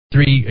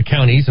Three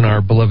counties in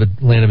our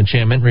beloved land of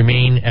enchantment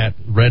remain at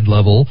red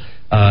level.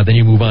 Then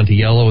you move on to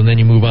yellow, and then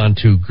you move on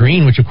to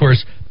green, which, of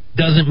course,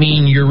 doesn't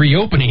mean you're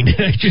reopening.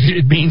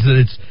 It means that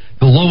it's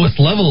the lowest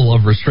level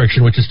of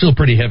restriction, which is still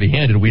pretty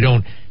heavy-handed. We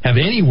don't have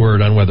any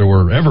word on whether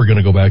we're ever going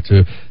to go back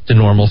to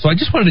normal. So I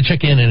just wanted to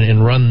check in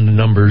and run the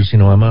numbers. You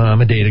know,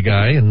 I'm a data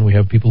guy, and we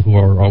have people who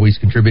are always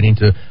contributing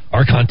to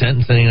our content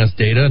and sending us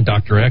data, and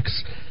Dr.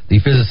 X, the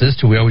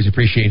physicist, who we always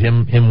appreciate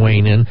him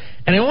weighing in.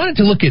 And I wanted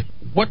to look at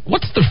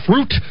what's the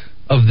fruit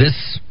of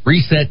this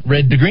reset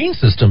red to green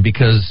system,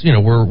 because, you know,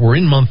 we're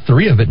in month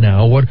 3 of it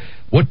now. What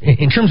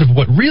in terms of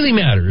what really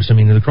matters? I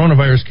mean, the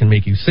coronavirus can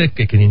make you sick,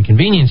 it can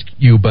inconvenience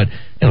you, but,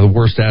 you know, the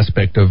worst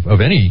aspect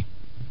of any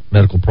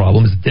medical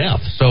problem is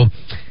death. So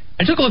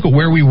I took a look at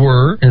where we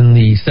were in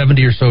the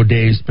 70 or so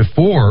days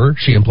before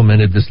she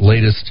implemented this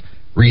latest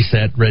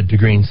reset red to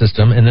green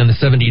system, and then the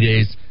 70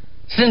 days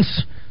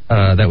since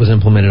that was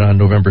implemented on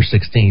November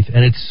 16th.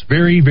 And it's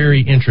very,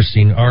 very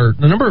interesting.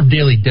 The number of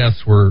daily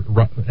deaths were,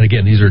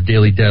 again, these are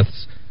daily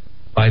deaths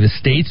by the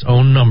state's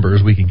own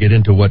numbers. We can get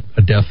into what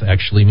a death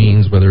actually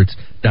means, whether it's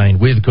dying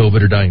with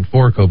COVID or dying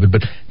for COVID.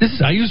 But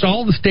I used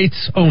all the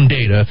state's own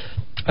data.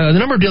 The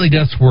number of daily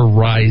deaths were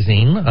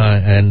rising,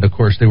 and of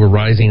course they were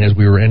rising as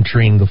we were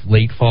entering the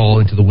late fall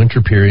into the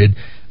winter period.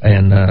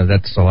 And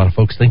that's a lot of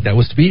folks think that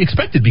was to be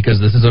expected,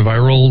 because this is a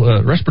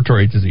viral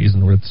respiratory disease,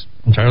 and it's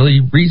entirely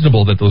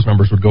reasonable that those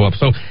numbers would go up.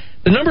 So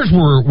the numbers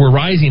were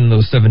rising in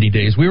those 70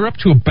 days. We were up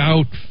to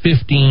about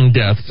 15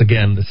 deaths.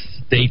 Again, the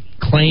state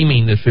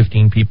claiming that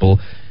 15 people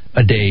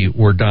a day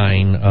were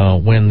dying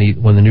when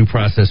the new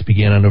process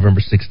began on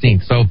November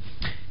 16th. So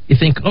you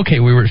think,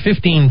 okay, we were at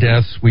 15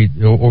 deaths.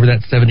 Over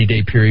that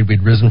 70-day period,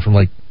 we'd risen from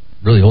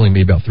really only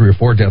maybe about 3 or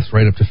 4 deaths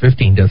right up to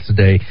 15 deaths a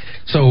day.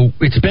 So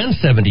it's been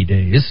 70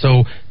 days.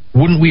 So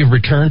wouldn't we have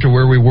returned to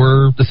where we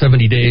were the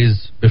 70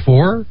 days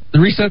before the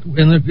reset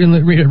in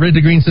the red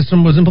to green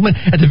system was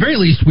implemented? At the very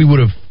least, we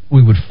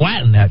would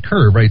flatten that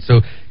curve, right?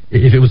 So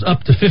if it was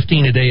up to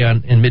 15 a day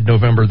in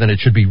mid-November, then it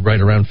should be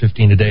right around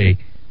 15 a day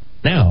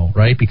now,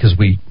 right? Because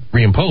we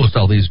reimposed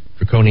all these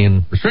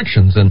draconian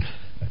restrictions, and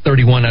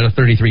 31 out of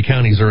 33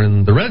 counties are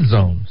in the red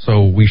zone.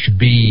 So we should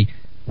be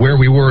where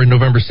we were on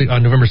November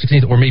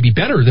 16th, or maybe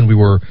better than we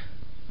were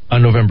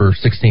on November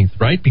 16th,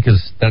 right?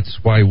 Because that's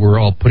why we're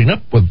all putting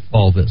up with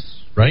all this,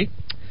 right?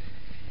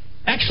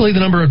 Actually, the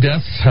number of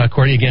deaths,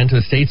 according again to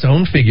the state's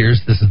own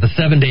figures, this is the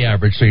 7-day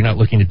average, so you're not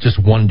looking at just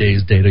one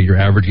day's data, you're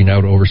averaging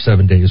out over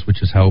 7 days,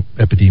 which is how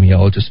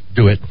epidemiologists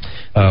do it,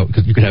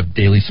 because you can have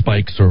daily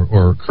spikes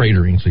or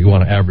cratering, so you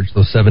want to average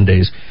those 7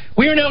 days.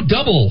 We are now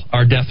double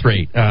our death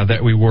rate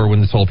that we were when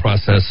this whole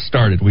process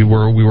started. We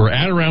were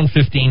at around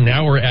 15,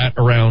 now we're at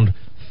around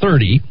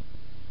 30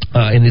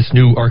 in this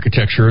new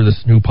architecture,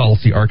 this new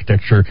policy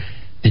architecture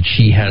that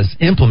she has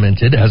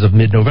implemented as of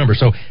mid-November.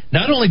 So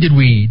not only did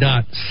we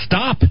not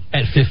stop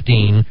at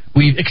 15,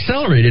 we've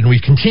accelerated and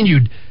we've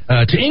continued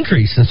to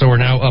increase, and so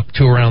we're now up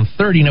to around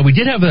 30. Now, we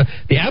did have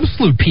the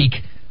absolute peak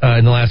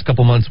in the last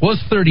couple months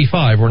was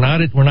 35. We're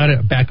not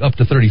back up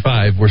to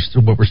 35. We're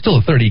still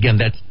at 30. Again,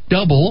 that's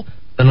double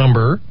the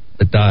number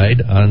that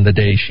died on the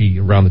day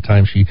around the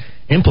time she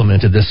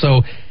implemented this.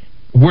 So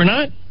we're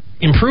not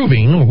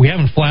improving, we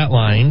haven't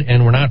flatlined,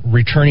 and we're not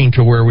returning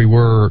to where we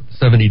were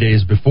 70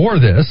 days before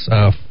this,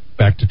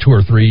 back to 2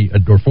 or 3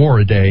 or 4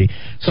 a day.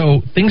 So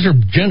things have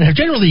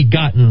generally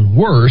gotten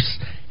worse,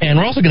 and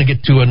we're also going to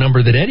get to a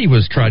number that Eddie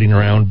was trotting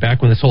around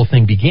back when this whole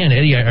thing began.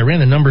 Eddie, I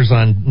ran the numbers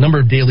on number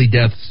of daily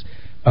deaths,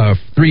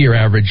 3-year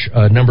average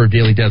number of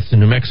daily deaths in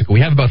New Mexico. We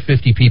have about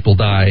 50 people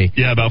die.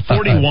 Yeah, about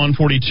 41,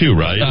 42,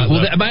 right?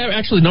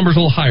 Actually, the number's a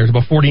little higher. It's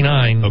about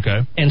 49.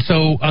 Okay. And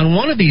so on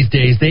one of these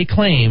days, they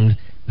claimed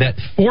that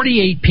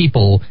 48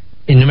 people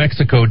in New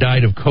Mexico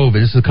died of COVID.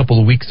 This is a couple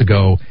of weeks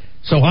ago.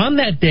 So on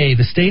that day,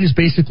 the state is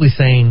basically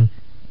saying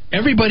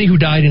everybody who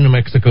died in New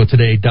Mexico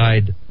today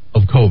died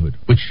of COVID,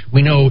 which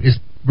we know is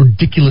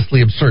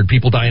ridiculously absurd.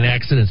 People die in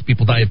accidents,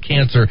 people die of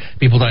cancer,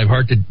 people die of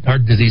heart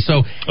disease.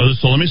 So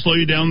let me slow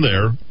you down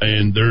there.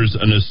 And there's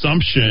an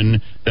assumption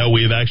that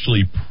we have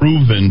actually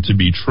proven to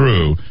be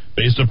true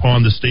based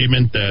upon the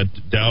statement that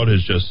Dowd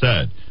has just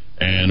said.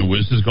 And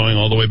this is going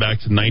all the way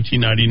back to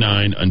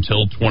 1999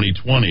 until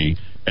 2020.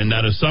 And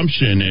that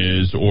assumption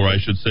is, or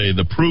I should say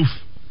the proof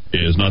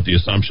is, not the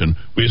assumption.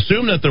 We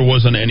assumed that there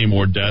wasn't any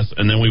more deaths,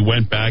 and then we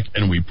went back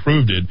and we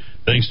proved it,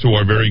 thanks to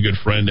our very good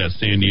friend at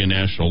Sandia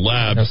National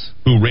Labs, yes,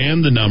 who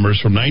ran the numbers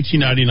from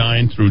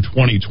 1999 through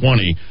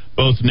 2020.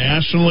 Both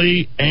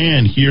nationally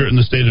and here in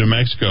the state of New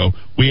Mexico,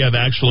 we have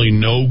actually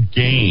no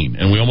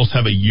gain, and we almost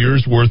have a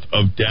year's worth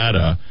of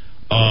data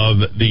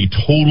of the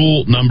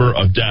total number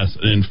of deaths.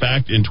 And in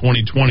fact, in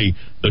 2020,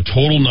 the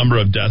total number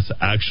of deaths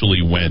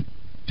actually went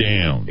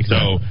down.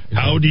 Exactly. So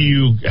how do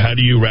you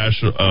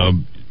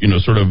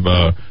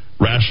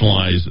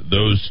rationalize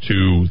those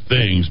two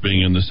things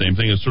being in the same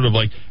thing. It's sort of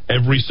like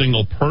every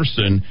single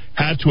person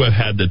had to have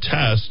had the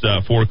test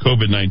for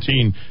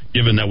COVID-19,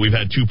 given that we've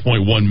had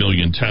 2.1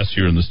 million tests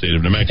here in the state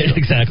of New Mexico.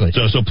 Exactly.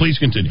 So please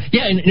continue.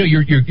 Yeah, and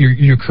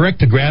you're correct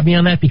to grab me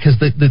on that, because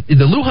the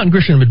Lujan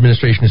Grisham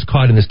administration is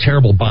caught in this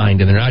terrible bind,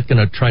 and they're not going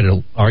to try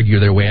to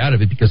argue their way out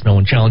of it because no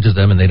one challenges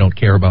them and they don't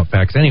care about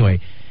facts anyway.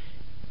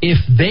 If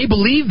they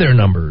believe their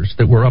numbers,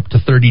 that we're up to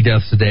 30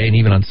 deaths a day, and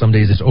even on some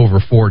days it's over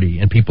 40,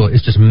 and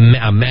it's just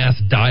a mass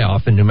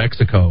die-off in New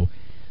Mexico,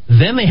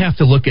 then they have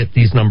to look at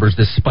these numbers,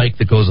 this spike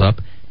that goes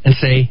up, and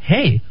say,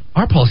 hey,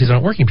 our policies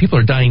aren't working. People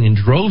are dying in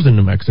droves in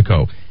New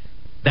Mexico.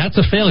 That's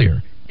a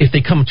failure. If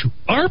they come to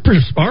our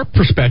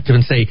perspective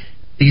and say,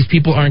 these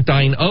people aren't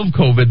dying of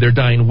COVID, they're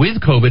dying with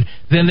COVID,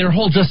 then their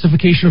whole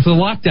justification for the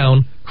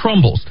lockdown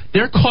crumbles.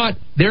 They're caught,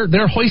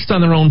 they're hoist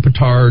on their own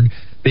petard.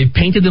 They've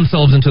painted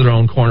themselves into their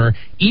own corner.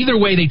 Either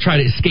way they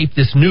try to escape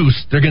this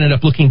noose, they're going to end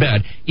up looking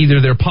bad. Either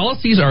their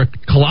policies are a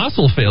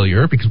colossal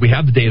failure, because we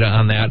have the data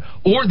on that,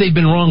 or they've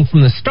been wrong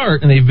from the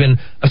start, and they've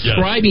been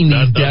ascribing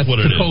these deaths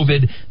to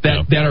COVID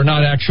that are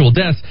not actual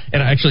deaths.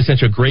 And I actually sent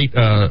you a great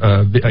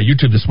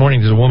YouTube this morning.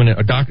 There's a woman,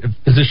 a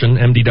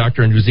physician, MD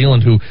doctor in New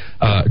Zealand, who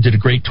did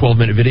a great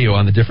 12-minute video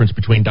on the difference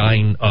between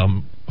dying of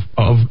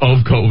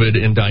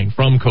COVID and dying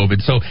from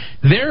COVID. So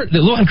the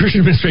Lujan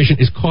Grisham administration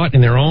is caught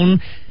in their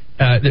own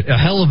a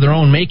hell of their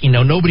own making.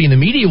 Now, nobody in the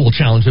media will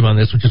challenge them on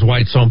this, which is why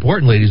it's so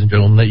important, ladies and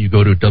gentlemen, that you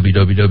go to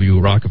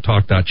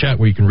www.rockoftalk.chat,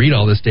 where you can read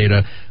all this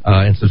data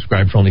and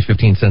subscribe for only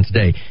 15 cents a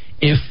day.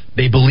 If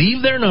they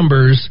believe their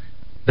numbers,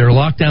 their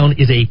lockdown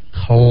is a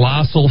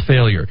colossal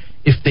failure.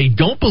 If they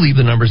don't believe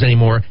the numbers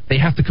anymore, they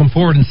have to come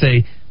forward and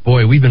say,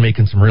 boy, we've been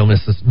making some real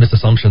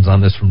misassumptions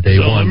on this from day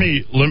one.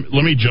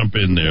 Let me jump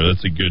in there.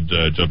 That's a good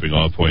jumping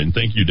off point. And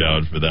thank you,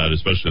 Dowd, for that,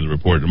 especially the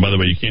report. And by the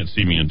way, you can't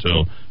see me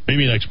until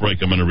maybe next break.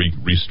 I'm going to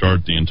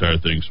restart the entire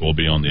thing, so we'll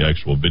be on the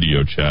actual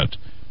video chat.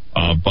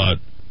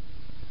 But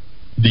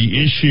the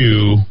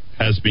issue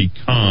has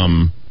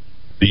become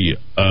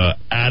the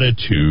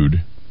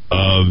attitude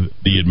of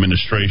the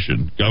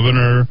administration.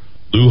 Governor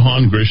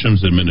Lujan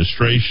Grisham's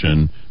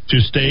administration to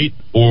state,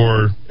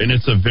 and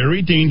it's a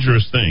very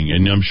dangerous thing,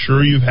 and I'm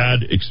sure you've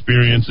had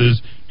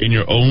experiences in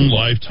your own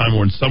lifetime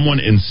when someone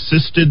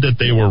insisted that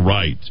they were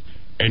right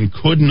and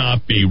could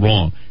not be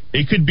wrong.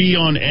 It could be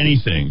on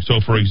anything.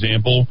 So, for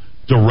example,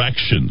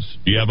 directions.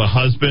 Do you have a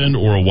husband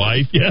or a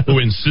wife who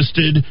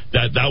insisted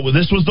that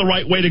this was the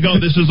right way to go?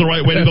 This is the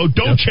right way to go.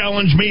 Don't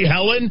challenge me,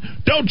 Helen.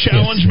 Don't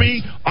challenge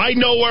me. I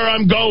know where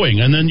I'm going.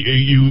 And then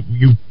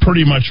you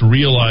pretty much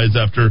realize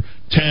after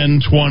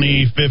 10,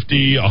 20,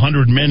 50,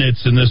 100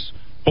 minutes in this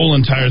whole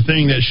entire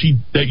thing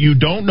that you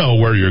don't know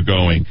where you're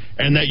going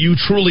and that you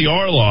truly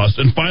are lost.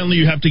 And finally,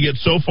 you have to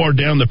get so far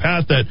down the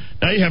path that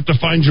now you have to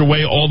find your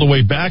way all the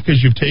way back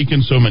because you've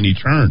taken so many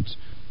turns.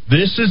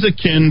 This is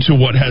akin to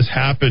what has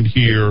happened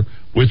here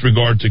with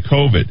regard to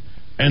COVID.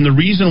 And the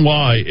reason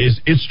why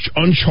is it's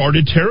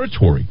uncharted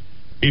territory.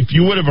 If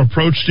you would have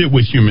approached it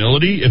with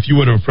humility, if you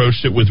would have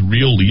approached it with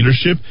real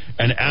leadership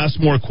and asked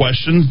more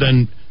questions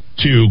than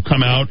to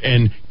come out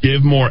and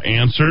give more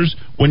answers,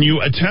 when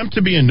you attempt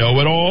to be a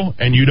know-it-all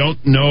and you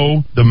don't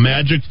know the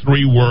magic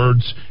 3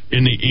 words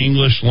in the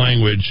English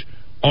language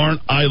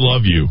aren't I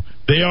love you.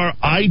 They are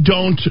I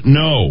don't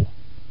know.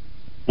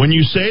 When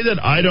you say that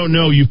I don't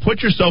know, you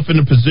put yourself in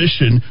a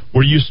position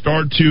where you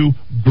start to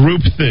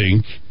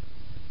groupthink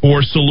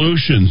for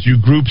solutions.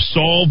 You group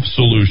solve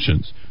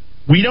solutions.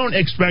 We don't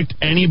expect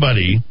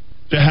anybody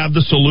to have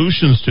the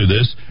solutions to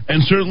this,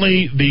 and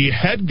certainly the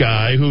head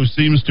guy who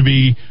seems to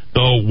be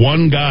the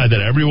one guy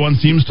that everyone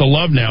seems to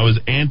love now is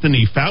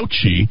Anthony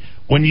Fauci.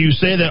 When you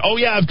say that, oh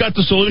yeah, I've got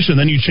the solution,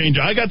 then you change,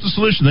 I got the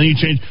solution, then you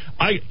change,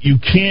 you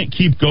can't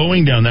keep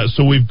going down that.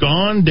 So we've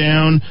gone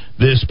down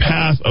this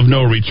path of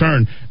no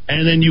return,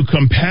 and then you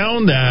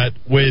compound that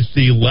with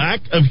the lack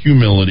of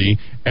humility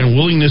and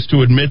willingness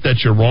to admit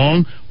that you're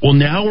wrong. Well,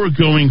 now we're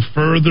going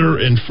further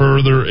and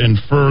further and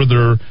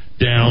further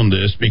down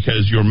this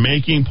because you're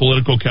making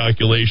political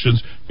calculations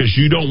because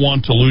you don't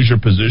want to lose your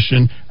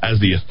position as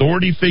the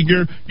authority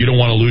figure. You don't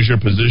want to lose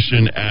your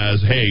position as,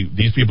 hey,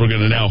 these people are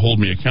going to now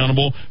hold me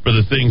accountable for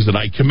the things that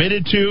I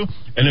committed to.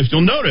 And if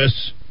you'll notice,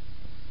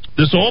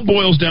 this all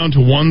boils down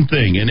to one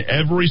thing in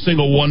every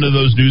single one of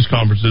those news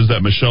conferences that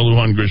Michelle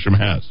Lujan Grisham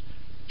has.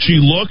 She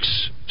looks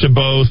to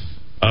both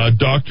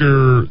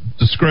Dr.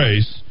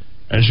 Disgrace,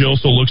 and she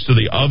also looks to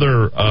the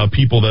other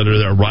people that are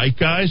there. Right,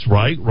 guys?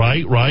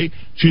 Right.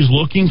 She's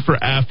looking for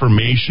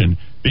affirmation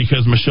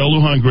because Michelle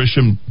Lujan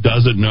Grisham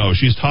doesn't know.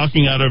 She's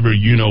talking out of her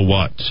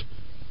you-know-what.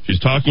 She's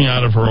talking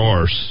out of her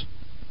arse.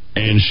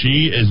 And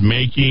she is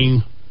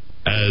making,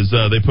 as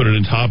they put it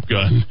in Top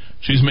Gun,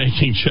 she's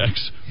making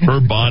checks her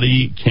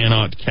body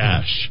cannot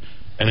cash.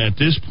 And at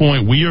this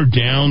point, we are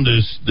down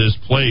this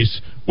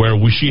place where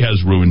she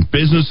has ruined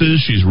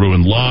businesses, she's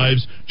ruined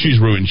lives, she's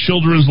ruined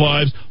children's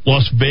lives.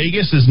 Las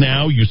Vegas is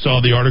now, you saw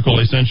the article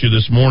I sent you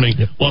this morning,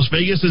 Las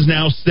Vegas is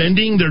now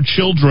sending their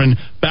children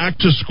back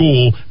to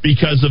school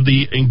because of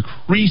the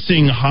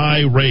increasing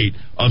high rate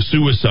of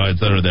suicides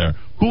that are there.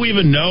 who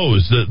even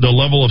knows the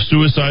level of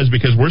suicides,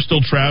 because we're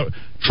still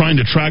trying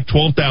to track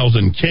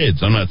 12,000 kids.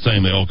 I'm not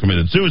saying they all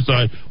committed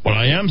suicide. What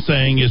I am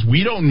saying is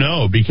we don't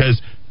know, because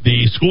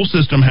the school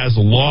system has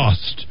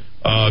lost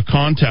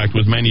contact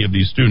with many of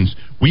these students.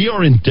 We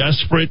are in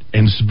desperate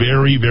and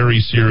very,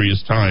 very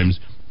serious times.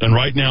 And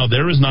right now,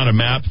 there is not a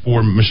map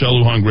for Michelle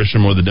Lujan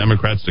Grisham or the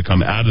Democrats to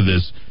come out of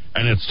this.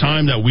 And it's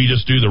time that we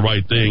just do the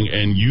right thing,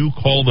 and you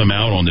call them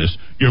out on this.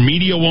 Your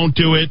media won't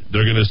do it.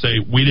 They're going to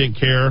say, we didn't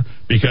care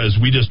because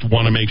we just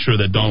want to make sure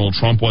that Donald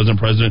Trump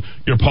wasn't president.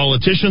 Your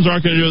politicians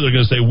aren't going to do it. They're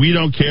going to say, we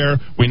don't care.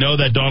 We know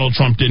that Donald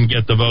Trump didn't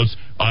get the votes.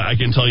 I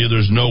can tell you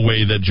there's no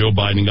way that Joe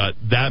Biden got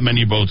that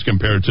many votes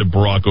compared to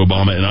Barack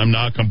Obama, and I'm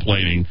not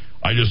complaining.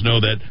 I just know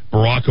that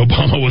Barack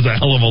Obama was a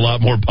hell of a lot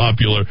more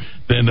popular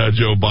than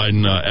Joe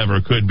Biden ever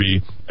could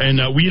be.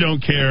 And we don't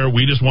care.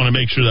 We just want to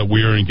make sure that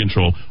we're in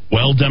control.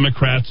 Well,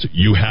 Democrats,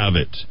 you have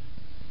it.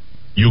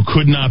 You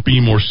could not be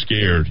more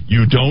scared.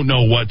 You don't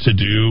know what to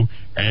do.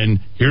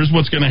 And here's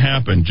what's going to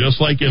happen. Just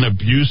like an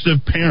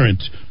abusive parent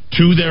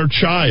to their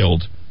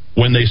child,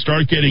 when they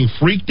start getting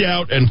freaked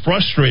out and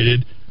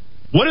frustrated,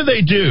 what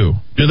do?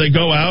 Do they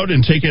go out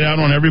and take it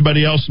out on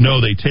everybody else? No,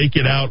 they take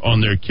it out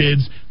on their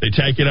kids. They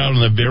take it out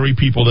on the very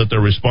people that they're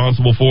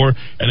responsible for,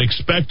 and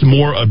expect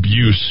more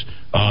abuse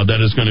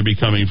that is going to be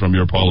coming from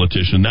your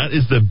politician. That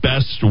is the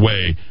best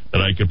way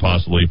that I could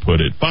possibly put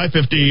it.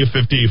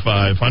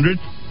 550-5500.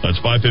 That's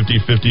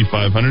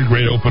 550-5500.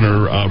 Great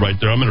opener right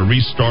there. I'm going to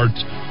restart,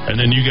 and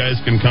then you guys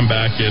can come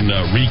back and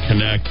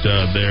reconnect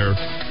there.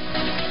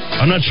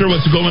 I'm not sure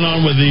what's going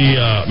on with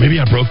the, maybe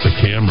I broke the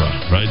camera,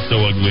 right?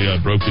 So ugly, I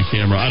broke the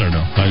camera. I don't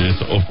know.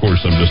 Of course,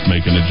 I'm just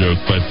making a joke.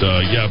 But,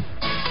 yeah,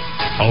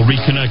 I'll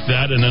reconnect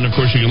that. And then, of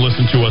course, you can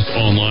listen to us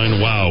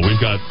online. Wow, we've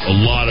got a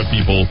lot of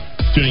people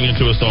tuning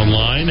into us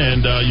online.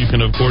 And you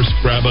can, of course,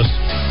 grab us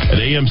at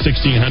AM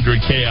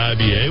 1600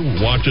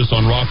 KIVA. Watch us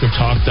on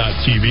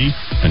rockoftalk.tv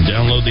and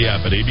download the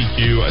app at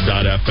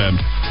abq.fm.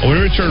 When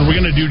we return, we're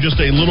going to do just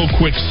a little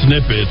quick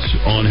snippet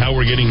on how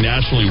we're getting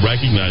nationally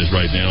recognized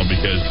right now,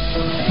 because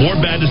more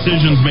bad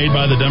decisions made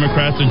by the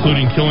Democrats,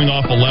 including killing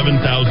off 11,000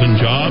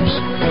 jobs.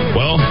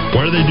 Well,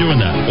 where are they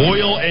doing that?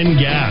 Oil and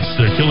gas.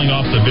 They're killing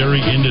off the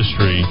very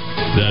industry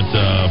that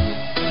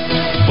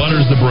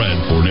butters the bread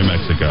for New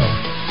Mexico.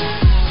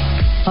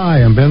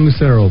 Hi, I'm Ben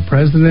Lucero,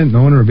 president and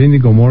owner of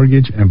Indigo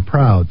Mortgage, and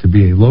proud to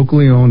be a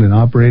locally owned and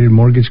operated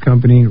mortgage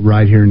company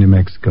right here in New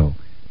Mexico.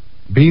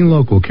 Being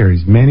local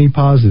carries many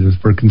positives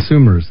for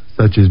consumers,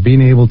 such as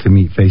being able to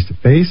meet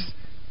face-to-face.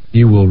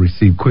 You will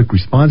receive quick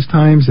response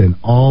times, and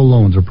all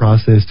loans are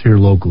processed here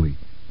locally.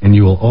 And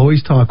you will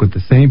always talk with the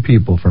same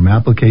people from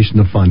application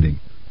to funding.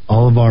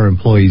 All of our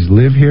employees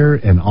live here,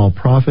 and all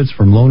profits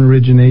from loan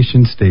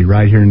origination stay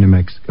right here in New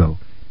Mexico.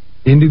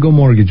 Indigo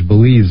Mortgage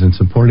believes in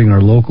supporting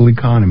our local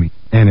economy,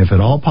 and if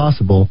at all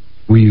possible,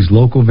 we use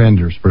local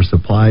vendors for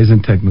supplies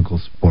and technical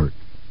support.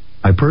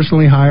 I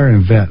personally hire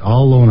and vet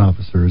all loan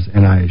officers,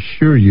 and I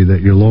assure you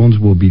that your loans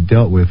will be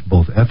dealt with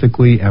both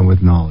ethically and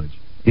with knowledge.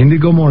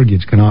 Indigo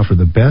Mortgage can offer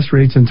the best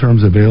rates and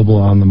terms available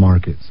on the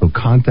market, so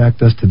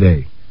contact us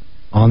today.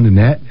 On the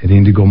net at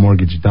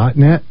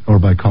indigomortgage.net or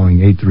by calling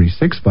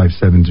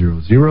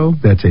 836-5700.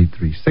 That's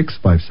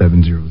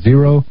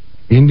 836-5700.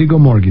 Indigo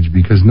Mortgage,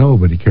 because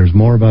nobody cares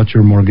more about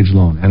your mortgage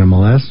loan.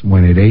 NMLS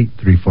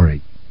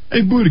 188348.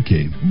 Hey,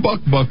 Budake,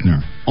 Buck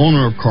Buckner,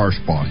 owner of Car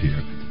Spot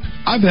here.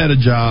 I've had a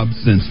job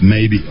since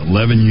maybe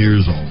 11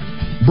 years old.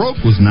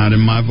 Broke was not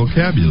in my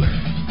vocabulary.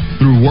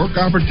 Through work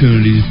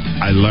opportunities,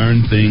 I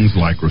learned things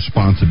like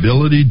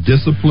responsibility,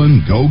 discipline,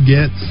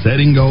 go-get,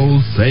 setting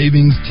goals,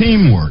 savings,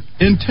 teamwork,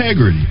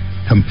 integrity,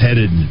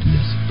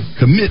 competitiveness,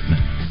 commitment,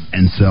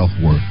 and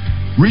self-worth.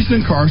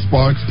 Recent Car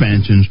Spot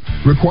expansions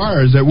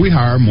requires that we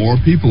hire more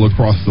people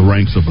across the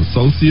ranks of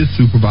associates,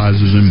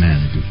 supervisors, and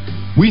managers.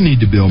 We need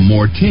to build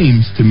more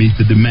teams to meet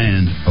the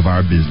demand of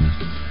our business.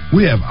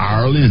 We have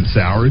hourly and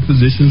salary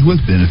positions with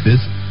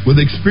benefits,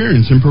 with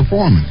experience and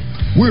performance.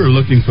 We are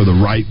looking for the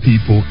right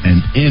people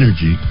and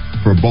energy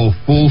for both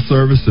full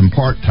service and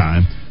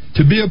part-time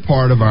to be a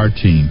part of our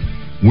team.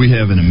 We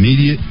have an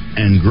immediate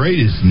and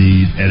greatest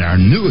need at our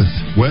newest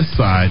West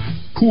Side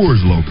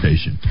Coors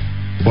location,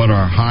 but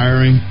are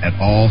hiring at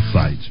all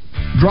sites.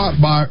 Drop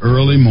by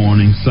early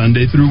morning,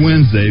 Sunday through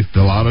Wednesday,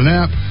 fill out an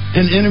app,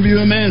 and interview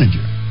a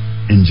manager,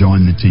 and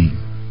join the team.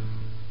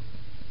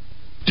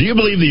 Do you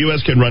believe the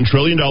U.S. can run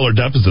trillion-dollar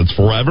deficits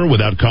forever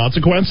without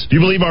consequence? Do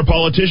you believe our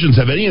politicians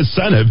have any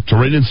incentive to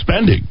rein in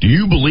spending? Do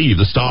you believe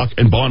the stock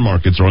and bond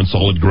markets are on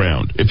solid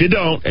ground? If you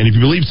don't, and if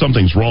you believe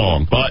something's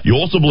wrong, but you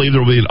also believe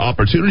there will be an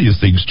opportunity as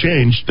things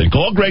change, then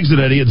call Greg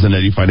Zanetti at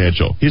Zanetti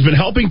Financial. He's been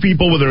helping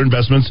people with their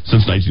investments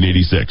since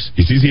 1986.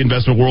 He sees the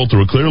investment world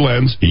through a clear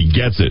lens. He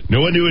gets it.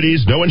 No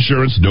annuities, no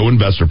insurance, no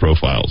investor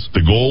profiles.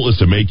 The goal is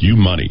to make you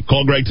money.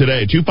 Call Greg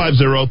today at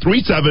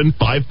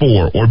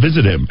 250-3754 or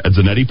visit him at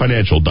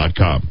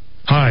ZanettiFinancial.com.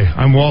 Hi,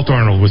 I'm Walt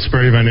Arnold with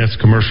Sperry Van Ness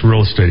Commercial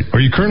Real Estate. Are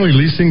you currently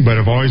leasing but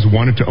have always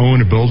wanted to own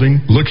a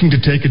building? Looking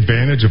to take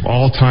advantage of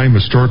all-time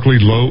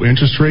historically low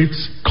interest rates?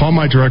 Call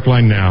my direct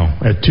line now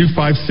at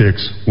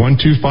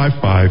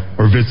 256-1255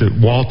 or visit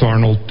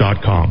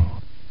waltarnold.com.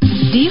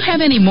 Do you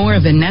have any more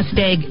of a nest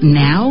egg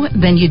now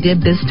than you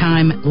did this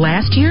time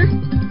last year?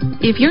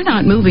 If you're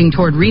not moving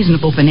toward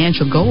reasonable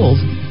financial goals,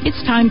 it's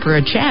time for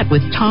a chat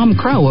with Tom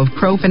Crow of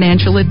Crow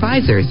Financial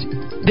Advisors.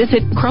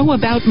 Visit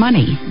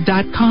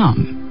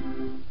crowaboutmoney.com.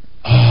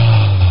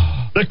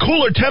 The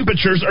cooler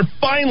temperatures are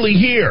finally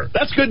here.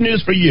 That's good news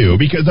for you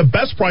because the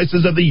best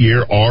prices of the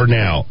year are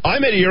now.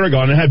 I'm Eddie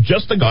Aragon and have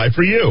just the guy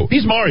for you.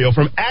 He's Mario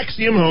from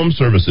Axiom Home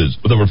Services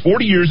with over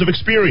 40 years of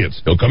experience.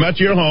 He'll come out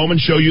to your home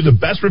and show you the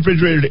best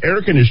refrigerated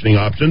air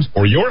conditioning options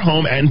for your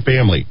home and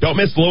family. Don't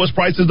miss the lowest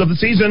prices of the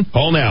season.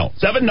 Call now.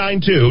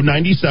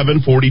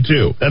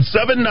 792-9742. That's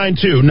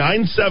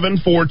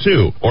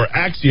 792-9742 or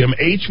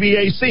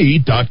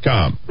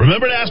AxiomHVAC.com.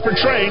 Remember to ask for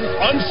Train,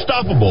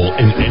 unstoppable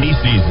in any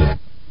season.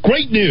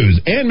 Great news!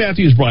 Ann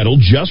Matthews Bridal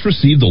just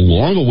received the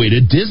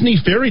long-awaited Disney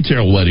Fairy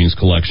Tale Weddings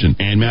collection.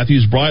 Ann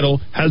Matthews Bridal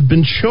has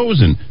been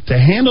chosen to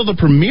handle the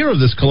premiere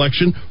of this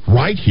collection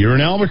right here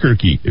in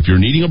Albuquerque. If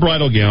you're needing a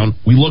bridal gown,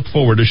 we look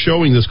forward to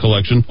showing this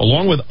collection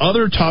along with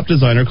other top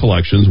designer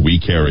collections we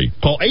carry.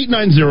 Call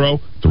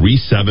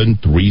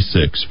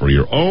 890-3736 for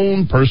your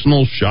own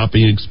personal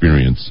shopping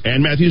experience.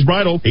 Ann Matthews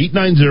Bridal,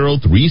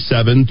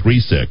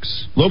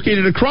 890-3736.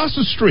 Located across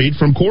the street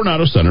from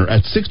Coronado Center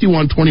at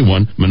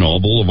 6121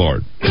 Manal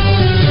Boulevard. All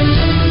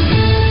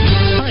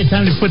right,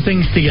 time to put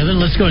things together.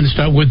 Let's go ahead and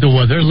start with the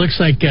weather. It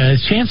looks like a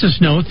chance of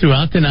snow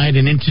throughout the night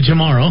and into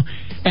tomorrow.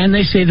 And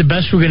they say the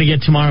best we're going to get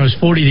tomorrow is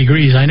 40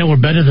 degrees. I know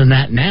we're better than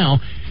that now.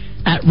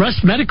 At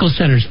Rust Medical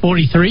Center's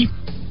 43,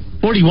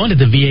 41 at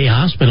the VA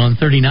Hospital, and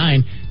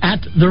 39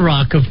 at the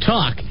Rock of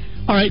Talk.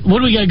 All right, what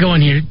do we got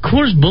going here?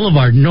 Coors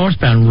Boulevard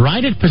northbound,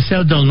 right at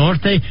Paseo del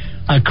Norte.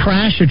 A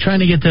crash. They're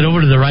trying to get that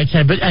over to the right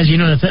side. But as you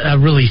know, that's a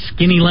really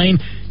skinny lane,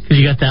 because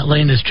you got that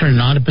lane that's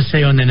turning on at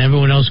Paseo and then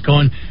everyone else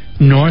going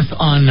north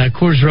on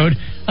Coors Road.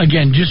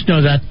 Again, just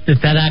know that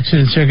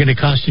accidents are going to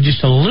cost you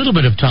just a little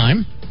bit of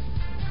time.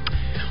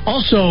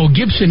 Also,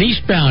 Gibson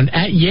eastbound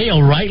at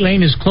Yale, right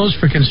lane is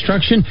closed for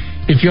construction.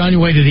 If you're on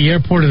your way to the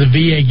airport or the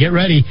VA, get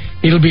ready.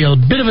 It'll be a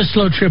bit of a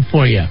slow trip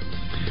for you.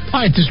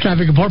 All right, this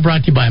traffic report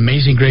brought to you by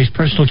Amazing Grace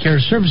Personal Care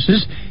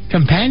Services,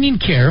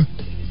 companion care,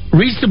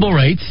 reasonable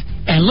rates,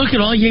 and look at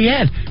all you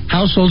get.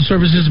 Household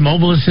services,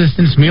 mobile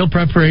assistance, meal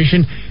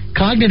preparation,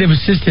 cognitive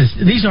assistance.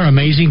 These are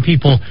amazing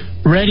people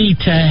ready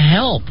to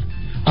help.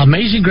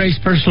 Amazing Grace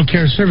Personal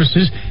Care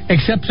Services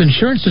accepts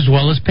insurance as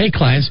well as pay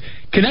clients.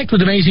 Connect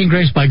with Amazing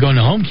Grace by going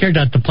to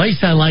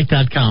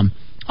homecare.theplaceilike.com.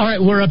 All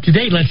right, we're up to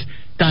date. Let's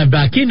dive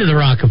back into the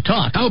Rock of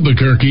Talk.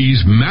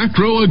 Albuquerque's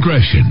macro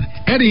aggression.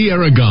 Eddie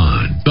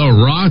Aragon, the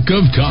Rock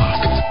of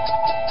Talk.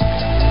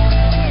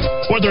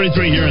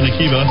 433 here in the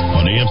Kiva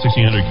on AM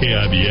 1600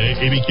 KIVA,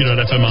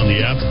 abq.fm on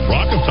the app,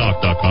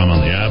 rockoftalk.com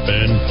on the app,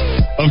 and,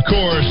 of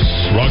course,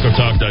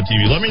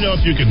 rockoftalk.tv. Let me know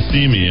if you can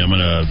see me. I'm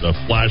going to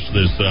flash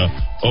this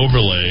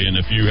overlay, and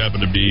if you happen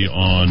to be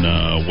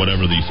on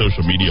whatever the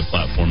social media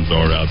platforms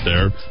are out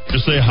there,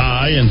 just say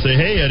hi and say,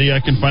 hey, Eddie,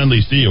 I can finally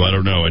see you. I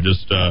don't know. I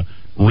just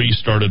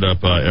restarted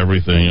up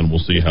everything, and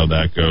we'll see how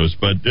that goes.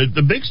 But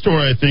the big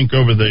story, I think,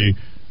 over the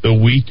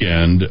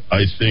weekend,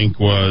 I think,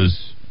 was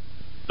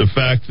the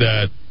fact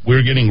that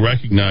we're getting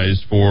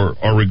recognized for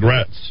our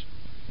regrets.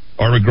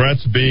 Our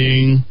regrets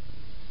being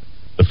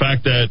the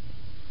fact that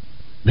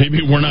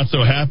maybe we're not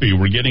so happy.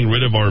 We're getting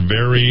rid of our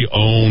very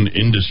own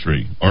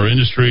industry. Our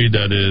industry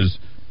that is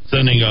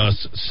sending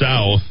us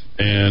south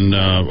and,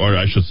 or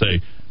I should say,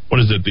 what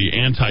is it, the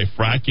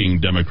anti-fracking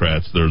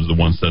Democrats, they're the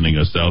ones sending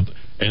us south,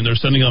 and they're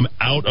sending them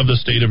out of the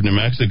state of New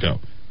Mexico.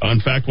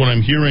 In fact, what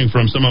I'm hearing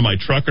from some of my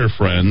trucker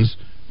friends,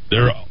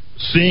 they're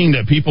seeing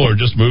that people are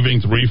just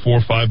moving 3,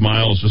 4, 5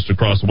 miles just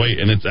across the way,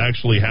 and it's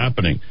actually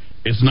happening.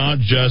 It's not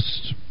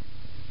just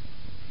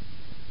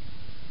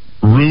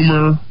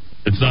rumor.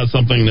 It's not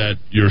something that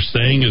you're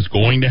saying is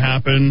going to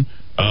happen.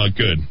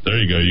 Good. There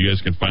you go. You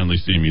guys can finally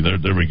see me. There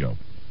we go.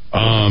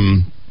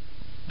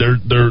 They're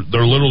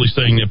literally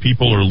saying that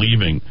people are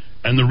leaving.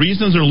 And the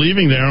reasons they're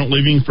leaving, they aren't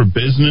leaving for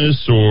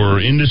business or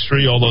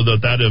industry, although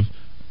that have...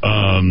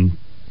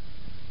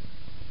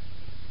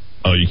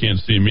 Oh, you can't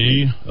see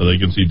me? Oh, they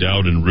can see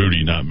Dowd and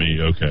Rudy, not me.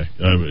 Okay.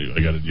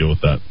 I got to deal with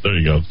that. There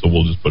you go. So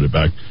we'll just put it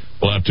back.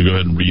 We'll have to go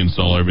ahead and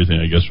reinstall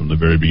everything, I guess, from the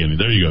very beginning.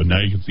 There you go.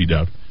 Now you can see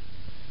Dowd.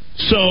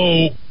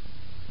 So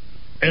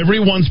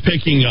everyone's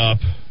picking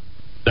up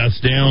that's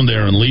down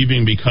there and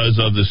leaving because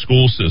of the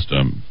school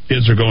system.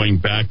 Kids are going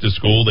back to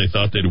school. They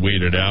thought they'd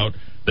wait it out.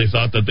 They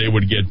thought that they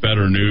would get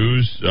better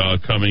news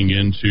coming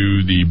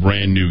into the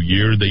brand new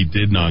year. They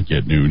did not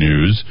get new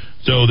news.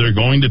 So they're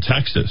going to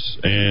Texas.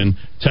 And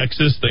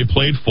Texas, they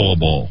played fall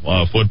ball,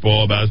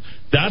 football.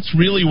 That's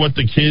really what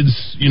the kids,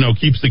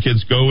 keeps the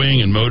kids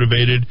going and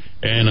motivated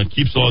and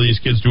keeps all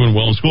these kids doing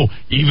well in school.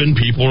 Even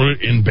people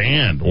in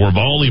band or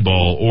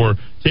volleyball or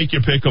take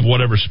your pick of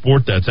whatever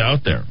sport that's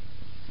out there.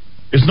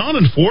 is not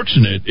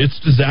unfortunate. It's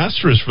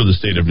disastrous for the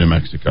state of New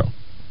Mexico.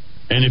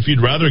 And if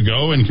you'd rather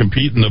go and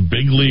compete in the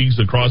big leagues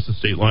across the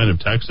state line of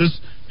Texas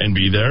and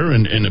be there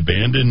and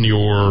abandon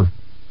your,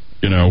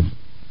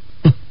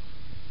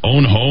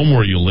 own home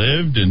where you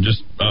lived and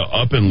just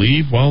up and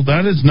leave, well,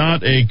 that is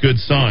not a good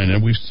sign.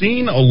 And we've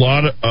seen a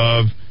lot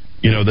of,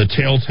 the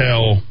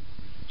telltale,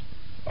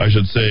 I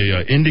should say,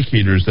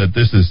 indicators that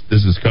this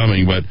is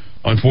coming, but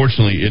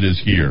unfortunately it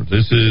is here.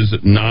 This is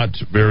not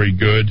very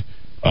good.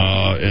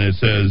 And it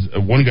says,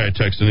 one guy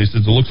texted and he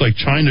says, it looks like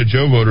China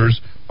Joe voters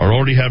are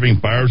already having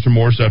buyer's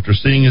remorse after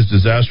seeing his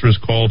disastrous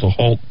call to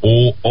halt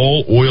all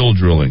oil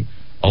drilling.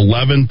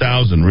 11,000.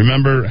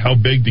 Remember how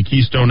big the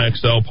Keystone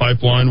XL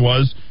pipeline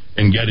was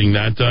and getting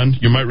that done?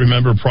 You might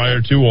remember prior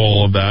to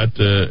all of that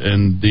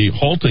and the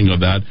halting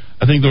of that,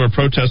 I think they were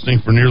protesting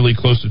for nearly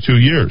close to 2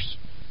 years.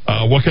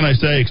 What can I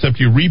say except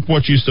you reap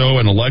what you sow,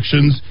 and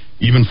elections,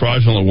 even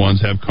fraudulent ones,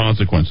 have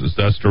consequences.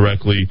 That's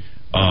directly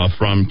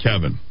from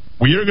Kevin.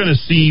 We are going to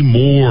see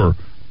more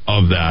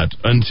of that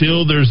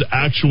until there's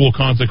actual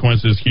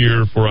consequences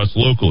here for us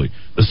locally.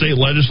 The state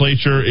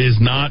legislature is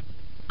not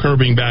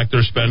curbing back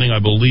their spending. I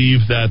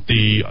believe that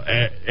the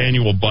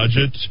annual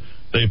budget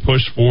they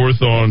pushed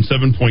forth on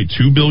 $7.2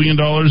 billion.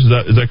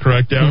 Is that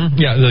correct, Dan? Mm-hmm.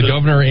 Yeah, the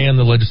governor and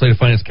the Legislative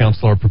Finance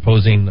Council are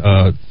proposing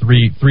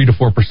 3 to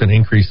 4%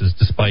 increases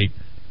despite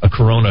a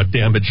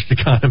corona-damaged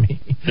economy.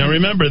 Now,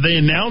 remember, they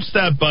announced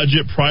that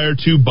budget prior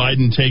to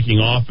Biden taking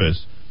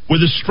office.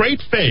 With a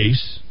straight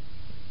face,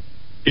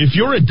 if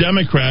you're a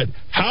Democrat,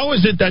 how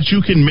is it that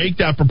you can make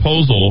that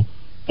proposal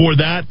for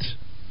that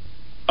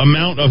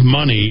amount of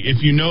money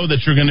if you know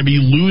that you're going to be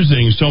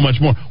losing so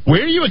much more?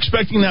 Where are you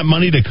expecting that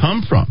money to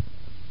come from?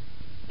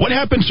 What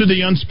happens to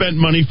the unspent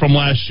money from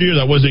last year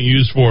that wasn't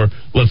used for,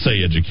 let's say,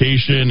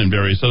 education and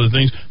various other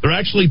things? They're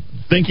actually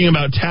thinking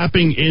about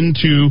tapping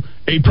into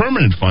a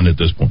permanent fund at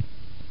this point.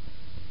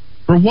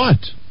 For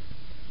what?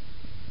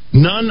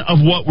 None of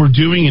what we're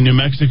doing in New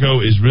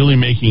Mexico is really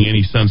making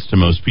any sense to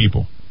most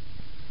people.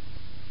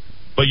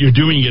 But you're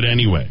doing it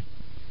anyway.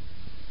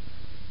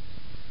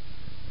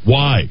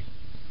 Why?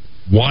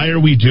 Why are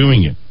we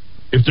doing it?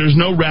 If there's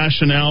no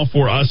rationale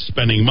for us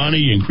spending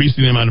money,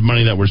 increasing the amount of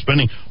money that we're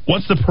spending,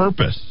 what's the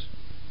purpose?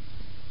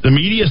 The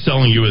media is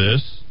selling you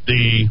this.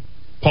 The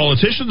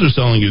politicians are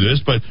selling you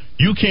this, but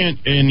you can't,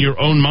 in your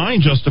own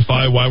mind,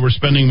 justify why we're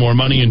spending more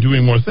money and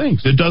doing more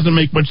things. It doesn't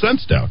make much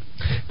sense, Dowd.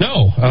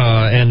 No,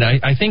 and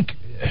I think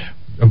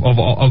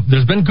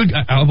there's been good.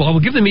 I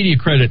will give the media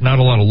credit. Not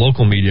a lot of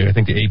local media. I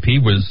think the AP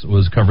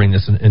was covering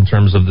this in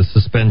terms of the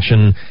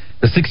suspension,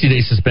 the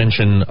 60-day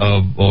suspension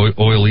of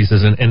oil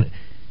leases, and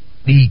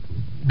the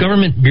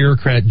government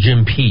bureaucrat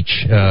Jim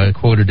Peach,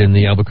 quoted in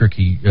the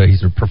Albuquerque,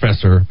 he's a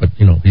professor, but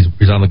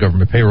he's on the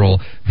government payroll,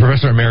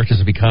 professor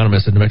emeritus of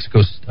economics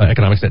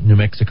at New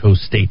Mexico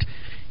State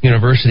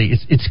University.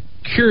 It's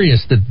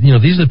curious that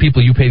these are the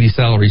people you pay these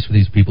salaries for.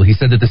 These people. He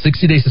said that the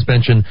 60-day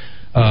suspension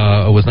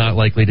was not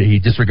likely to. He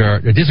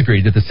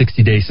disagreed that the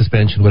 60-day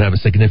suspension would have a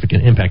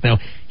significant impact. Now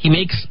he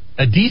makes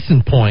a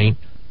decent point,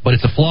 but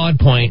it's a flawed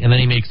point, and then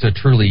he makes a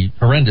truly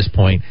horrendous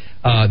point.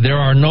 There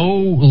are no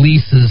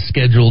leases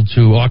scheduled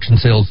to auction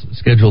sales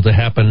scheduled to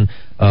happen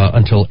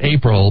until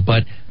April,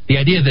 but the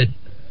idea that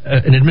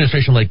an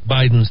administration like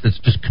Biden's that's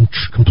just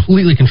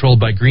completely controlled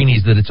by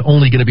greenies, that it's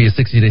only going to be a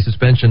 60-day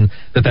suspension,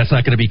 that's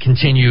not going to be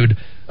continued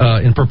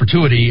in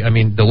perpetuity. I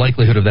mean, the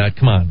likelihood of that,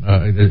 come on,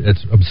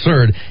 it's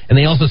absurd. And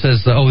he also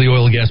says, the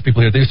oil and gas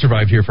people here, they've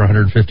survived here for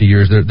 150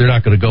 years. They're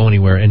not going to go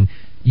anywhere. And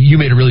you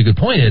made a really good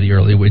point, Eddie,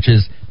 earlier, which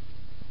is,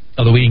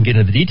 although we didn't get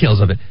into the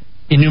details of it,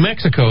 in New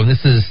Mexico, and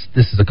this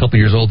is a couple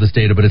years old, this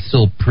data, but it's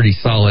still pretty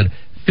solid,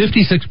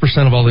 56%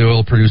 of all the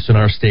oil produced in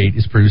our state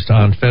is produced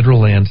on federal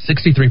land.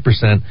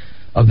 63%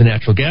 of the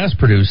natural gas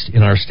produced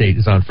in our state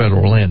is on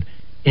federal land.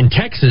 In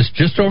Texas,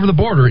 just over the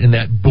border, in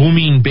that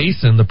booming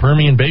basin, the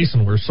Permian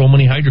Basin, where so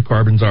many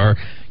hydrocarbons are,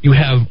 you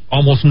have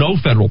almost no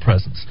federal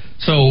presence.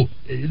 So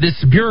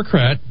this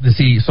bureaucrat, this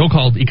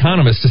so-called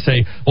economist, to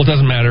say, well, it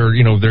doesn't matter,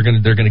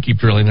 they're going to keep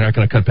drilling, they're not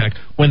going to cut back,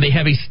 when they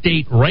have a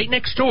state right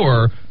next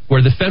door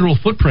where the federal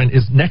footprint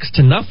is next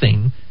to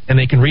nothing, and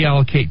they can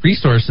reallocate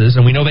resources,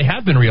 and we know they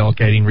have been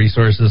reallocating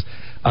resources.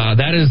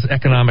 That is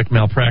economic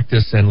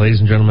malpractice, and ladies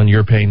and gentlemen,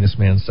 you're paying this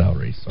man's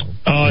salary. So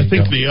I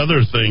think the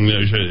other thing,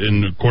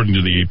 according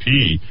to the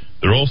AP,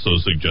 they're also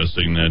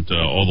suggesting that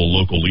all the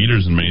local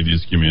leaders in many of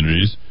these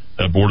communities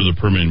that border the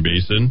Permian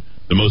Basin,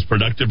 the most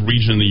productive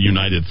region in the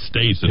United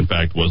States, in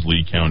fact, was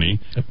Lee County.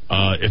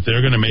 If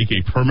they're going to make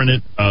a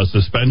permanent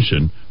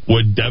suspension,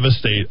 would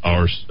devastate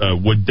our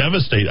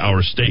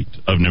state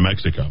of New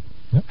Mexico.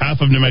 Yep.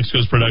 Half of New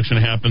Mexico's production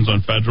happens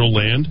on federal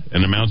land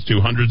and amounts to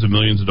hundreds of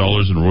millions of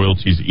dollars in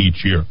royalties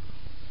each year.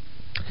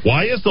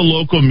 Why is the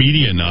local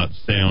media not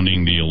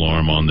sounding the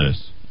alarm on this?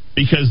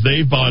 Because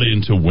they bought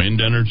into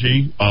wind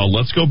energy.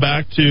 Let's go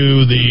back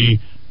to the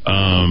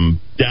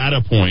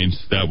data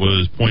points that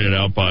was pointed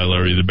out by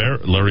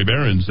Larry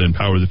Behrens in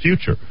Power of the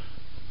Future.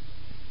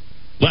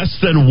 Less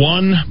than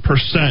 1%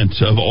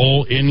 of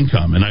all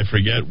income, and I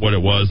forget what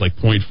it was, like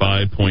 0.5,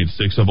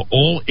 0.6 of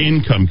all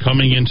income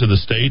coming into the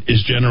state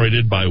is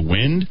generated by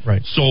wind,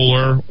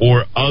 solar,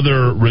 or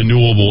other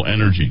renewable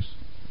energies.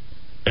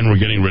 And we're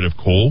getting rid of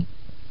coal.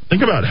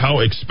 Think about how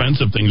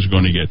expensive things are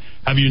going to get.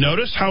 Have you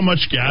noticed how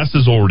much gas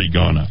has already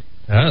gone up?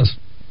 Yes.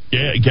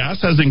 Yeah,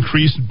 gas has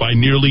increased by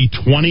nearly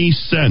 20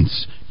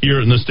 cents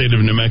here in the state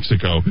of New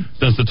Mexico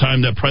since the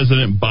time that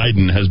President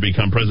Biden has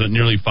become president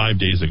nearly 5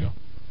 days ago.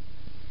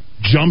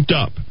 Jumped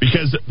up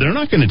because they're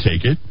not going to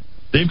take it.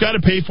 They've got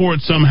to pay for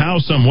it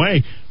somehow, some way.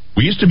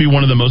 We used to be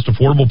one of the most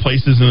affordable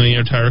places in the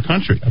entire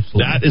country.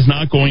 Absolutely. That is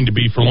not going to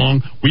be for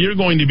long. We are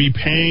going to be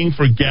paying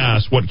for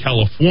gas what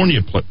California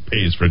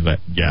pays for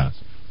gas,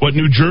 what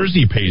New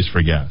Jersey pays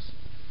for gas.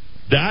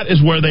 That is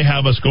where they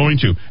have us going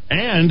to.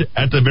 And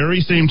at the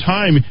very same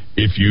time,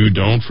 if you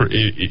don't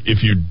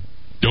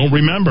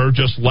remember,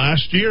 just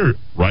last year,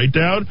 right,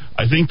 Dowd?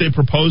 I think they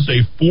proposed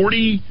a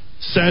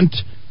 40-cent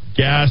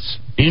gas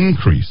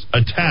increase,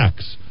 a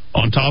tax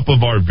on top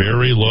of our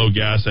very low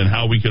gas and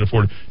how we could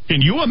afford it.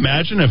 Can you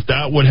imagine if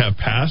that would have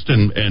passed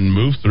and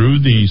moved through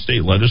the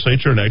state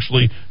legislature and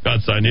actually got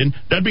signed in?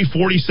 That'd be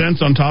 40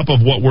 cents on top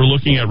of what we're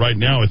looking at right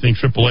now. I think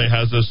AAA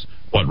has us,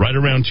 right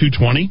around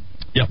 220?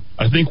 Yep.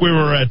 I think we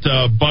were at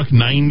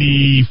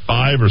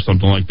 $1.95 or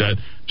something like that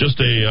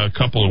just a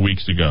couple of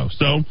weeks ago.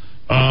 So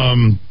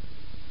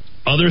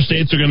other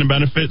states are going to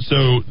benefit.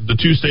 So the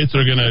two states that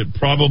are going to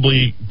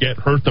probably get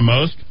hurt the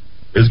most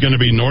is going to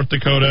be North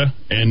Dakota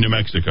and New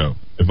Mexico,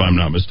 if I'm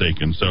not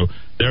mistaken. So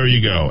there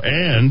you go.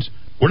 And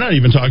we're not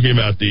even talking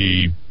about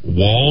the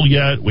wall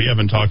yet. We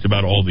haven't talked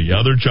about all the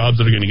other jobs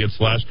that are going to get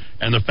slashed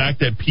and the fact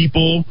that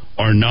people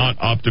are not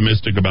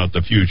optimistic about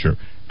the future.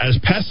 As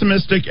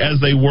pessimistic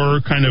as they were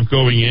kind of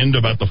going into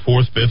about the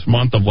 4th, 5th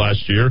month of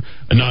last year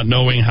and not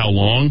knowing how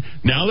long,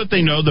 now that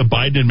they know the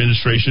Biden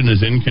administration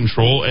is in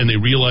control and they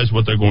realize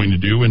what they're going to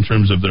do in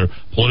terms of their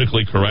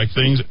politically correct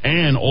things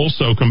and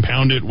also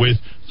compound it with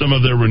some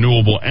of their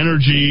renewable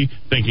energy,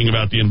 thinking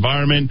about the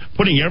environment,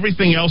 putting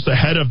everything else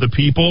ahead of the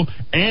people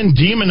and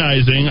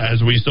demonizing,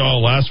 as we saw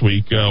last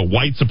week,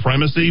 white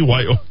supremacy,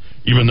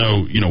 even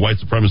though, white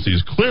supremacy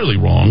is clearly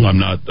wrong. I'm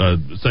not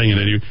saying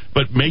it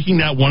but making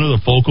that one of the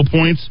focal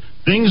points,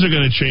 things are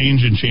going to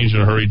change and change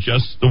in a hurry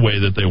just the way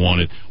that they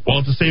want it.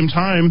 While at the same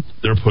time,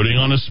 they're putting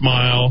on a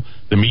smile.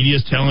 The media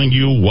is telling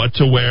you what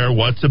to wear,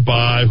 what to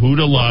buy, who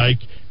to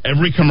like.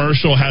 Every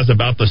commercial has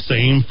about the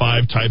same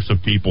 5 types of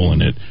people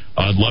in it.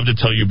 I'd love to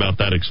tell you about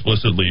that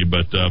explicitly,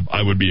 but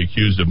I would be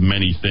accused of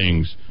many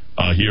things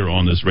here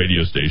on this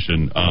radio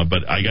station.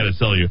 But I got to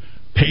tell you,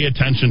 pay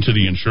attention to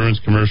the insurance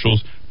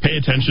commercials. Pay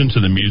attention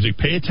to the music.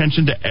 Pay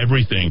attention to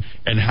everything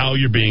and how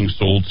you're being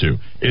sold to.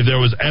 If there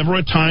was ever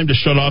a time to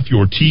shut off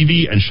your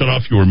TV and shut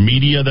off your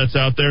media that's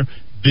out there,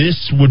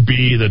 this would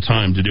be the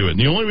time to do it. And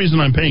the only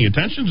reason I'm paying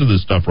attention to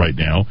this stuff right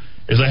now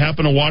is I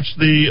happen to watch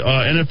the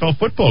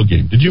NFL football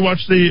game. Did you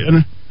watch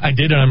the... I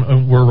did.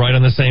 We're right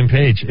on the same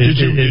page.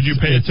 Did you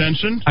pay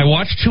attention? I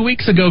watched 2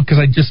 weeks ago because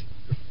I just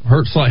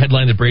saw a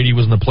headline that Brady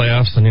was in the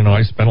playoffs, and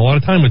I spent a lot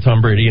of time with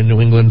Tom Brady in New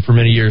England for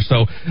many years,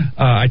 so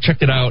I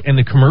checked it out, and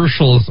the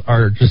commercials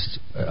are just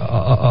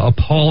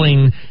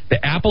appalling. The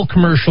Apple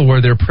commercial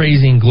where they're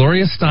praising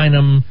Gloria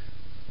Steinem,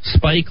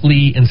 Spike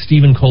Lee, and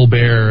Stephen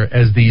Colbert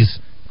as these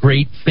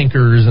great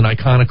thinkers and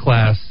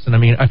iconoclasts, and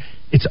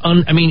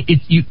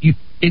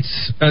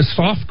it's a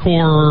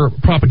softcore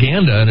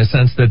propaganda in a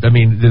sense that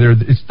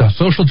it's the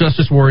social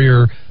justice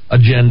warrior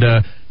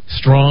agenda.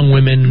 Strong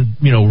women,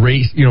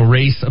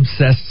 race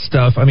obsessed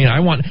stuff. And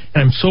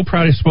I'm so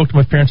proud. I spoke to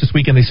my parents this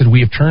weekend. They said we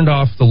have turned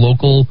off the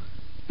local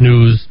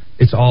news.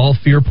 It's all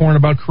fear porn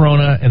about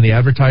Corona, and the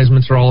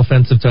advertisements are all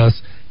offensive to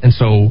us. And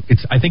so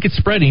I think it's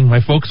spreading. My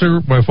folks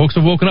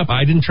have woken up.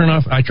 I didn't turn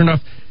off. I turned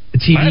off the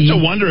TV. I have to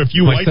wonder if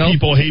you white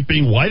people hate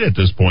being white at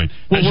this point.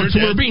 Well,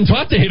 we're being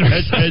taught to hate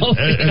ourselves.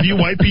 Have you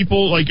white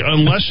people,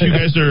 unless you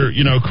guys are,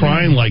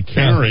 crying like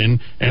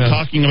Karen and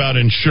talking about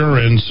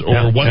insurance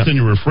or what's in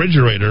your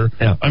refrigerator,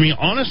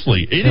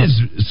 honestly, it is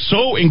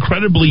so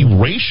incredibly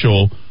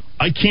racial.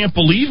 I can't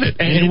believe it.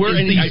 And we're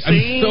the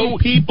same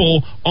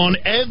people on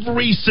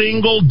every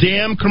single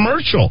damn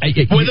commercial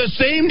with the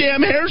same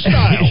damn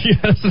hairstyle.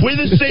 Yes. With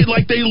the same,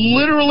 they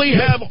literally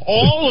have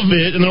all of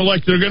it, and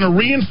they're going to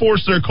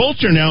reinforce their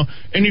culture now.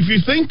 And if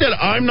you think that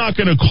I'm not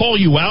going to call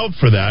you out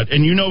for that,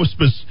 and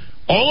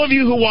all of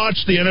you who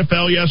watched the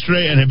NFL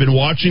yesterday and have been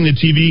watching the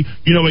TV,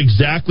 you know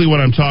exactly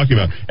what I'm talking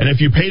about. And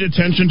if you paid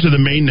attention to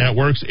the main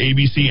networks,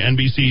 ABC,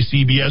 NBC,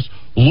 CBS,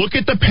 look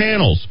at the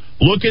panels.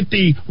 Look at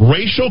the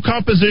racial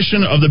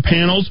composition of the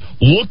panels.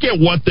 Look at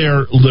what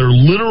they're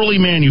literally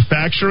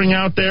manufacturing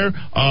out there.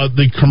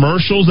 The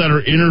commercials that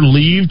are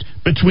interleaved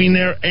between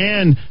there,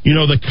 and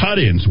the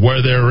cut-ins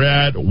where they're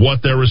at, what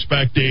they're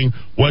respecting,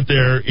 what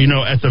they're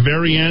at the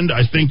very end.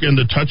 I think in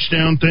the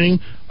touchdown thing,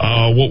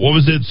 what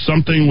was it?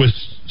 Something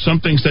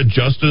said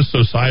justice,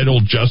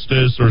 societal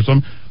justice, or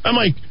something. I'm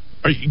like,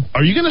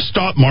 are you going to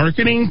stop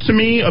marketing to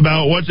me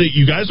about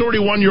you guys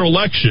already won your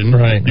election?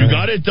 Right. You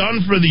got it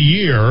done for the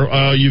year.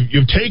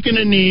 You've taken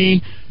a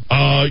knee.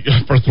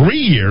 For 3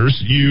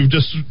 years, you've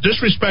just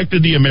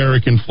disrespected the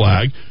American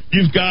flag.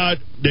 You've got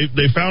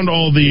they found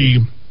all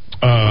the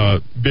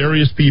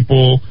various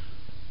people,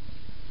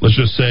 let's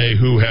just say,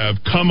 who have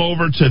come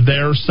over to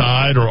their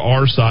side or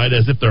our side,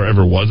 as if there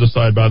ever was a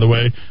side, by the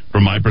way,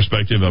 from my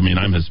perspective. I mean,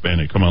 I'm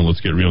Hispanic. Come on,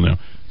 let's get real now.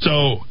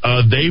 So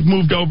they've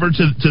moved over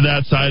to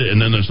that side,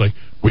 and then there's like,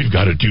 we've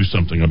got to do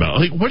something about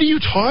it. Like, what are you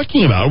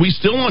talking about? Are we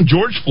still on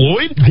George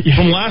Floyd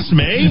from last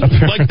May?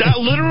 Like,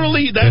 that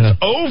literally, that's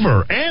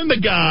over. And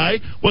the guy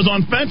was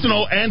on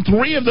fentanyl, and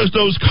 3 of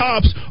those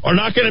cops are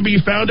not going to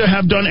be found to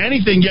have done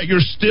anything, yet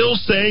you're still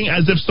saying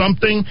as if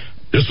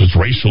this was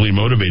racially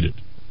motivated.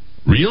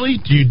 Really?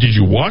 Did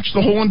you watch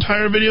the whole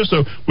entire video?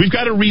 So we've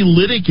got to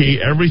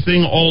relitigate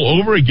everything all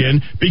over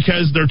again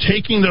because they're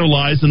taking their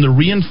lies and they're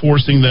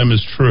reinforcing them as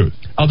truth.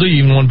 I'll do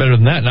you even one better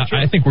than that. Sure.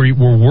 I think we're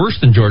worse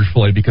than George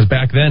Floyd because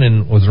back then,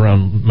 and was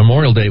around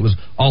Memorial Day, it was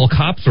all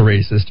cops are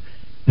racist.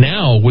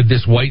 Now, with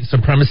this white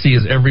supremacy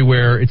is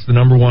everywhere, it's the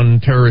number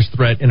one terrorist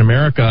threat in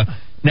America.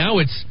 Now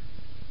it's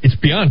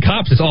beyond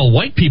cops. It's all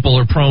white people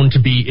are prone to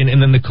be, and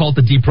then the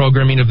cult of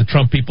deprogramming of the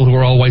Trump people who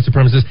are all white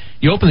supremacists.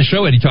 You open the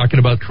show, Eddie, talking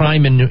about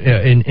crime in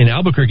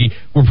Albuquerque.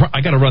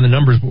 I got to run the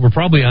numbers, but we're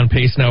probably on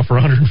pace now for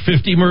 150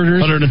 murders.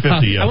 150,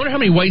 yeah. I wonder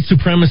how many white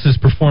supremacists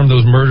performed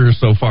those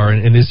murders so far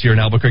in this year in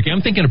Albuquerque.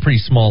 I'm thinking a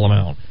pretty small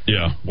amount.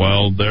 Yeah,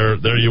 well,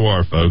 there you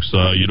are, folks.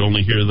 You'd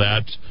only hear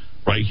that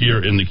right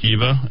here in the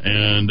Kiva,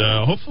 and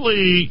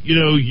hopefully,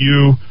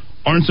 you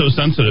aren't so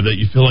sensitive that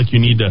you feel like you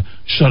need to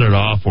shut it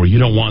off or you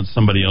don't want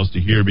somebody else to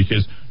hear,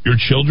 because your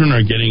children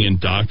are getting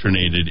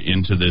indoctrinated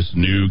into this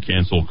new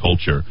cancel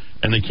culture.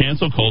 And the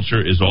cancel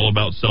culture is all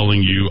about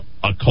selling you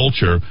a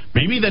culture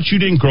maybe that you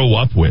didn't grow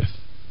up with,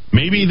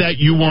 maybe that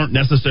you weren't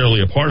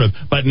necessarily a part of,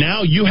 but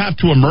now you have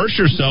to immerse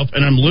yourself.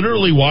 And I'm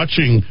literally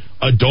watching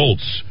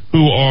adults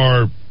who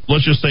are,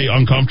 let's just say,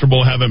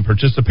 uncomfortable, haven't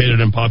participated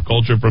in pop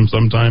culture from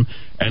some time.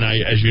 And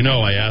as you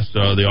know, I asked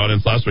the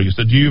audience last week, I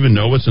said, do you even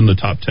know what's in the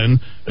top 10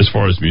 as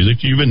far as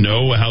music? Do you even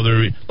know how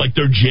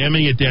they're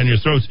jamming it down your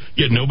throats,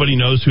 yet nobody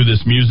knows who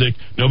this music,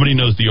 nobody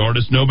knows the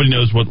artist, nobody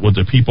knows what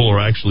the people are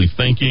actually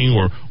thinking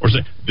or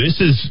saying. This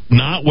is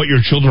not what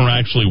your children are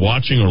actually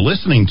watching or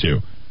listening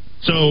to.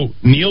 So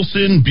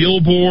Nielsen,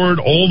 Billboard,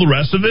 all the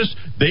rest of this,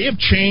 they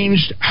have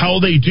changed how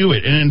they do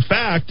it. And in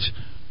fact,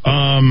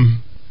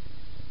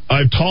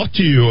 I've talked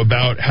to you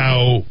about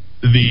how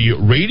the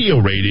radio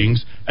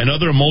ratings and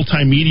other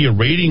multimedia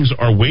ratings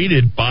are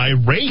weighted by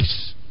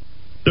race.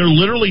 They're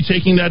literally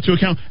taking that to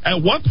account.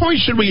 At what point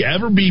should we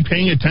ever be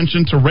paying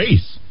attention to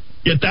race?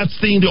 Yet that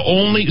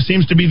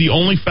seems to be the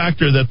only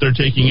factor that they're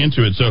taking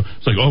into it. So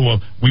it's like, oh, well,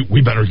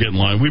 we better get in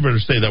line. We better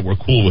say that we're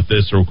cool with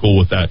this or cool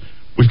with that.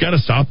 We've got to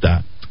stop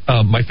that.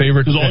 My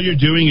favorite... Because all you're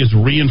doing is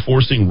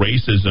reinforcing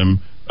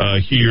racism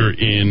here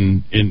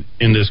in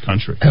this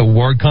country.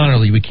 Ward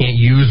Connerly, we can't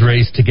use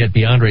race to get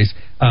beyond race.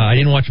 I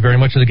didn't watch very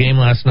much of the game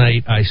last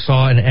night. I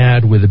saw an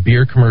ad with a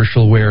beer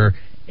commercial where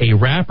a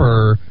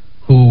rapper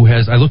who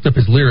has, I looked up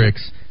his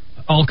lyrics,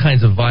 all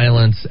kinds of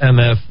violence,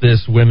 MF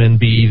this, women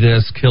be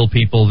this, kill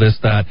people, this,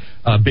 that,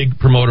 big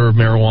promoter of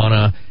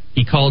marijuana.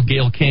 He called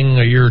Gayle King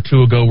a year or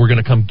two ago, we're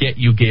going to come get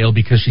you, Gayle,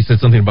 because she said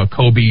something about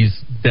Kobe's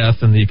death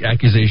and the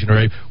accusation,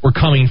 right? We're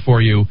coming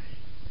for you.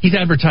 He's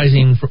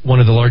advertising for one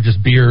of the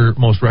largest beer,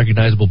 most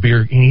recognizable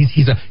beer. And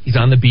he's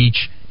on the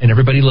beach, and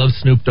everybody loves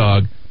Snoop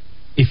Dogg.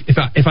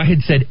 If I had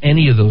said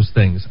any of those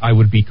things, I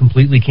would be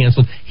completely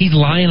canceled. He's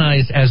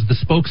lionized as the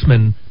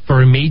spokesman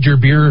for a major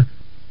beer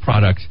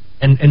product,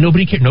 and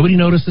nobody cares. Nobody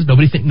notices.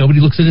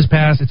 Nobody looks at his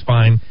past. It's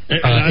fine. They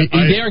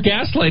are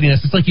gaslighting us.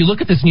 It's like you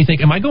look at this and you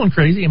think, "Am I going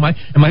crazy? Am I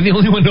the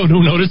only one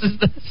who notices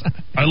this?"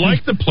 I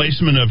like the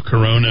placement of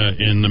Corona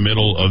in the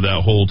middle of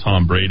that whole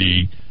Tom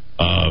Brady.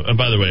 And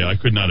by the way, I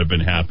could not have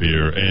been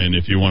happier. And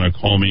if you want to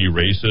call me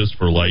racist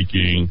for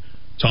liking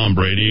Tom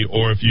Brady,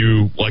 or if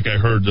you, like I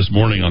heard this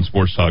morning on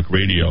Sports Talk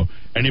Radio,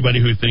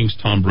 anybody who thinks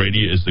Tom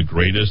Brady is the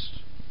greatest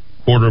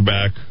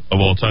quarterback of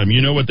all time,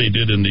 you know what they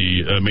did in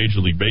the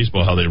Major League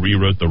Baseball, how they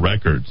rewrote the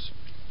records.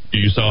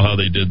 You saw how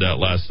they did that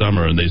last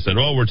summer, and they said,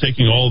 oh, we're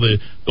taking all the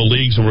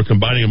leagues and we're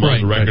combining them all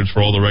the records for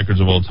all the records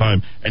of all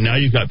time. And now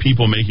you've got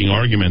people making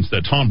arguments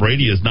that Tom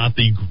Brady is not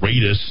the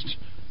greatest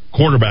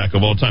quarterback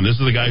of all time. This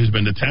is a guy who's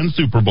been to 10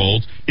 Super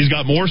Bowls. He's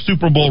got more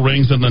Super Bowl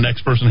rings than the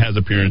next person has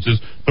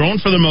appearances. Thrown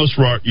for the most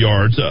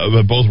yards,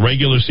 both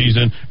regular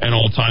season and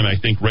all time.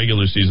 I think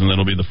regular season,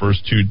 that'll be the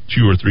first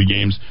two or three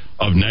games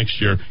of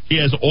next year.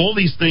 He has all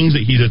these things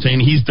that he's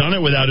attained. He's done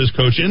it without his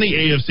coach in the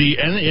AFC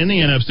and in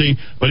the NFC.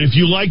 But if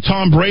you like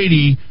Tom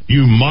Brady,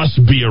 you must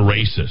be a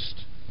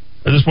racist.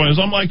 At this point,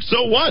 I'm like,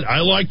 so what?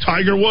 I like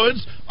Tiger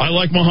Woods. I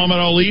like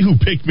Muhammad Ali,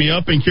 who picked me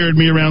up and carried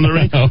me around the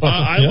ring.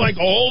 I like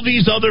all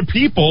these other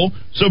people.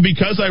 So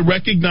because I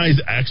recognize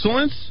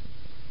excellence,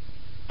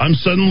 I'm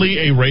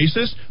suddenly a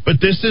racist. But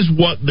this is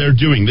what they're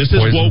doing. This is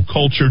woke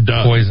culture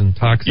does. Poison,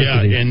 toxicity.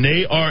 Yeah, and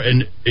they are.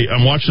 And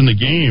I'm watching the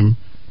game,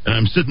 and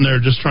I'm sitting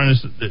there just trying to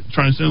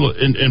say,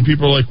 and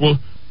people are like, well,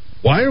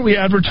 why are we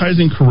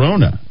advertising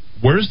Corona?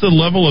 where's the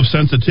level of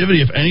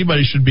sensitivity if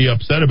anybody should be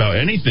upset about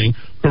anything?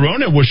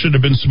 Corona should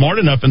have been smart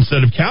enough,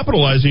 instead of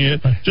capitalizing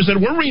it, just said,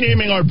 we're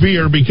renaming our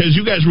beer because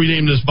you guys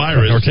renamed this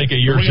virus. Or take a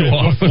year or two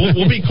off.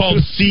 We'll be called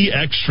C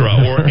Extra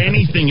or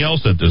anything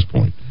else at this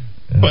point.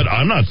 But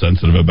I'm not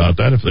sensitive about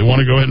that. If they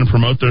want to go ahead and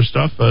promote their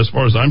stuff, as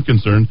far as I'm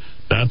concerned,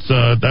 that's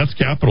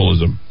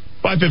capitalism.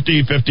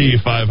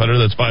 550-50-500.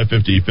 That's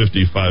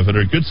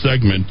 550-50-500. Good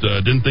segment.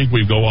 Didn't think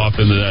we'd go off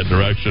into that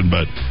direction,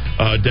 but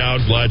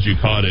Dowd, glad you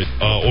caught it.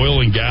 Oil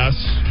and gas,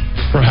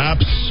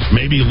 perhaps,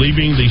 maybe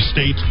leaving the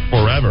state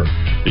forever,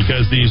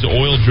 because these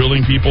oil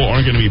drilling people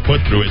aren't going to be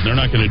put through it. They're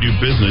not going to do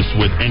business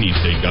with any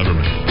state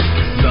government.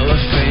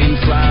 Cellophane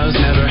flowers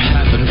never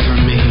happened for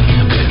me.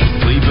 I've been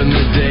sleeping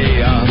the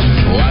day off,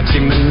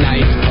 watching the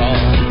night fall,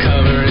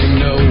 covering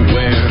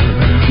nowhere.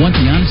 Want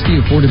the honesty,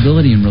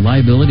 affordability, and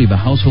reliability of a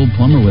household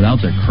plumber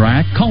without the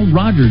crack? Call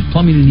Rogers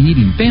Plumbing and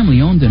Heating,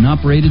 family-owned and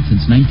operated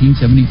since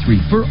 1973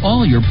 for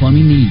all your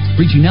plumbing needs.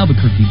 Reaching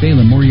Albuquerque,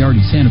 Balen,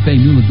 Moriarty, Santa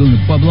Fe, New Laguna,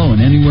 Pueblo,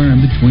 and anywhere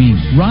in between.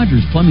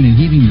 Rogers Plumbing and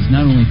Heating is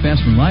not only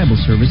fast and reliable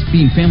service,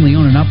 being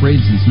family-owned and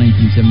operated since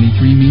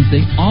 1973 means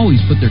they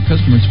always put their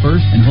customers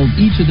first and hold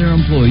each of their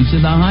employees to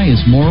the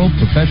highest moral,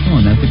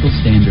 professional, and ethical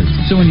standards.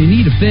 So when you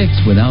need a fix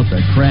without the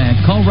crack,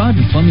 call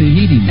Rogers Plumbing and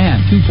Heating at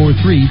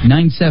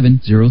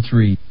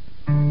 243-9703.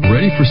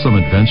 Ready for some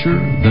adventure?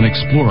 Then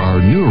explore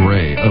our new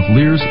array of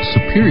Lear's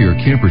superior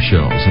camper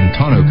shells and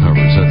tonneau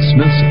covers at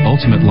Smith's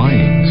Ultimate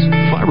Linings.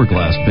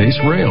 Fiberglass-based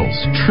rails,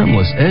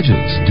 trimless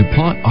edges,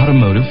 DuPont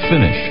automotive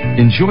finish.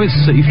 Enjoy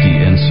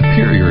safety and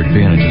superior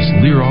advantages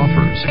Lear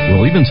offers.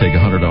 We'll even take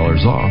 $100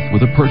 off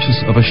with a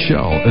purchase of a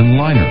shell and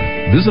liner.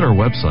 Visit our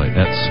website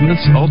at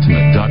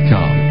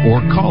smithsultimate.com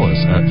or call us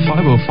at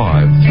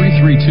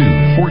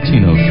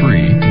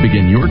 505-332-1403 to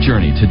begin your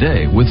journey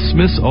today with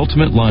Smith's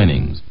Ultimate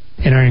Linings.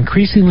 In our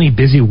increasingly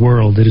busy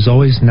world, it is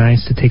always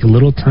nice to take a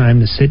little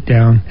time to sit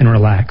down and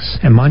relax.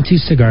 At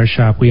Monty's Cigar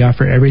Shop, we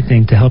offer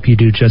everything to help you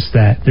do just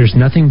that. There's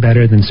nothing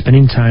better than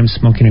spending time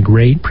smoking a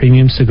great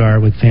premium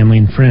cigar with family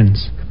and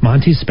friends.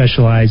 Monty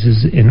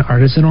specializes in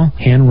artisanal,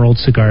 hand-rolled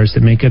cigars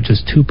that make up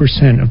just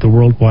 2% of the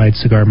worldwide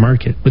cigar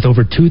market. With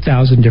over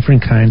 2,000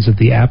 different kinds of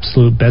the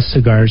absolute best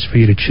cigars for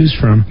you to choose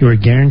from, you are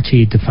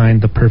guaranteed to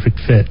find the perfect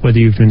fit. Whether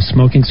you've been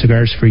smoking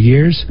cigars for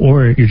years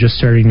or you're just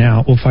starting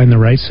out, we'll find the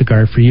right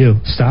cigar for you.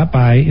 Stop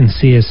by and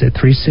see us at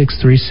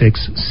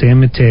 3636 San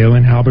Mateo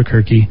in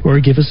Albuquerque, or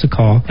give us a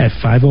call at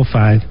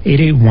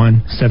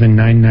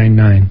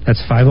 505-881-7999.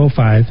 That's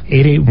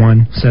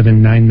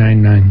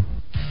 505-881-7999.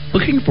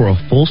 Looking for a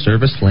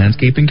full-service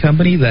landscaping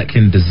company that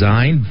can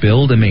design,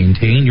 build, and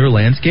maintain your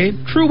landscape?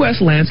 True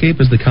West Landscape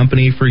is the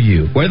company for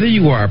you. Whether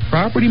you are a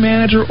property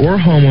manager or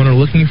homeowner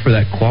looking for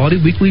that quality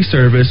weekly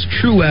service,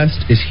 True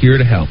West is here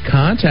to help.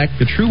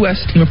 Contact the True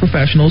West team of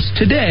professionals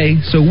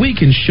today so we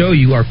can show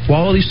you our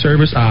quality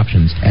service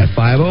options at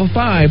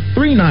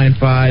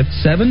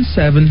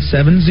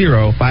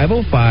 505-395-7770,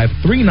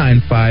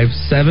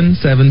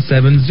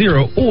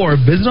 505-395-7770, or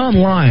visit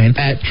online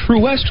at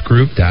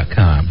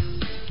truewestgroup.com.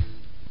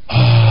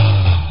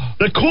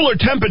 The cooler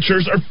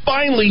temperatures are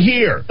finally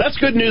here. That's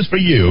good news for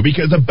you,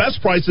 because the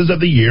best prices of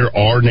the year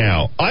are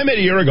now. I'm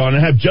Eddie Aragon and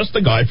have just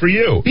the guy for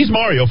you. He's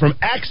Mario from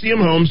Axiom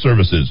Home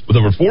Services. With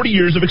over 40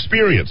 years of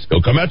experience,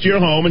 he'll come out to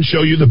your home and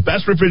show you the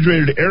best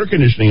refrigerated air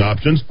conditioning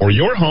options for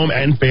your home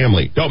and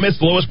family. Don't miss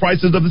the lowest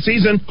prices of the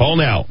season. Call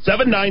now.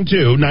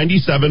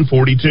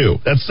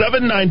 792-9742. That's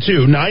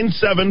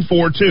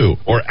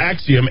 792-9742 or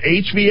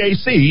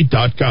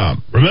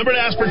AxiomHVAC.com. Remember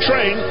to ask for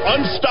Train,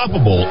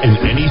 unstoppable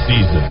in any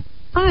season.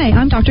 Hi,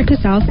 I'm Dr.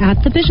 Casals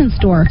at the Vision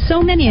Store.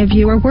 So many of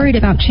you are worried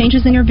about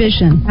changes in your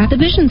vision. At the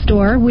Vision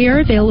Store, we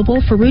are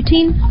available for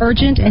routine,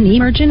 urgent, and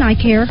emergent eye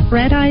care,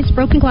 red eyes,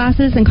 broken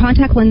glasses, and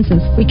contact lenses.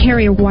 We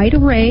carry a wide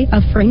array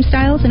of frame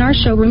styles in our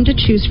showroom to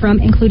choose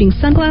from, including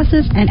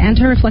sunglasses and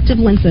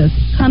anti-reflective lenses.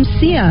 Come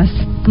see us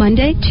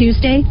Monday,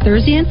 Tuesday,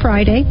 Thursday, and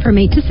Friday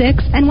from 8 to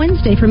 6, and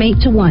Wednesday from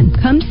 8 to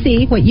 1. Come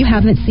see what you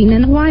haven't seen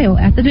in a while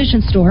at the Vision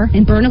Store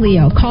in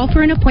Bernalillo. Call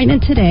for an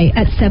appointment today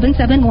at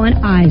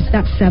 771-EYES.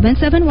 That's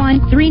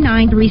 771-3937.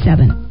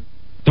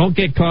 Don't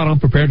get caught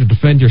unprepared to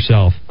defend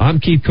yourself. I'm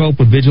Keith Cope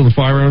with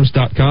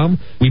VigilantFirearms.com.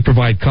 We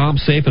provide calm,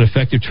 safe, and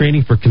effective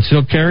training for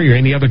concealed carry or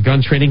any other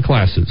gun training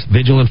classes.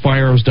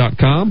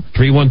 VigilantFirearms.com,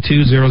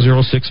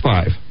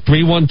 312-0065.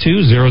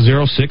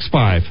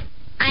 312-0065.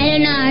 I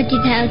don't know how to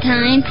tell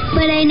time,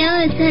 but I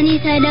know it's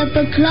sunny side up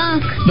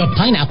o'clock. The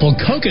Pineapple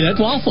Coconut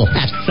Waffle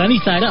at Sunny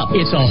Side Up.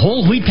 It's a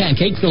whole wheat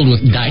pancake filled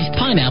with diced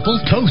pineapples,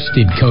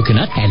 toasted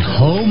coconut, and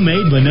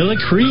homemade vanilla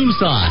cream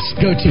sauce.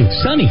 Go to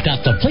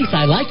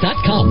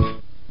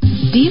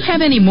sunny.theplaceilike.com. Do you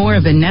have any more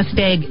of a nest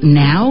egg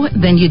now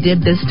than you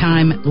did this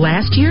time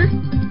last year?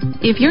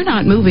 If you're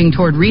not moving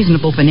toward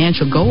reasonable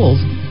financial goals,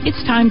 it's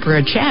time for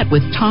a chat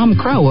with Tom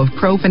Crow of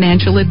Crow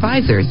Financial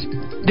Advisors.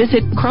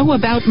 Visit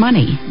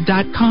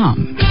crowaboutmoney.com.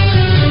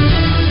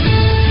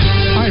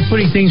 All right,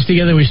 putting things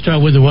together, we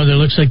start with the weather.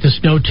 Looks like the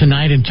snow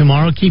tonight and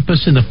tomorrow keep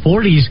us in the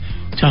 40s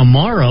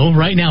tomorrow.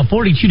 Right now,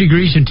 42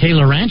 degrees in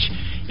Taylor Ranch.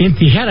 In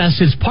Tijeras,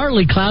 it's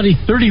partly cloudy,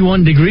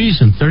 31 degrees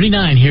and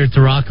 39 here at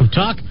the Rock of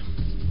Talk.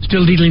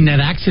 still dealing that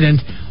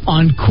accident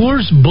on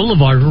Coors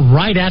Boulevard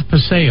right at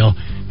Paseo.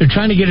 They're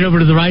trying to get it over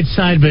to the right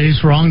side, but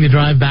it's wrong to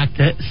drive back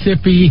to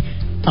Sippy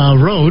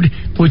Road,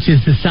 which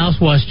is the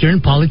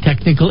Southwestern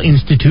Polytechnical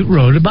Institute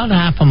Road, about a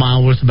half a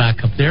mile worth of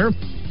back up there.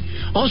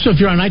 Also,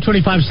 if you're on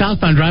I-25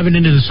 southbound driving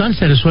into the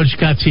Sunset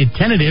Eswatchkatsi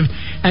tentative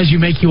as you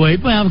make your way,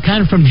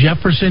 kind of from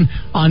Jefferson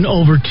on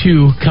over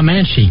to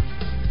Comanche.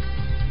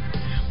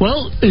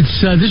 Well,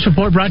 it's this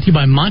report brought to you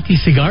by Monty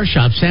Cigar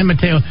Shop, San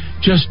Mateo,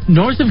 just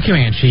north of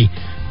Comanche.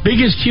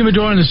 Biggest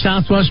humidor in the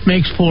Southwest,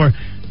 makes for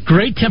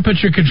great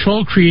temperature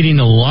control, creating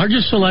the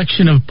largest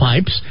selection of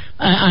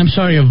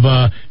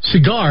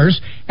cigars,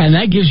 and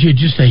that gives you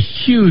just a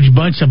huge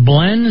bunch of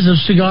blends of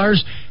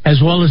cigars as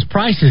well as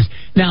prices.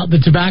 Now, the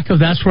tobacco,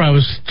 that's where I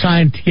was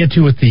trying to get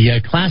to with the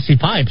classy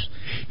pipes.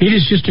 It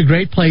is just a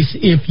great place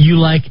if you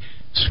like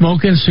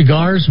smoking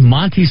cigars.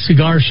 Monty's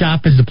Cigar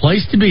Shop is the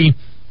place to be.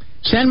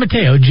 San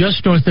Mateo,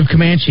 just north of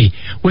Comanche.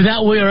 With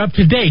that, we are up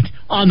to date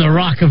on the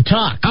Rock of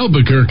Talk.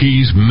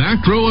 Albuquerque's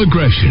macro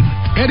aggression.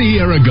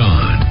 Eddie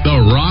Aragon, the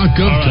Rock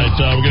of Talk.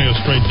 All right, we're going to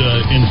go straight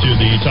into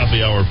the top of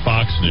the hour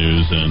Fox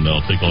News, and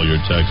I'll take all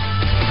your texts.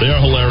 They are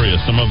hilarious.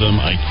 Some of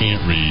them I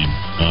can't read.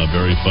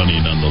 Very funny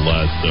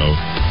nonetheless. So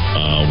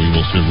we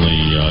will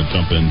certainly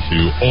jump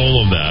into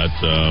all of that.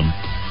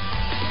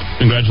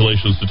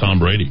 Congratulations to Tom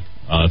Brady.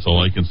 That's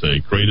all I can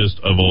say. Greatest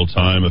of all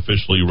time,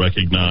 officially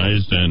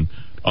recognized, and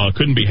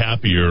couldn't be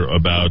happier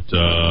about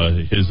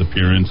his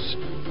appearance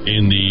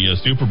in the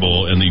Super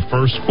Bowl and the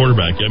first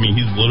quarterback. I mean,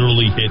 he's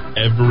literally hit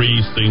every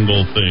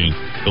single thing.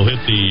 He'll hit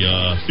the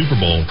Super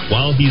Bowl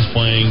while he's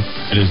playing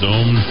in his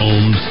own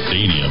home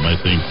stadium. I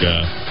think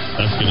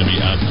that's going to be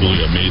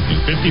absolutely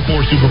amazing.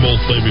 54 Super Bowls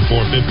played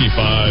before.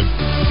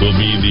 55 will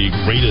be the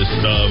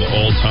greatest of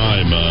all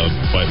time,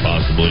 quite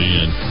possibly.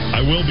 And I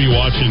will be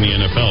watching the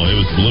NFL. It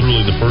was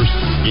literally the first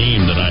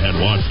game that I had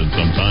watched in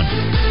some time.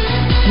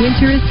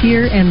 Winter is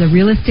here, and the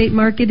real estate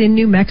market in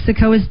New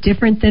Mexico is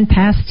different than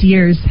past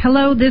years.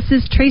 Hello, this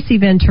is Tracy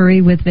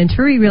Venturi with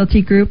Venturi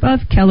Realty Group of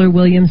Keller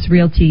Williams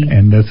Realty.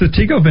 And this is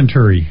Tico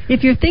Venturi.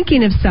 If you're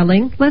thinking of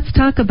selling, let's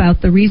talk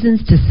about the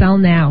reasons to sell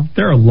now.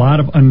 There are a lot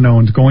of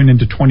unknowns going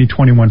into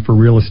 2021 for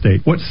real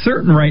estate. What's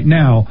certain right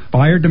now,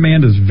 buyer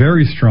demand is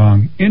very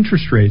strong,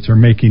 interest rates are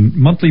making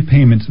monthly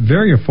payments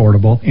very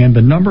affordable, and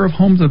the number of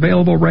homes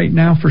available right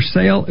now for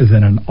sale is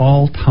at an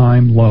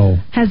all-time low.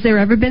 Has there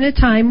ever been a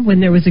time when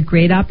there was a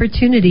great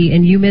opportunity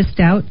and you missed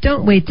out?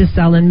 Don't wait to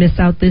sell and miss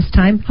out this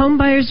time. Home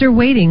buyers are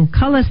waiting.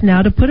 Call us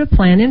now to put a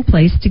plan in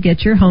place to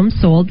get your home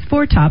sold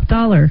for top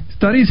dollar.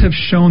 Studies have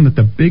shown that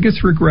the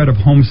biggest regret of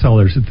home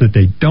sellers is that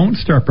they don't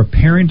start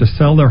preparing to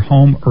sell their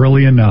home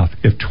early enough.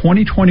 If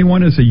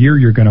 2021 is a year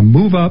you're going to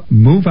move up,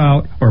 move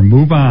out, or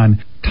move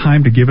on,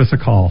 time to give us a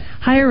call.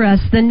 Hire us,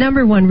 the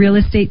 #1 real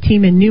estate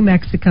team in New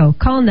Mexico.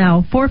 Call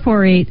now,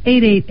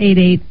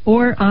 448-8888,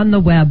 or on the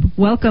web,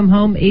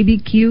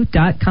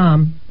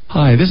 welcomehomeabq.com.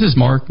 Hi, this is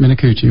Mark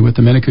Minicucci with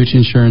the Minicucci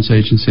Insurance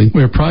Agency.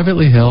 We are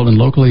privately held and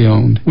locally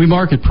owned. We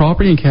market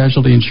property and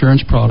casualty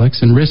insurance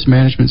products and risk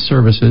management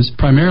services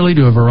primarily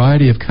to a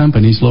variety of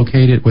companies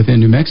located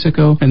within New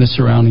Mexico and the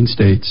surrounding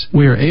states.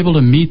 We are able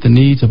to meet the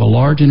needs of a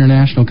large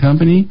international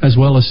company as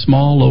well as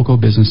small local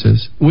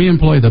businesses. We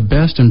employ the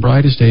best and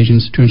brightest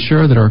agents to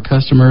ensure that our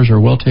customers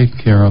are well taken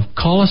care of.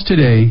 Call us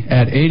today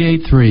at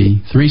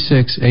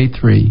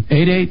 883-3683.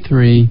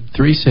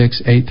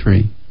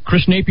 883-3683.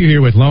 Chris Napier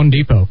here with Loan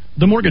Depot,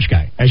 the mortgage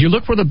guy. As you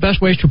look for the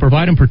best ways to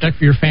provide and protect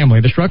for your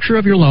family, the structure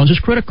of your loans is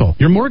critical.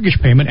 Your mortgage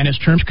payment and its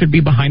terms could be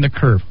behind the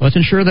curve. Let's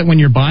ensure that when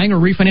you're buying or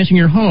refinancing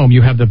your home,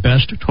 you have the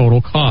best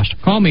total cost.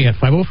 Call me at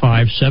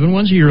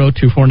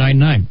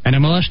 505-710-2499.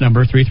 NMLS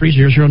number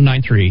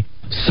 330093.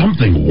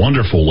 Something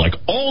wonderful like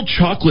all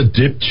chocolate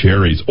dipped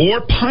cherries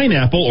or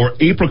pineapple or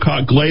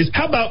apricot glaze.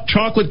 How about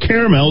chocolate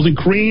caramels and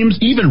creams,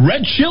 even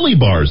red chili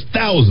bars?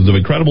 Thousands of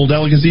incredible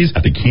delicacies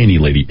at the Candy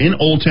Lady in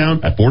Old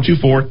Town at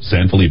 424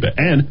 San Felipe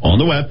and on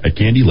the web at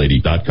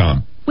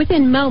candylady.com.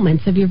 Within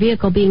moments of your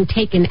vehicle being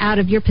taken out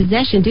of your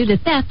possession due to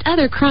theft,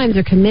 other crimes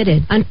are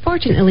committed.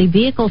 Unfortunately,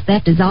 vehicle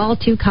theft is all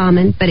too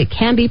common, but it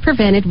can be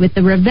prevented with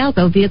the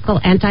Revelco Vehicle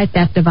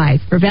Anti-Theft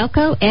Device.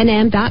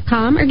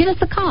 RevelcoNM.com or give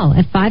us a call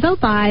at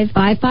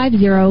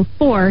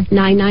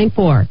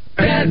 505-550-4994.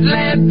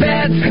 Petland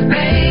Pets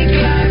make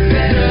life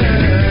better.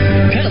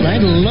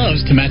 Petland loves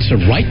to match the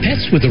right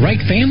pets with the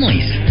right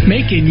families,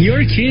 making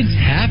your kids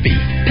happy.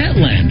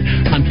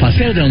 Petland on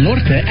Paseo del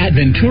Norte at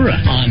Ventura.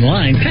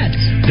 Online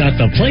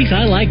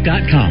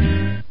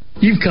pets.theplaceilike.com.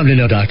 You've come to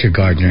know Dr.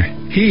 Gardner.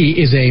 He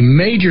is a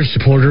major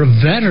supporter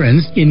of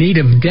veterans in need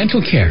of dental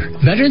care.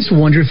 Veterans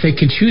wonder if they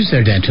can choose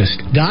their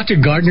dentist.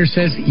 Dr. Gardner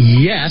says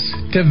yes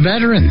to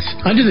veterans.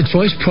 Under the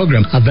Choice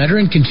Program, a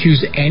veteran can choose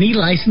any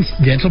licensed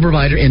dental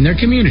provider in their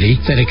community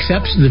that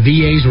accepts the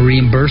VA's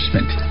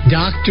reimbursement.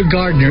 Dr.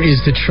 Gardner is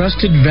the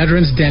trusted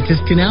veterans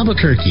dentist in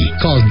Albuquerque.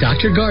 Call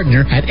Dr.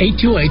 Gardner at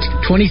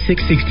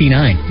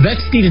 828-2669.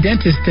 Vets need a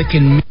dentist that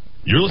can...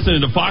 You're listening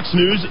to Fox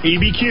News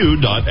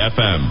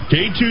ABQ.FM,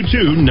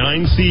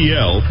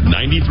 K22-9CL,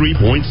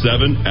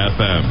 93.7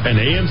 FM, and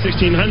AM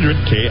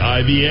 1600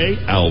 KIVA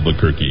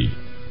Albuquerque.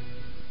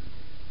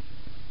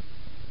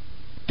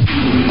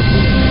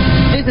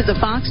 This is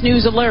a Fox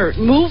News alert.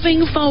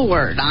 Moving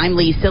forward, I'm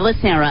Lee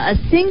Silasera.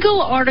 A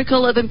single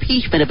article of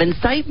impeachment of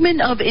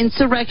incitement of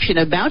insurrection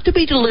about to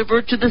be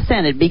delivered to the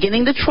Senate,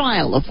 beginning the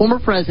trial of former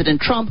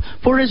President Trump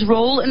for his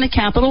role in the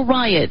Capitol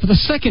riot. For the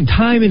second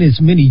time in as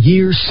many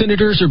years,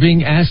 senators are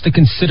being asked to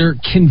consider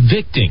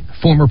convicting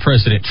former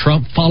President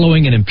Trump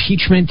following an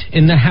impeachment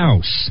in the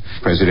House.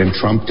 President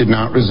Trump did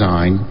not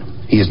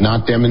resign. He has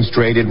not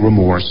demonstrated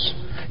remorse.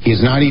 He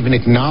has not even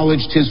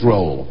acknowledged his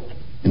role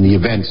in the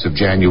events of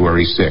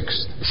January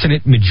 6th.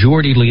 Senate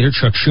Majority Leader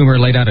Chuck Schumer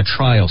laid out a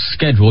trial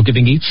schedule,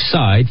 giving each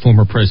side,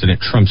 former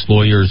President Trump's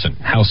lawyers and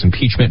House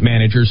impeachment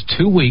managers,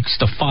 2 weeks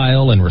to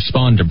file and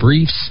respond to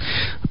briefs.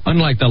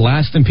 Unlike the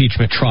last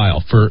impeachment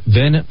trial, for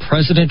then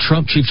President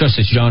Trump, Chief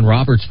Justice John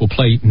Roberts will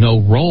play no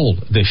role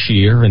this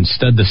year.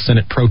 Instead, the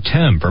Senate pro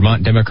tem,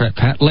 Vermont Democrat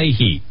Pat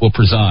Leahy, will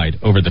preside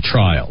over the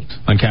trial.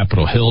 On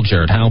Capitol Hill,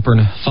 Jared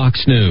Halpern,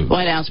 Fox News.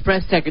 White House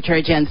Press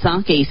Secretary Jen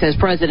Psaki says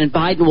President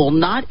Biden will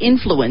not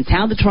influence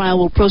how the trial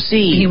will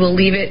proceed. He will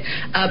leave it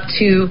up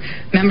to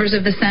members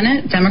of the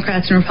Senate,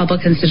 Democrats and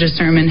Republicans, to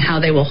determine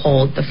how they will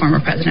hold the former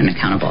president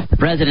accountable. The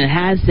president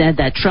has said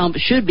that Trump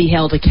should be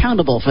held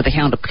accountable for the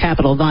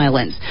Capitol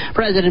violence.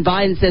 President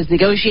Biden says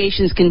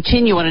negotiations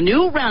continue on a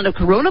new round of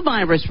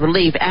coronavirus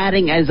relief,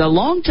 adding, as a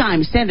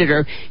longtime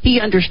senator, he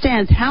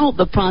understands how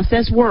the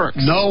process works.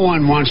 No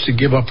one wants to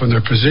give up on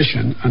their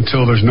position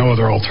until there's no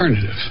other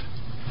alternative.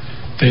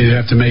 They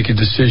have to make a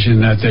decision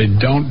that they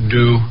don't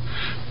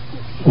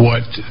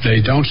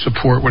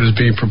support what is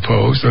being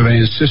proposed, or they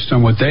insist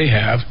on what they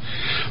have,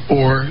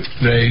 or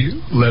they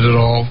let it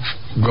all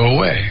go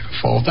away,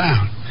 fall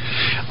down.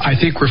 I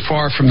think we're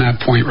far from that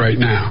point right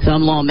now.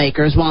 Some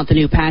lawmakers want the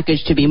new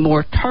package to be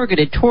more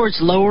targeted towards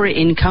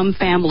lower-income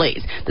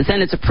families. The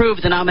Senate's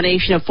approved the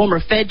nomination of former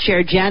Fed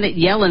Chair Janet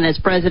Yellen as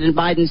President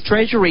Biden's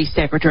Treasury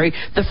Secretary,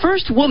 the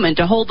first woman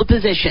to hold the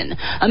position.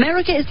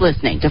 America is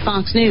listening to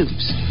Fox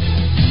News.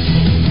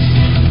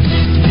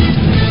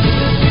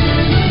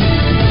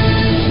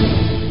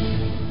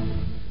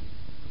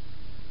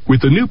 With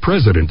the new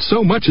president,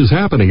 so much is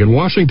happening in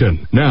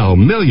Washington. Now,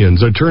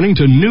 millions are turning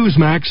to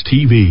Newsmax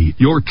TV,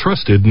 your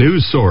trusted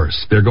news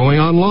source. They're going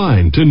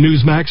online to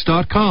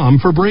Newsmax.com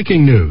for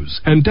breaking news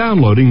and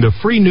downloading the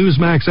free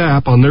Newsmax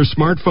app on their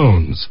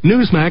smartphones.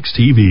 Newsmax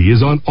TV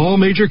is on all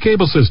major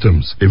cable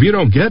systems. If you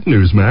don't get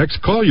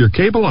Newsmax, call your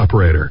cable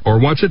operator or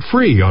watch it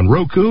free on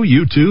Roku,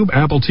 YouTube,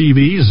 Apple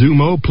TV,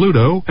 Xumo,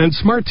 Pluto, and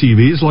smart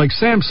TVs like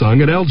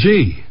Samsung and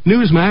LG.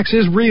 Newsmax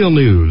is real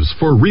news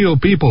for real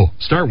people.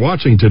 Start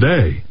watching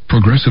today.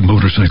 Progressive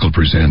Motorcycle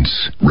presents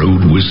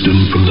Road Wisdom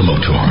from the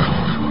Motor.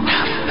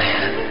 Half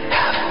man,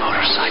 half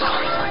motorcycle.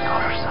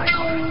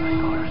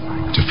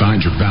 To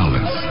find your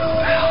balance,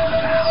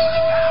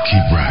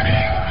 keep riding.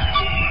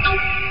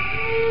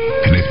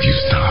 And if you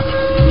stop,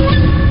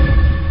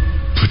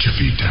 put your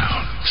feet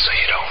down so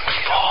you don't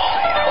fall.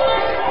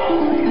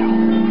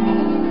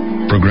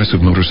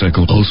 Progressive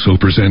Motorcycle also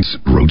presents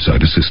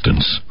Roadside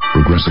Assistance.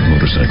 Progressive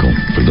Motorcycle,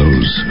 for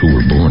those who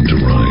were born to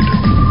ride.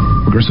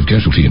 Progressive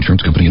Casualty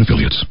Insurance Company and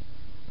Affiliates.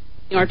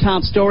 Our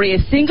top story, a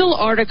single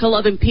article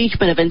of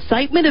impeachment of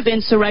incitement of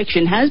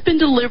insurrection has been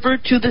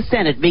delivered to the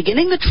Senate,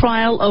 beginning the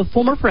trial of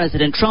former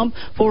President Trump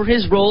for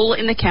his role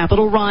in the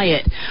Capitol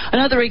riot.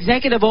 Another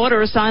executive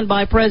order signed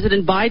by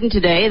President Biden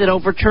today that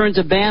overturns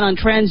a ban on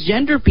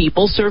transgender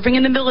people serving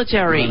in the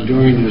military. What I'm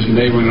doing is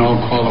enabling all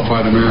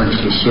qualified Americans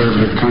to serve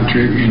their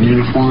country in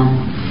uniform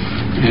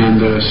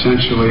and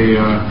essentially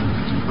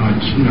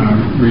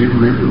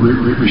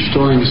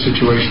restoring the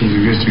situation that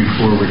existed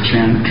before where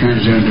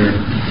transgender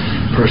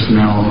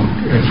personnel,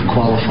 if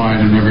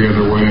qualified in every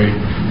other way,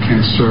 can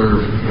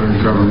serve our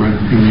government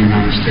in the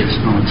United States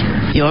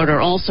military. The order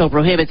also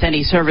prohibits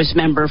any service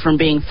member from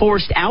being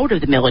forced out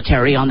of the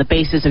military on the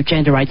basis of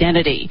gender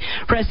identity.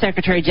 Press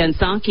Secretary Jen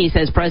Psaki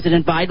says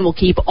President Biden will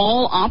keep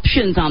all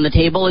options on the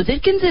table as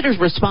it considers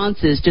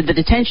responses to the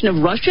detention of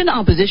Russian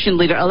opposition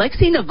leader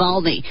Alexei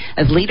Navalny,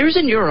 as leaders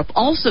in Europe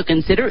also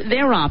consider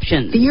their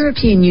options. The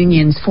European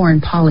Union's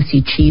foreign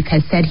policy chief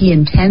has said he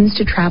intends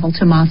to travel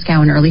to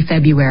Moscow in early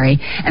February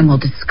and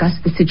will discuss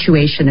the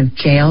situation of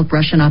jailed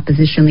Russian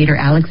opposition leader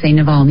Alexei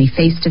Navalny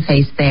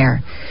face-to-face there.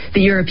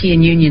 The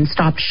European Union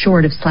stopped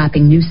short of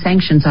slapping new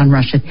sanctions on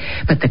Russia,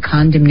 but the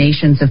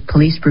condemnations of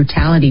police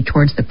brutality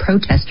towards the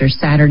protesters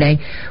Saturday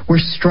were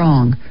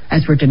strong,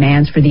 as were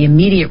demands for the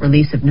immediate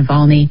release of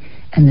Navalny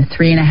and the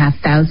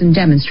 3,500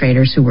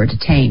 demonstrators who were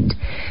detained.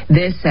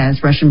 This,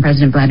 as Russian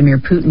President Vladimir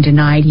Putin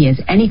denied he has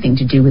anything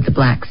to do with the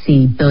Black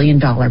Sea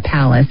billion-dollar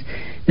palace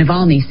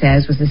Navalny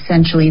says was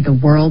essentially the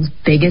world's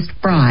biggest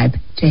bribe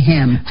to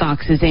him.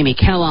 Fox's Amy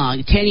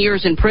Kellogg, 10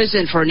 years in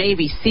prison for a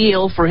Navy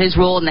SEAL for his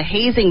role in the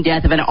hazing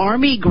death of an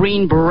Army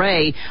Green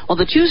Beret while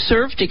the two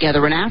served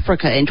together in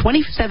Africa. In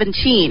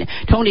 2017,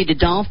 Tony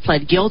Dadolph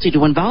pled guilty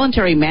to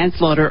involuntary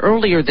manslaughter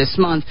earlier this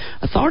month.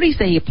 Authorities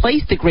say he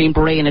placed the Green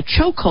Beret in a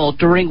chokehold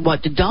during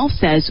what Dadolph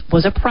says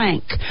was a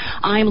prank.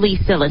 I'm Lee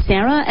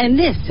Silasera, and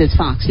this is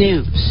Fox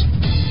News.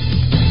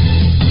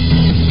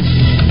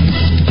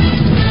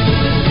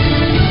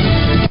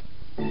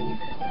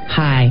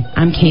 Hi, Hi,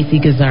 I'm Casey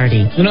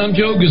Gazzardi. And I'm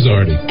Joe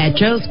Gazzardi. At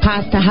Joe's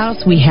Pasta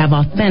House, we have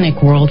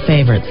authentic world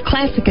favorites,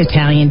 classic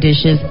Italian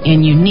dishes,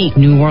 and unique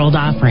New World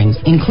offerings,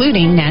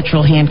 including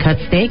natural hand-cut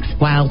steaks,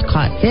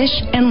 wild-caught fish,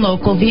 and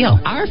local veal.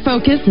 Our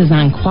focus is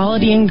on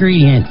quality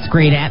ingredients,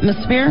 great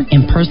atmosphere,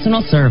 and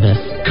personal service.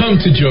 Come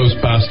to Joe's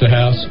Pasta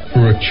House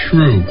for a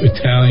true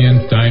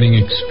Italian dining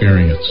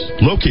experience.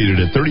 Located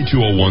at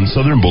 3201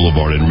 Southern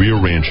Boulevard in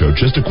Rio Rancho,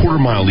 just a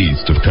quarter-mile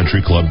east of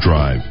Country Club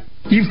Drive.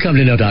 You've come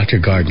to know Dr.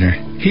 Gardner.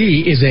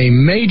 He is a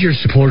major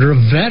supporter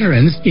of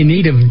veterans in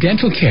need of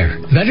dental care.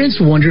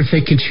 Veterans wonder if they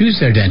can choose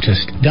their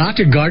dentist.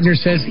 Dr. Gardner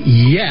says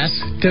yes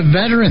to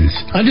veterans.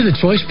 Under the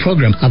Choice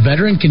program, a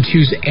veteran can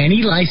choose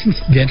any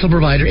licensed dental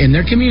provider in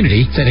their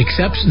community that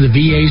accepts the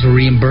VA's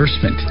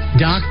reimbursement.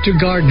 Dr.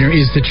 Gardner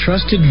is the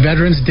trusted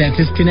veterans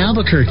dentist in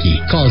Albuquerque.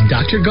 Call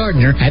Dr.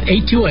 Gardner at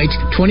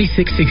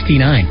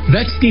 828-2669.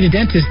 Vets need a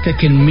dentist that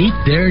can meet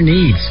their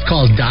needs.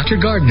 Call Dr.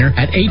 Gardner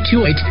at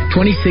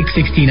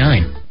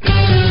 828-2669.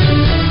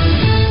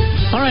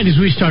 All right, as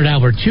we start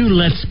hour 2,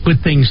 let's put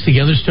things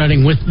together,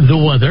 starting with the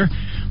weather.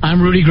 I'm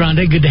Rudy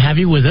Grande. Good to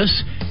have you with us.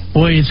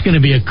 Boy, it's going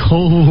to be a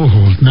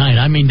cold night.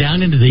 I mean,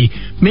 down into the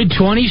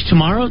mid-20s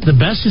tomorrow. The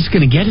best it's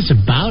going to get is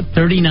about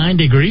 39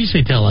 degrees,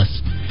 they tell us.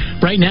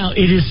 Right now,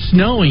 it is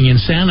snowing in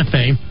Santa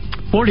Fe.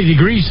 40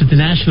 degrees at the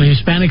National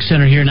Hispanic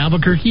Center here in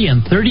Albuquerque,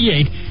 and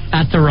 38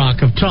 at the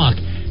Rock of Talk.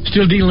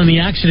 Still dealing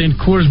the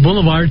accident, Coors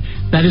Boulevard.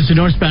 That is the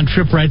northbound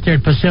trip right there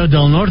at Paseo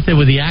del Norte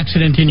with the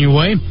accident in your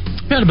way.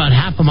 Got about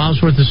half a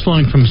mile's worth of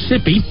slowing from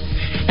Mississippi.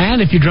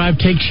 And if your drive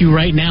takes you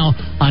right now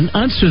on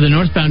Unser, the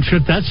northbound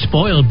trip, that's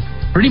spoiled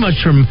pretty much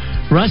from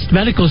Rust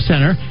Medical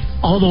Center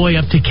all the way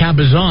up to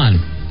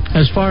Cabazon.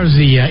 As far as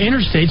the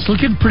interstates,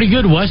 looking pretty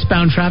good.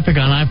 Westbound traffic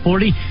on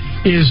I-40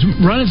 is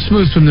running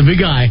smooth from the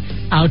Big I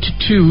out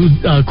to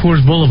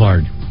Coors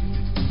Boulevard.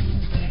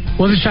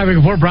 Well, this traffic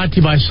report brought to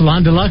you by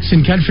Salon Deluxe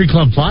and Country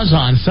Club Plaza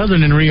on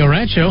Southern and Rio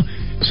Rancho.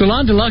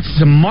 Salon Deluxe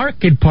is a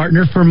market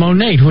partner for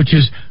Monate, which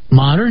is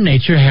modern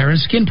nature hair and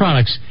skin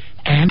products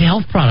and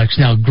health products.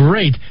 Now,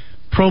 great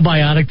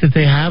probiotic that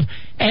they have,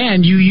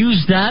 and you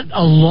use that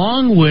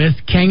along with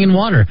Kangen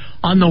water.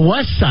 On the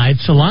west side,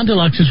 Salon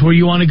Deluxe is where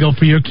you want to go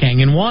for your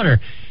Kangen water.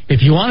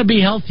 If you want to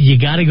be healthy, you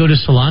got to go to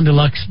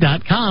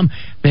salondeluxe.com.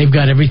 They've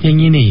got everything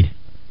you need.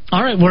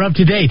 All right, we're up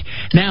to date.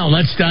 Now,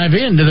 let's dive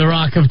into the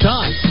Rock of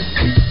Talk.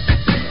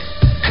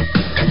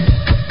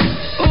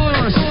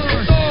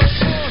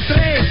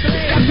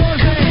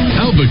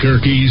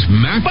 Albuquerque's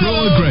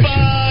macro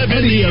aggression.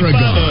 Eddie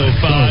Aragon.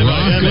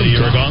 Eddie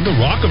Aragon, the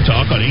Rock of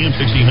Talk on AM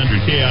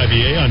 1600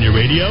 KIVA on your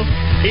radio,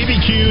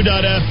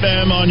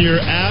 ABQ.FM on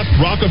your app,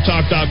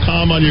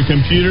 rockoftalk.com on your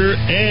computer,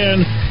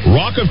 and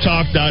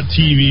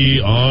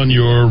rockoftalk.tv on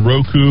your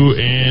Roku,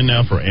 and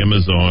now for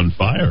Amazon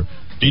Fire.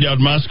 D-Dowd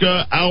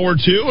Muska, hour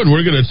 2, and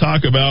we're going to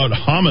talk about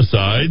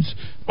homicides.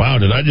 Wow,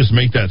 did I just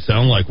make that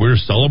sound like we're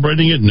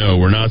celebrating it? No,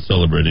 we're not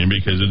celebrating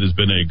because it has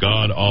been a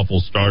god-awful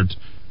start to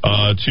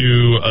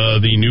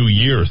the new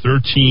year.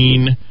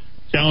 13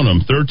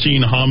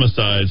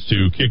 homicides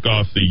to kick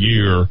off the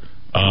year.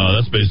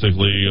 That's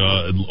basically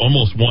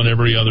almost one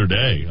every other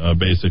day,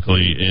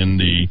 basically, in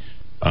the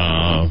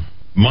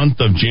month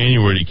of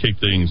January to kick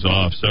things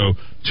off. So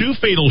 2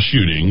 fatal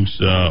shootings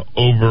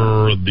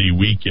over the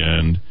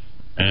weekend.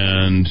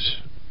 And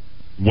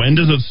when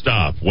does it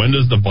stop? When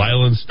does the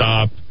violence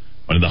stop?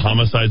 When the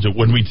homicides,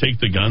 when we take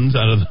the guns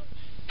out of the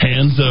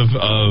hands of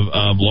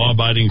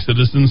law-abiding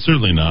citizens?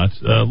 Certainly not.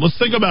 Let's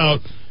think about,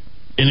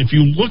 and if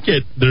you look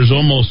at, there's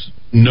almost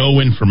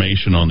no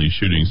information on these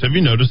shootings. Have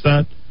you noticed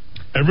that?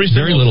 Every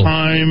single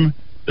time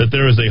that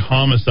there is a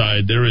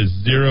homicide, there is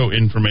zero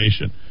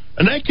information.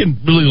 And that can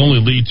really only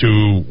lead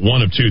to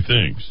one of 2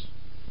 things.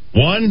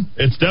 One,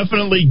 it's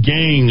definitely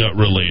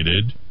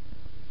gang-related.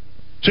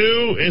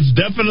 2, it's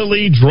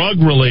definitely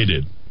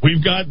drug-related.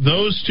 We've got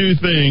those 2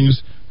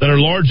 things that are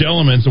large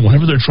elements, and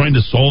whenever they're trying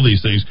to solve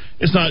these things,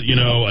 it's not,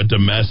 a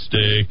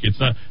domestic. It's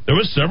not. There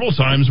was several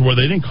times where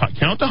they didn't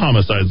count the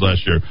homicides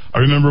last year.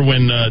 I remember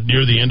when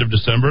near the end of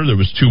December, there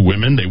was 2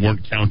 women. They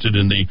weren't counted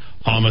in the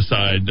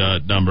homicide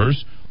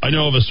numbers. I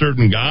know of a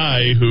certain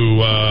guy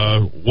who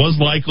was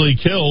likely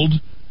killed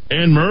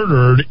and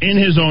murdered in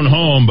his own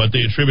home, but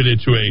they attributed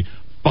it to a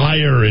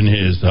fire in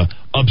his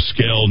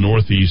upscale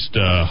Northeast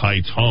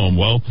Heights home.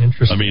 Well,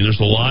 I mean,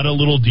 there's a lot of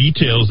little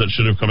details that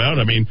should have come out.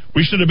 I mean,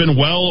 we should have been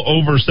well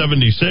over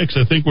 76.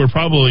 I think we're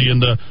probably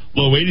in the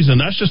low 80s, and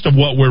that's just of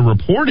what we're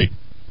reporting.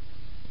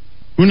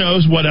 Who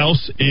knows what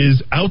else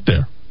is out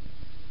there?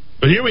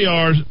 But here we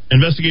are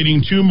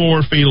investigating 2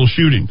 more fatal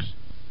shootings.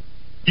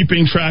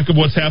 Keeping track of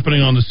what's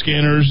happening on the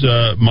scanners,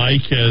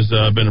 Mike has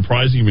been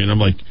apprising me, and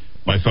I'm like,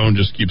 my phone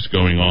just keeps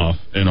going off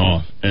and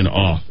off and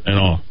off and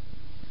off.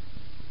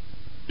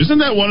 Isn't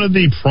that one of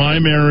the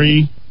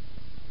primary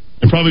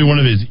and probably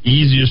one of his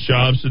easiest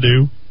jobs to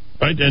do?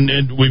 Right?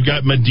 And we've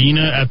got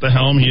Medina at the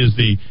helm. He is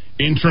the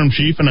interim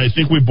chief, and I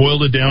think we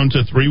boiled it down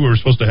to 3. We were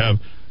supposed to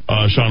have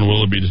Sean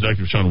Willoughby,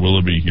 Detective Sean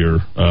Willoughby here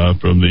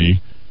from the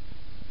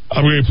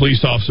Albuquerque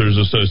Police Officers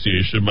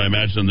Association, but I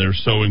imagine they're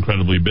so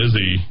incredibly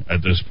busy at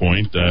this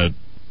point that,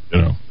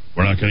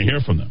 We're not going to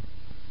hear from them.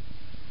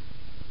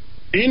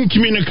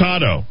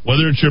 Incommunicado,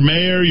 whether it's your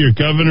mayor, your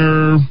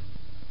governor,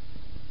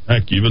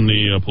 heck, even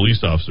the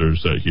police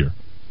officers here.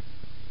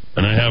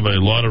 And I have a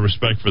lot of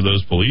respect for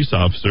those police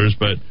officers,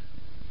 but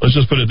let's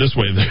just put it this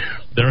way.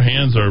 Their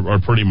hands are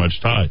pretty much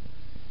tied.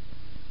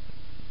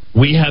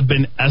 We have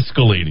been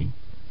escalating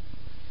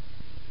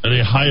at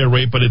a higher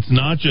rate, but it's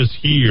not just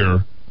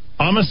here.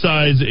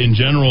 Homicides in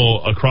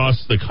general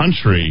across the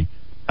country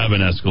have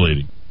been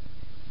escalating.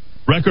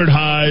 Record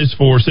highs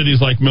for cities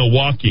like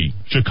Milwaukee,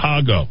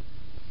 Chicago.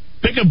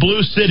 Pick a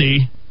blue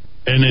city,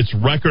 and it's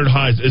record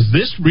highs. Is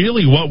this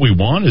really what we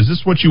want? Is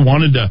this what you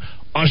wanted to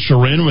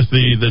usher in with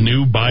the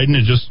new Biden?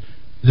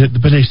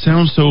 But it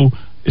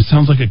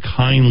sounds like a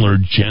kinder,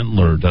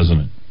 gentler, doesn't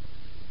it?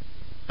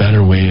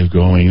 Better way of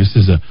going. This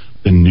is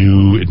the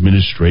new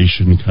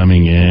administration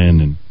coming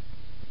in, and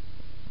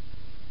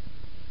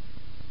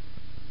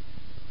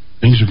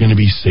things are going to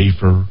be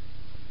safer.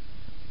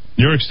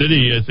 New York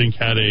City, I think,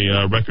 had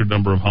a record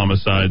number of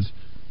homicides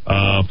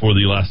for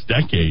the last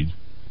decade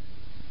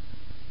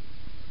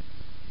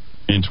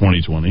in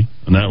 2020,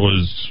 and that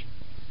was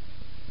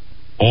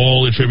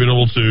all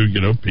attributable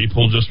to,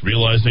 people just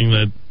realizing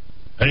that,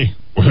 hey,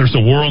 there's a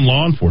war on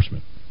law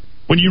enforcement.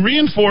 When you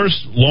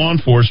reinforce law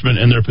enforcement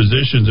and their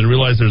positions and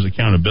realize there's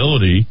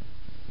accountability,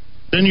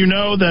 then you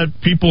know that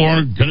people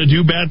aren't going to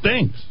do bad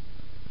things.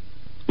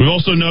 We've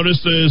also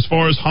noticed that as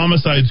far as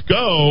homicides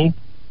go,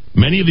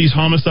 many of these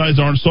homicides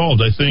aren't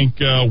solved. I think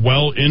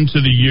well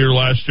into the year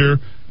last year,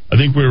 I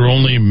think we were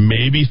only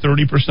maybe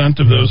 30%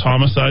 of those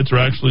homicides are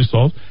actually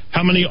solved.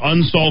 How many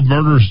unsolved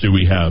murders do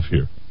we have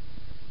here?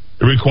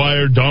 It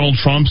required Donald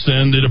Trump's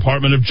and the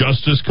Department of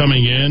Justice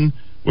coming in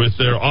with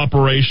their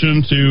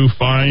operation to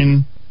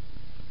find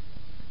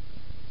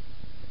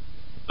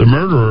the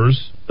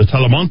murderers, the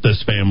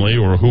Talamantes family,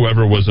 or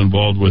whoever was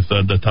involved with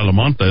the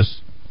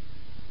Talamantes,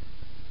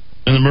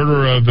 and the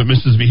murder of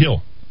Mrs.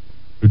 Vigil,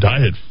 who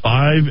died at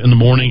 5 in the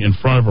morning in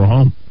front of her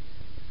home.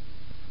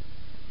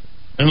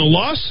 And the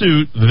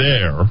lawsuit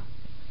there,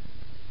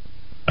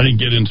 I didn't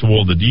get into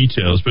all the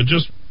details, but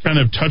just kind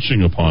of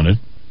touching upon it,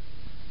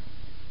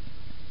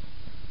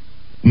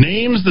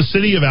 names the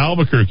city of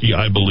Albuquerque,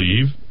 I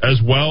believe, as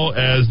well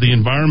as the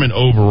environment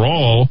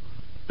overall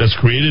that's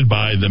created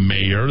by the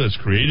mayor, that's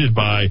created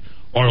by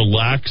our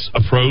lax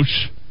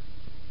approach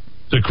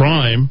to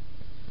crime,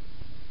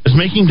 is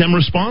making them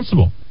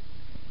responsible.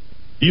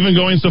 Even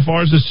going so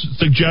far as to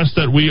suggest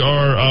that we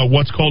are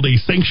what's called a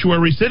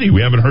sanctuary city.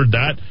 We haven't heard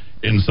that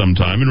in some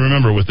time. And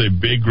remember, with a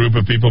big group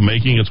of people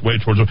making its way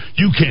towards...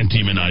 You can't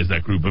demonize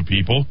that group of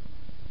people.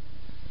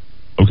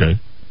 Okay.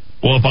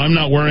 Well, if I'm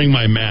not wearing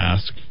my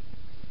mask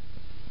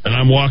and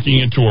I'm walking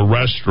into a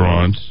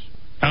restaurant,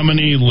 how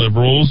many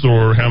liberals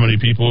or how many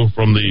people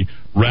from the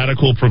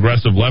radical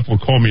progressive left will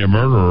call me a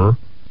murderer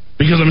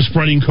because I'm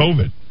spreading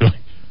COVID?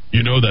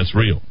 You know that's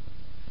real.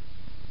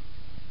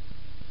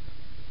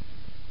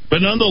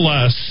 But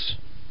nonetheless,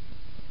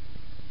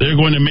 they're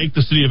going to make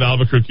the city of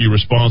Albuquerque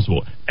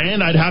responsible.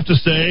 And I'd have to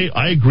say,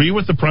 I agree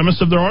with the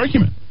premise of their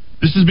argument.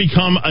 This has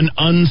become an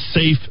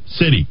unsafe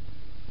city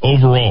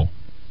overall.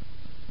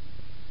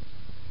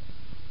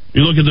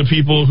 You look at the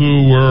people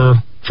who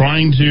were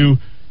trying to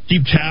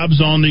keep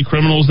tabs on the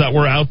criminals that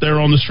were out there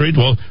on the street.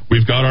 Well,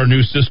 we've got our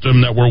new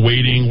system that we're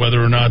waiting whether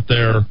or not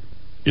they're,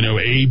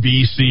 A,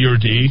 B, C, or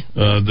D.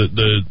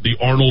 The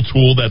Arnold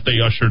tool that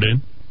they ushered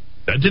in.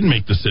 That didn't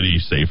make the city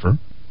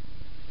safer.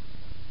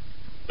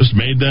 Just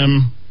made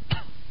them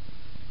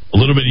a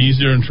little bit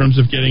easier in terms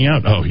of getting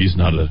out. Oh, he's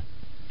not a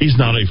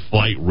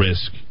flight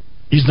risk.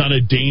 He's not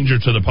a danger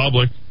to the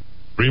public.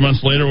 3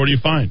 months later, what do you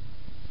find?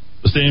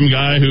 The same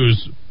guy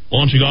who's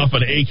launching off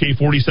an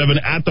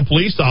AK-47 at the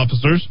police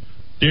officers,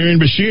 Darian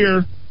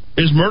Bashir,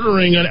 is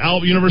murdering an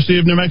University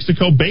of New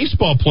Mexico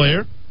baseball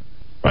player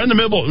right in the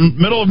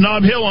middle of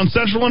Nob Hill on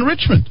Central and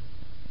Richmond.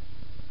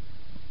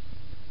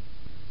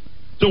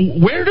 So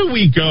where do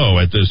we go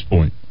at this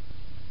point?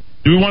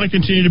 Do we want to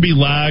continue to be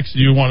lax? Do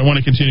you want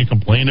to continue to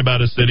complain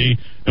about a city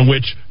in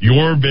which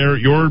your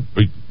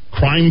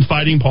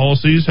crime-fighting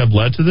policies have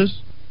led to this?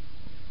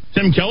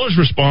 Tim Keller's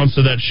response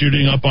to that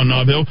shooting up on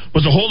Nob Hill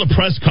was to hold a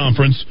press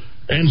conference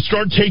and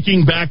start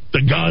taking back the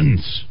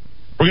guns.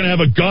 We're going to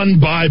have a gun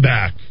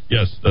buyback.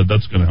 Yes,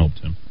 that's going to help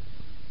Tim.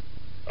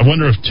 I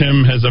wonder if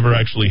Tim has ever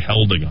actually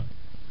held a gun.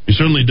 He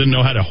certainly didn't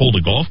know how to hold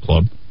a golf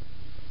club.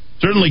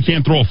 Certainly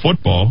can't throw a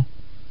football.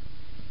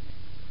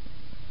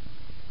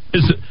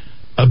 His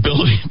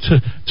ability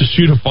to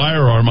shoot a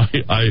firearm,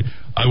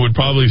 I would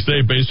probably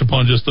say, based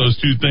upon just those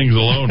two things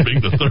alone, being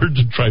the third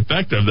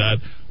trifecta of that,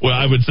 well,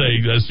 I would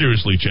say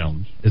seriously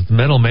challenged. Is the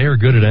mental mayor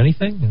good at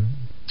anything?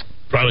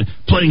 Probably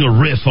playing a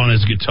riff on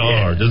his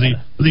guitar. Yeah.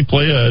 Does he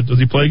play a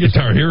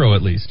Guitar Hero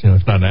at least?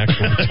 It's not an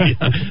actual.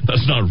 Yeah,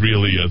 that's not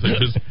really a thing.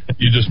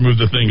 You just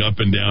move the thing up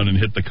and down and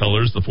hit the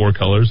colors, the 4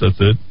 colors. That's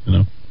it.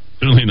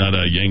 Certainly not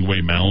a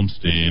Yngwie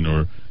Malmsteen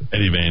or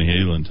Eddie Van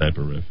Halen type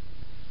of riff.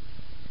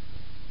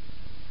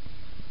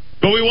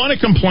 But we want to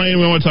complain,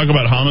 we want to talk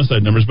about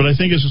homicide numbers, but I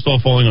think it's just all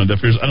falling on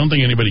deaf ears. I don't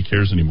think anybody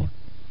cares anymore.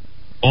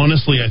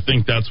 honestly, I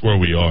think that's where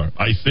we are.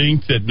 I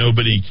think that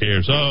nobody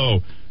cares. Oh,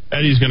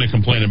 Eddie's going to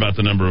complain about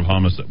the number of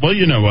homicides. Well,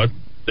 you know what?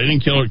 They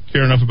didn't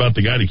care enough about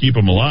the guy to keep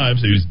him alive,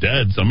 so he was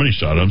dead. Somebody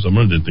shot him.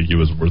 Someone didn't think he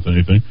was worth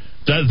anything.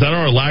 Is that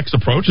our lax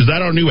approach? Is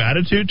that our new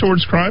attitude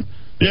towards crime?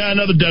 Yeah,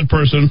 another dead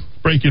person,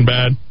 Breaking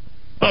Bad.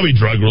 Probably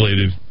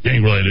drug-related,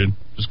 gang-related.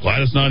 Just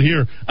glad it's not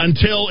here.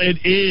 Until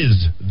it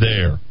is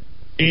there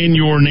in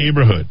your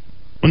neighborhood.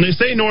 When they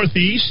say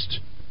Northeast,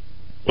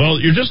 well,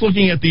 you're just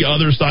looking at the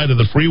other side of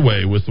the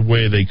freeway with the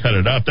way they cut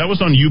it up. That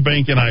was on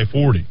Eubank and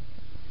I-40.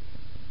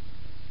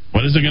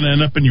 When is it going to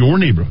end up in your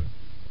neighborhood?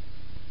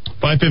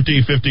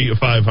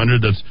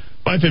 550-50-500. That's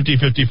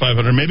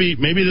 550-50-500.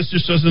 Maybe this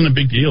just isn't a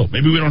big deal.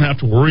 Maybe we don't have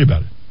to worry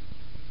about it.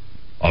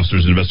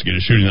 Officers investigate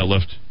a shooting that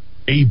left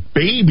a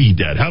baby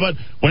dead. How about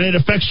when it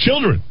affects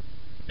children?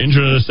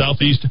 Injured at a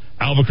southeast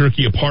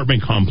Albuquerque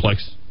apartment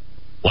complex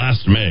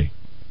last May.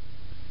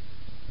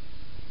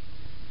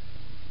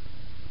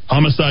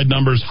 Homicide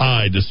numbers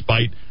high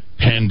despite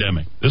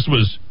pandemic. This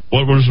was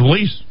what was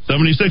released,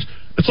 76.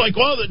 It's like,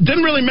 well, it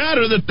didn't really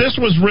matter that this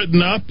was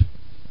written up,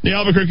 the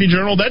Albuquerque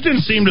Journal. That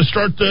didn't seem to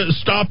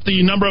stop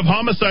the number of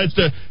homicides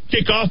to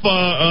kick off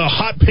a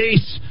hot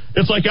pace.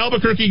 It's like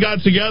Albuquerque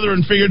got together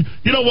and figured,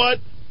 you know what?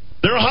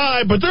 They're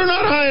high, but they're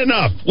not high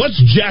enough.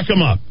 Let's jack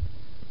them up.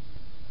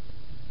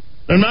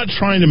 I'm not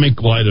trying to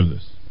make light of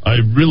this. I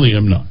really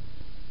am not.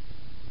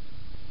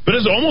 But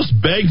it almost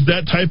begs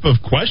that type of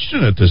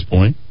question at this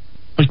point.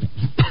 Like,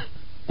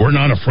 we're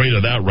not afraid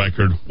of that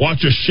record.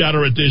 Watch us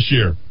shatter it this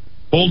year.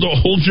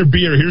 Hold your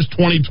beer. Here's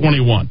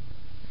 2021.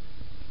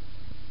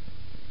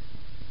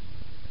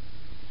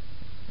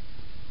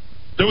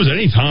 If there was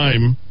any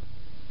time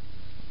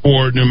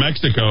for New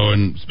Mexico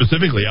and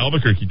specifically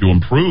Albuquerque to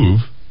improve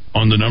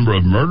on the number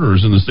of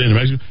murders in the state of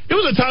Mexico, it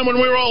was a time when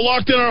we were all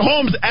locked in our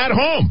homes at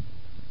home.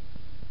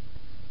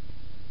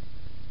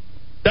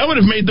 That would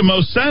have made the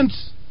most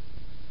sense.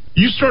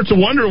 You start to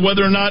wonder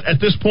whether or not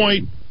at this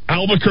point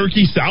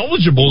Albuquerque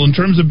salvageable in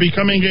terms of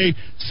becoming a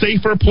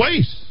safer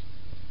place.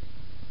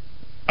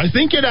 I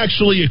think it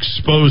actually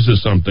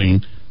exposes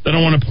something that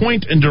I want to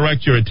point and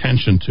direct your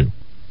attention to.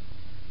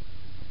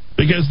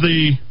 Because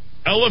the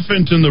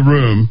elephant in the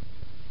room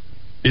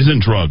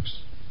isn't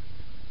drugs.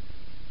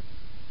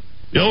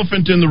 The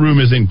elephant in the room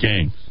isn't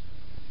gangs.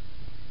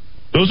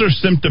 Those are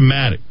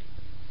symptomatic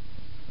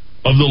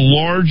of the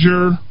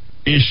larger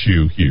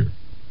issue here.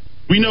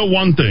 We know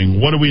one thing.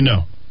 What do we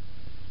know?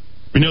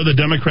 We know the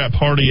Democrat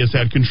Party has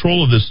had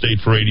control of this state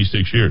for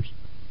 86 years.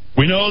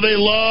 We know they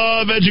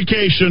love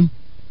education.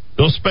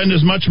 They'll spend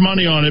as much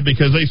money on it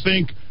because they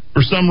think,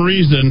 for some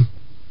reason,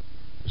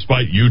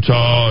 despite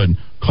Utah and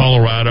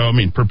Colorado, I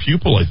mean, per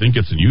pupil, I think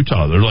it's in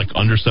Utah, they're like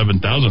under $7,000.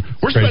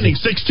 We're spending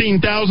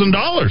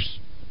 $16,000.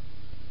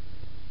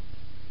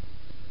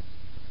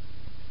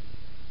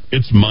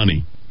 It's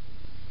money.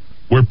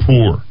 We're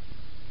poor,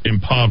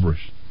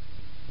 impoverished.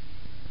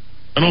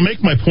 And I'll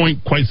make my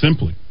point quite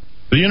simply.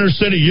 The inner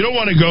city, you don't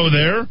want to go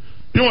there.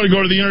 You don't want to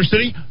go to the inner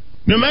city.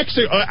 New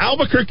Mexico,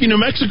 Albuquerque, New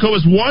Mexico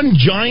is one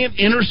giant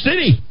inner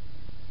city.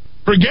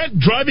 Forget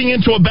driving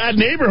into a bad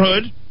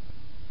neighborhood.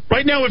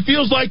 Right now it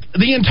feels like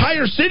the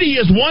entire city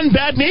is one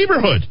bad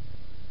neighborhood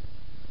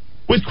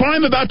with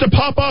crime about to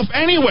pop off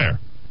anywhere.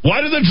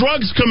 Why do the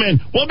drugs come in?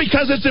 Well,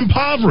 because it's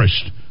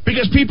impoverished.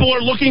 Because people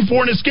are looking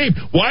for an escape.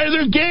 Why are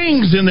there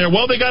gangs in there?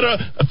 Well, they got to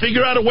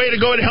figure out a way to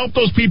go and help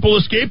those people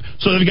escape,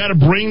 so they've got to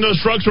bring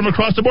those drugs from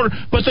across the border.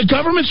 But the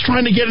government's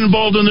trying to get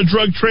involved in the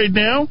drug trade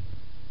now.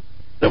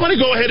 They want to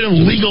go ahead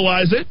and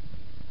legalize it.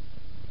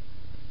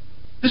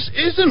 This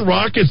isn't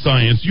rocket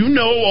science. You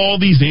know all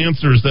these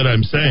answers that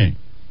I'm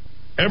saying.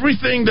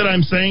 Everything that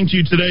I'm saying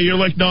to you today, you're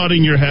like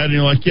nodding your head, and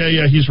you're like,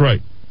 yeah, he's right.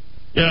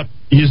 Yeah,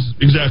 he's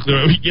exactly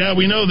right. Yeah,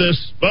 we know this.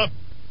 But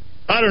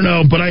I don't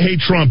know, but I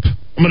hate Trump.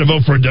 I'm going to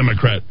vote for a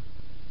Democrat.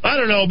 I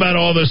don't know about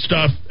all this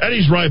stuff.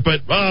 Eddie's right,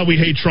 but we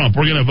hate Trump.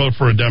 We're going to vote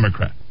for a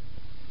Democrat.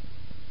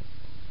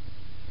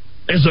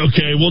 It's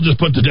okay. We'll just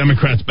put the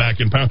Democrats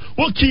back in power.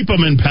 We'll keep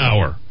them in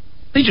power.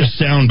 They just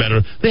sound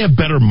better. They have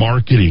better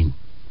marketing.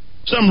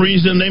 Some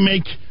reason they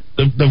make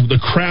the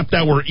crap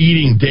that we're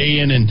eating day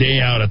in and day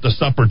out at the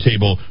supper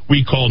table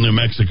we call New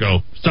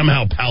Mexico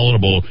somehow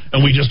palatable,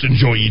 and we just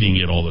enjoy eating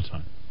it all the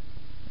time.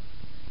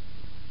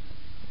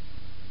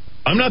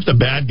 I'm not the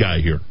bad guy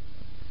here.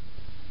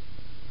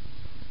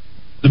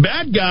 The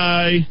bad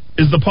guy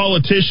is the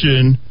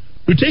politician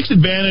who takes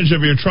advantage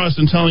of your trust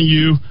and telling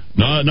you,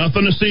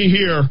 nothing to see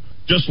here.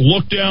 Just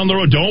look down the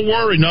road. Don't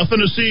worry,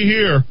 nothing to see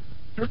here.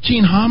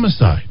 13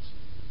 homicides.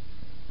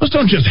 Those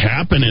don't just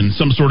happen in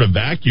some sort of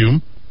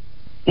vacuum.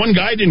 One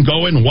guy didn't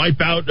go in and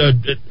wipe out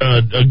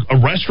a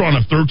restaurant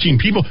of 13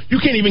 people. You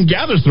can't even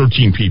gather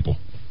 13 people.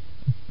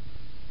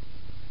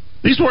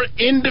 These were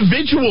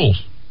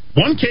individuals.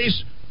 One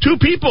case, 2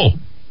 people.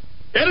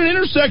 At an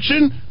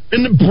intersection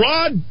in the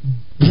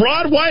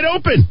broad, wide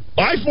open.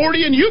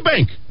 I-40 and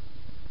Eubank.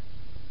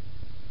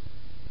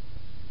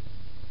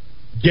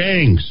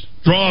 Gangs,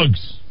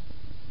 drugs,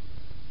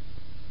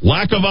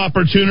 lack of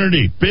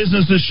opportunity,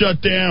 businesses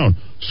shut down,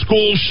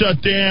 schools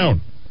shut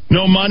down,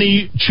 no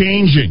money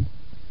changing.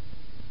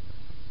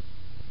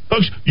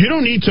 Folks, you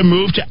don't need to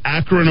move to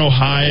Akron,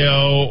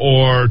 Ohio,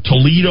 or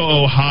Toledo,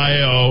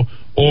 Ohio,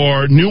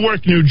 or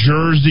Newark, New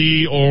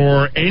Jersey,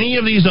 or any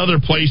of these other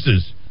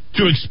places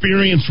to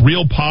experience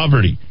real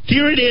poverty.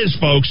 Here it is,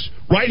 folks,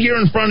 right here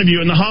in front of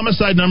you, and the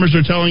homicide numbers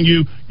are telling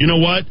you, you know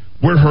what?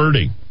 We're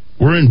hurting.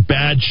 We're in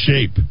bad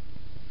shape.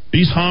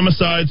 These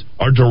homicides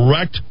are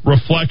direct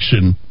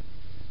reflection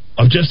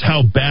of just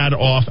how bad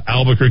off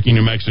Albuquerque,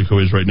 New Mexico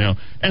is right now.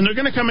 And they're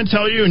going to come and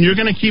tell you, and you're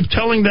going to keep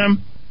telling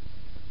them,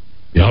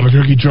 the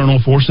Albuquerque Journal,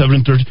 4, 7,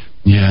 and 13,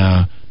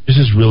 yeah, this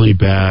is really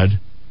bad.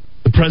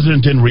 The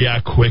president didn't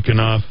react quick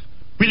enough.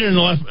 We didn't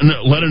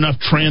let enough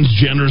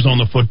transgenders on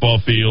the football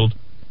field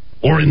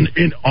or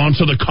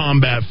onto the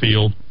combat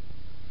field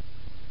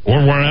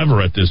or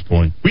wherever at this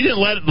point. We didn't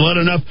let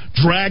enough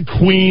drag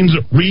queens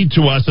read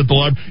to us at the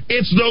library.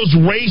 It's those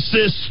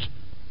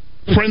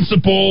racist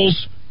principles,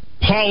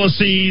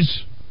 policies.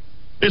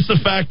 It's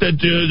the fact that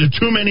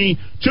too many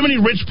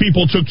rich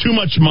people took too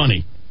much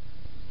money.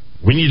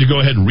 We need to go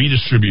ahead and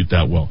redistribute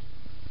that wealth.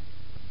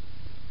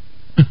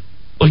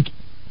 Like,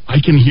 I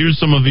can hear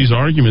some of these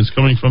arguments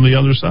coming from the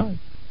other side.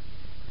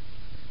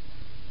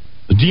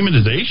 The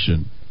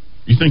demonization.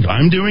 You think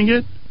I'm doing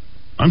it?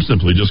 I'm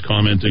simply just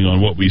commenting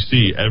on what we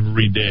see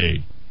every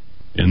day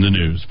in the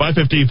news.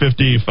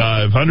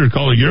 550-5500.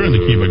 Caller, you're in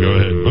the Kiva. Go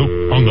ahead.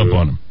 Oh, hung up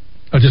on him.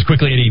 Just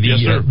quickly, Eddie,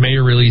 the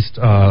mayor released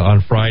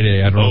on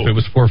Friday, I don't know if it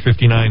was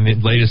 4:59, the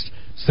latest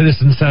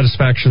citizen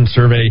satisfaction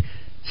survey.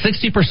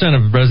 60%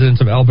 of residents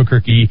of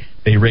Albuquerque,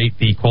 they rate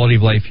the quality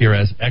of life here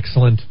as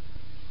excellent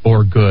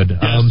or good.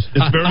 Yes,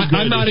 it's very good.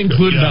 I'm not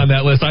included on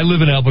that list. I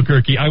live in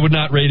Albuquerque. I would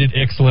not rate it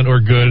excellent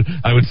or good.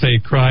 I would say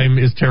crime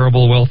is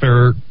terrible,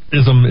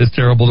 welfareism is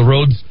terrible, the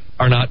roads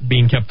are not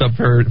being kept up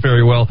very,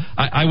 very well.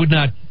 I would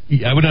not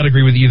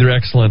agree with either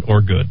excellent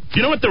or good.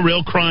 You know what the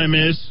real crime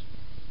is?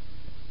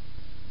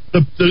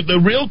 The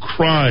real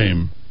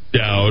crime,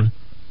 Dowd,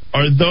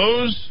 are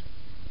those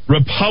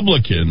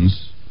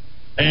Republicans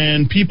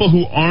and people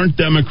who aren't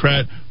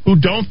Democrat who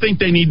don't think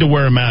they need to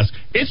wear a mask.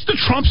 It's the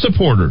Trump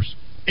supporters.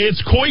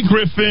 It's Coy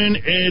Griffin.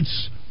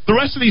 It's the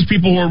rest of these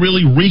people who are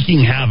really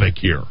wreaking havoc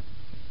here.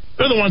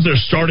 They're the ones that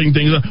are starting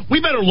things.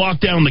 We better lock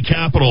down the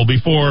Capitol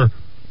before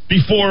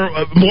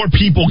more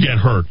people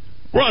get hurt.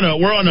 We're on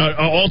an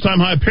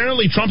all-time high.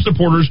 Apparently, Trump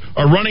supporters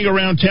are running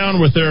around town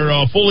with their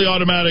fully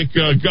automatic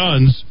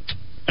guns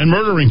and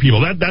murdering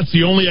people. That's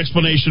the only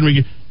explanation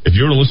we get. If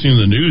you were listening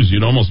to the news,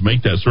 you'd almost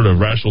make that sort of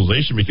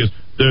rationalization because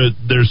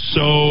there's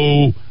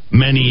so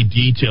many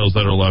details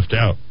that are left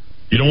out.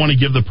 You don't want to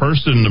give the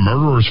person the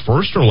murderer's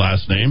first or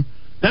last name.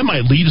 That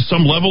might lead to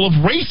some level of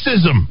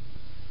racism.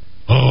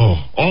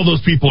 Oh, all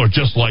those people are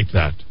just like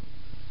that.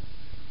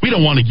 We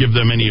don't want to give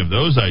them any of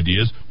those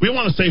ideas. We don't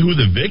want to say who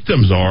the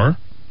victims are.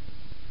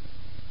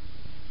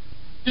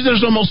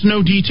 There's almost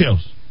no details.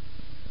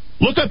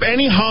 Look up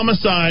any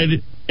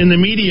homicide in the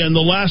media in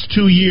the last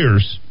 2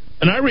 years.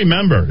 And I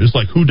remember, it's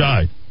like, who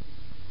died?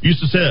 Used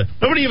to say that.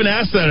 Nobody even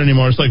asks that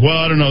anymore. It's like, well,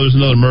 I don't know, there's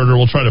another murder.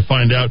 We'll try to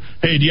find out.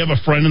 Hey, do you have a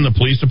friend in the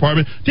police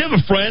department? Do you have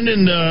a friend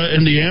in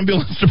the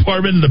ambulance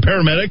department, in the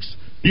paramedics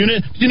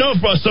unit? Do you know if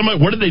somebody,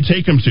 where did they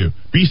take him to?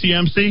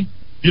 BCMC?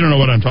 You don't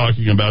know what I'm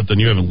talking about, then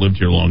you haven't lived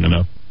here long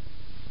enough.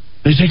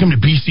 They take him to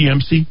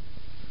BCMC?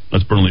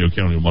 That's Bernalillo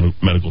County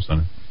Medical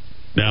Center.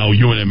 Now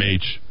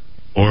UNMH,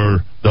 or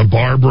the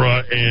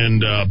Barbara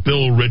and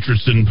Bill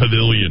Richardson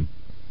Pavilion.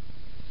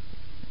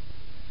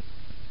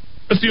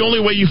 That's the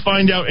only way you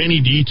find out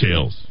any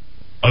details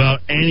about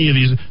any of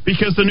these,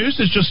 because the news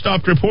has just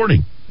stopped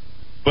reporting.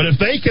 But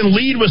if they can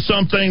lead with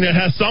something that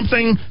has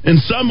something in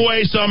some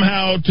way,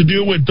 somehow, to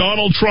do with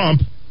Donald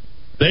Trump,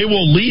 they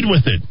will lead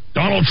with it.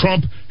 Donald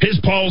Trump,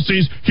 his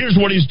policies, here's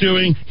what he's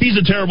doing, he's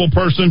a terrible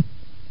person.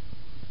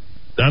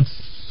 That's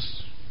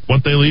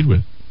what they lead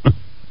with.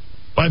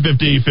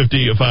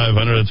 550-500,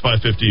 that's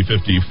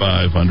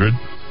 550-500.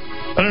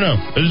 I don't know.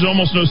 There's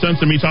almost no sense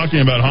in me talking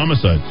about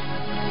homicides.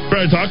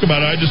 Try to talk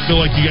about it, I just feel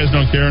like you guys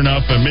don't care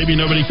enough, and maybe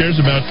nobody cares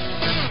about,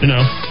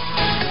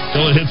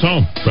 till it hits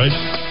home, right?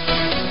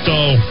 So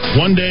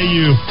one day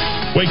you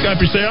wake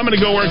up, you say, I'm going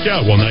to go work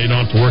out. Well, now you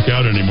don't have to work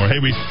out anymore.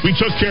 Hey, we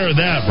took care of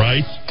that,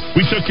 right?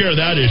 We took care of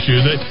that issue.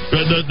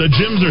 The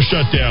gyms are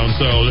shut down,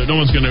 so no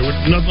one's going to...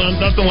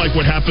 Nothing like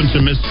what happened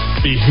to Miss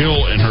B.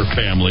 Hill and her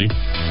family,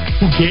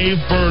 who gave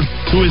birth,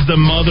 who is the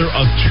mother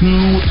of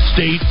 2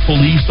 state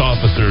police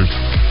officers.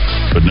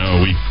 But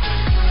no, we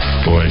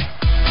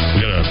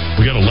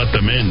gotta let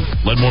them in.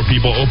 Let more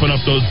people open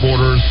up those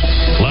borders.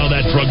 Allow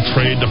that drug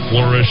trade to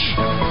flourish.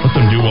 Let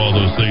them do all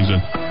those things. And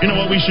you know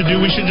what we should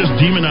do? We should just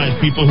demonize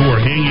people who are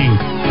hanging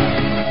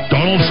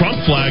Donald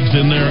Trump flags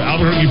in their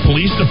Albuquerque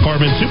Police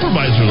Department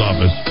supervisor's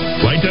office.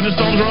 Right, Dennis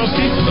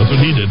Dombrowski? That's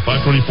what he did.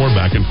 524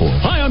 back and forth.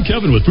 Hi, I'm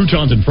Kevin with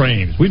Futons and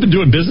Frames. We've been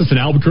doing business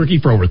in Albuquerque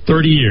for over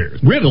 30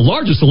 years. We have the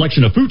largest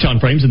selection of futon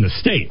frames in the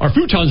state. Our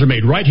futons are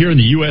made right here in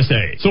the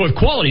USA. So if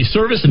quality,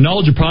 service, and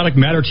knowledge of product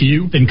matter to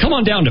you, then come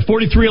on down to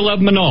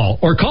 4311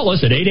 Manal or call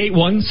us at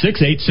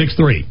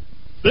 881-6863.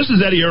 This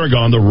is Eddie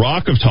Aragon, the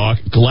Rock of Talk.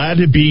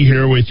 Glad to be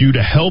here with you to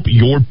help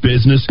your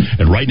business.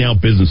 And right now,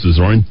 businesses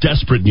are in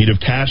desperate need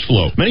of cash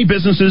flow. Many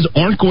businesses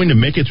aren't going to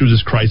make it through this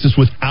crisis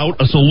without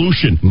a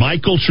solution.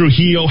 Michael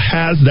Trujillo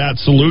has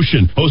that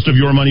solution. Host of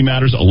Your Money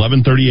Matters,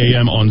 11:30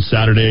 a.m. on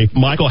Saturday.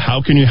 Michael,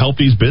 how can you help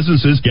these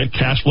businesses get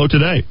cash flow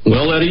today?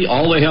 Well, Eddie,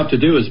 all they have to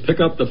do is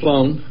pick up the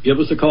phone, give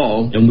us a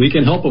call, and we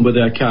can help them with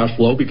that cash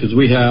flow because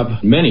we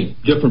have many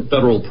different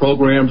federal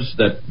programs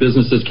that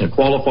businesses can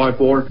qualify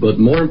for.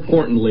 But more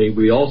importantly,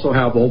 we also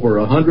have over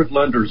 100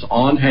 lenders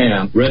on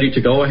hand ready to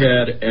go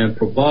ahead and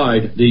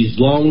provide these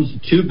loans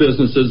to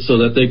businesses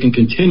so that they can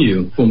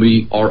continue when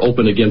we are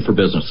open again for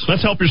business.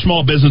 Let's help your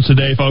small business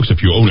today, folks. If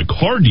you own a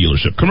car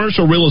dealership,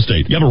 commercial real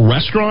estate, you have a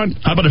restaurant,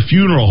 how about a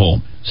funeral home,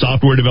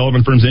 software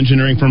development firms,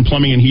 engineering firm,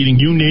 plumbing and heating,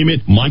 you name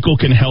it, Michael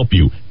can help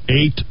you.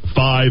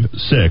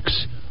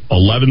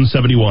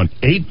 856-1171.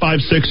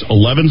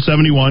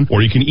 856-1171,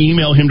 or you can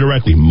email him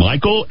directly,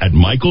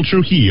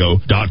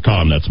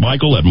 michael@michaeltrujillo.com. That's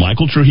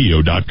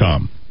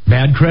michael@michaeltrujillo.com.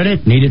 Bad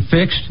credit? Need it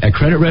fixed? At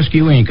Credit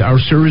Rescue Inc., our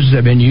services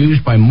have been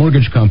used by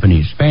mortgage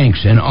companies,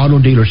 banks, and auto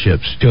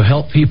dealerships to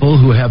help people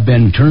who have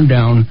been turned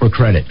down for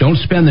credit. Don't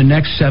spend the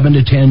next 7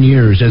 to 10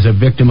 years as a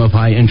victim of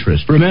high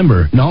interest.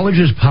 Remember, knowledge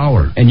is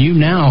power, and you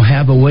now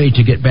have a way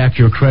to get back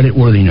your credit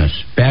worthiness.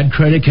 Bad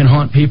credit can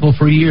haunt people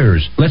for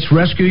years. Let's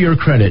rescue your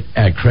credit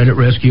at Credit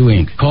Rescue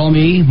Inc. Call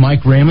me,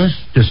 Mike Ramus,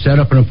 to set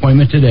up an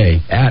appointment today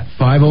at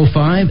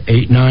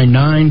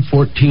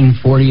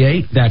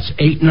 505-899-1448. That's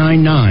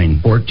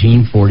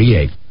 899-1448.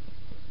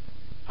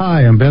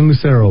 Hi, I'm Ben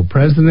Lucero,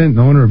 president and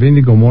owner of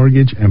Indigo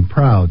Mortgage, and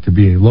proud to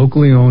be a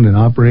locally owned and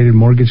operated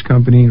mortgage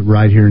company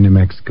right here in New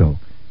Mexico.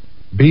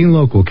 Being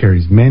local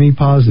carries many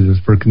positives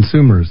for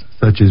consumers,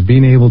 such as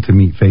being able to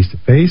meet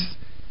face-to-face.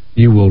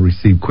 You will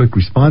receive quick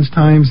response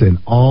times, and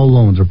all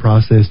loans are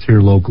processed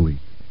here locally.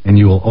 And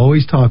you will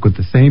always talk with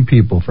the same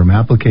people from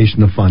application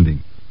to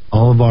funding.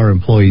 All of our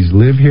employees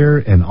live here,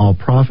 and all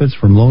profits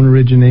from loan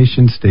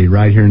origination stay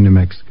right here in New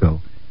Mexico.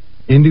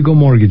 Indigo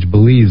Mortgage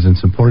believes in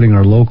supporting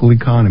our local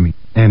economy,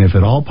 and if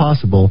at all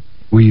possible,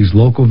 we use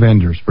local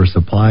vendors for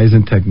supplies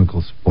and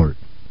technical support.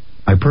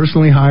 I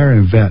personally hire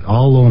and vet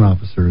all loan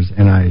officers,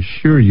 and I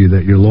assure you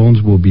that your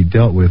loans will be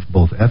dealt with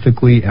both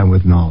ethically and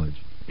with knowledge.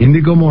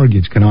 Indigo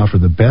Mortgage can offer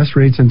the best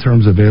rates and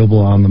terms available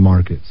on the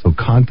market, so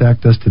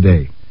contact us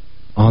today.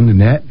 On the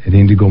net at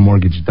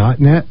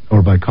indigomortgage.net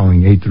or by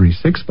calling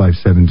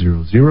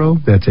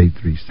 836-5700. That's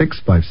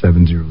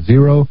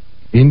 836-5700.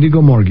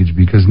 Indigo Mortgage,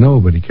 because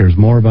nobody cares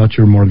more about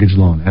your mortgage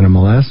loan.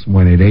 NMLS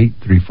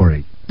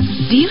 188348.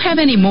 Do you have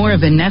any more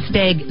of a nest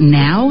egg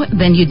now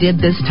than you did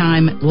this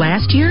time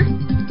last year?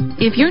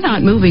 If you're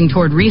not moving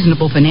toward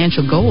reasonable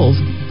financial goals,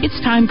 it's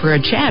time for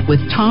a chat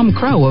with Tom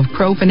Crow of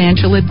Crow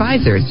Financial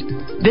Advisors.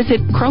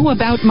 Visit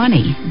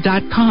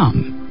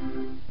crowaboutmoney.com.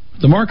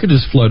 The market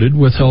is flooded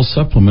with health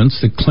supplements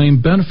that claim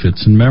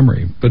benefits in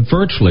memory, but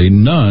virtually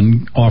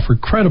none offer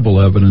credible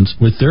evidence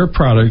with their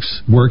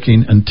products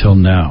working until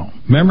now.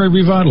 Memory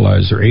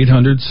Revitalizer,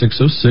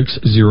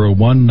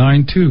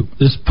 800-606-0192.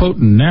 This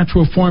potent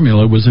natural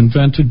formula was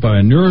invented by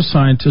a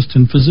neuroscientist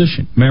and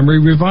physician. Memory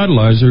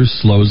Revitalizer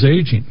slows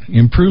aging,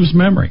 improves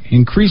memory,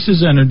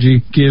 increases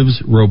energy,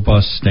 gives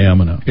robust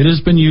stamina. It has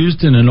been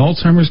used in an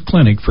Alzheimer's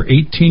clinic for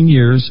 18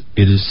 years.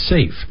 It is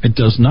safe. It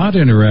does not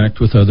interact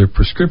with other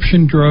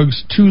prescription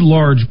drugs. 2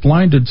 large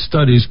blinded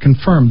studies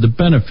confirm the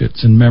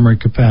benefits in memory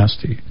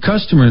capacity.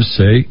 Customers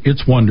say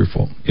it's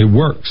wonderful. It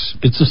works.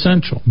 It's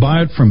essential.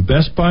 Buy it from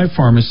Best Buy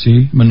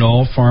Pharmacy,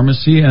 Manal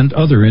Pharmacy, and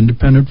other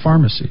independent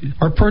pharmacies.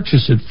 Or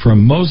purchase it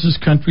from Moses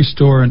Country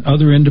Store and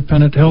other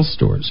independent health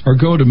stores. Or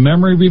go to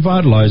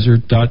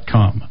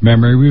MemoryRevitalizer.com.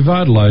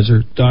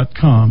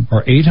 MemoryRevitalizer.com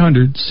or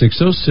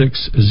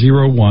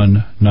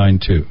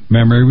 800-606-0192.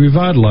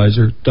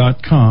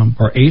 MemoryRevitalizer.com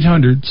or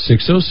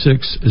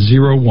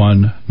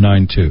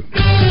 800-606-0192.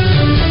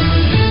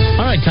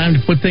 All right, time to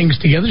put things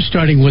together,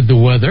 starting with the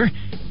weather.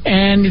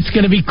 And it's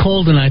going to be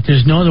cold tonight.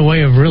 There's no other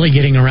way of really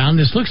getting around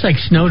this. Looks like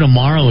snow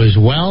tomorrow as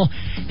well,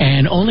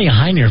 and only a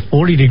high near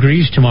 40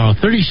 degrees tomorrow.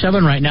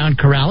 37 right now in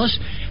Corrales.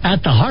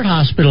 At the Heart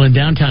Hospital in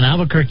downtown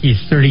Albuquerque,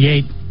 it's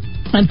 38.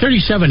 And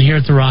 37 here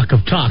at the Rock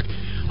of Talk.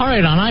 All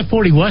right, on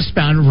I-40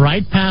 westbound,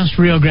 right past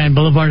Rio Grande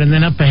Boulevard, and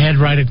then up ahead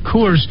right at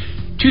Coors,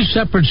 2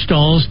 separate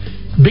stalls.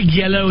 Big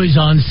Yellow is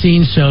on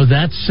scene, so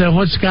that's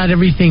what's got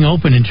everything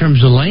open in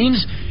terms of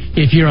lanes.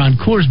 If you're on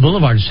Coors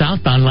Boulevard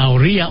southbound, La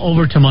Orilla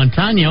over to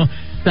Montano,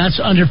 that's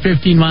under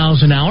 15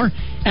 miles an hour.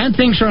 And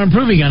things are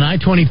improving on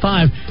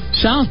I-25.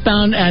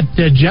 Southbound at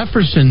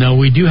Jefferson, though,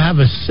 we do have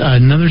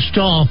another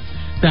stall.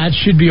 That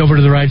should be over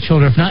to the right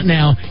shoulder, if not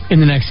now, in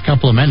the next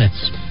couple of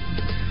minutes.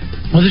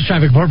 Well, this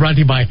traffic report brought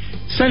to you by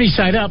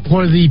Sunnyside Up,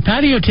 where the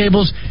patio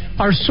tables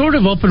are sort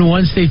of open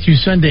Wednesday through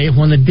Sunday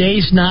when the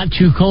day's not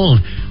too cold.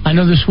 I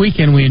know this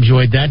weekend we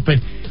enjoyed that, but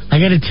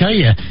I got to tell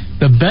you,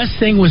 the best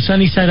thing with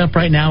Sunnyside Up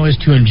right now is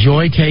to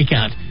enjoy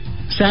takeout.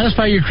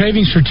 Satisfy your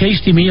cravings for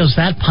tasty meals.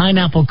 That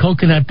pineapple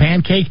coconut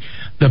pancake,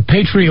 the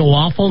Patriot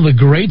waffle, the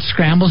great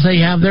scrambles they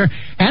have there,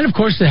 And, of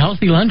course, the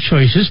healthy lunch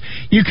choices.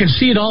 You can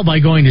see it all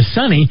by going to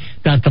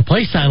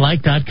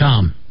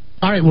sunny.theplaceilike.com.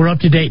 All right, we're up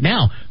to date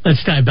now.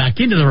 Let's dive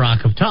back into the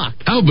Rock of Talk.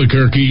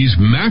 Albuquerque's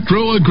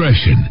macro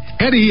aggression.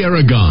 Eddie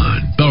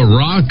Aragon, the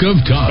Rock of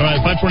Talk. All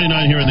right, 529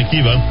 here in the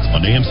Kiva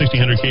on AM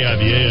 1600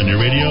 KIVA on your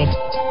radio,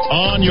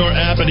 on your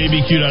app at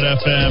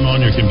abq.fm,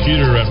 on your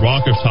computer at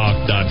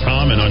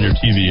rockoftalk.com, and on your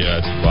TV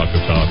at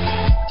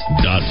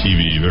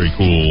rockoftalk.tv. Very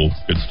cool,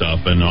 good stuff.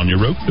 And on your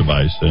Roku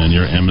device and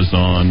your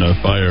Amazon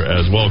Fire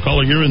as well.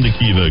 Caller, you're in the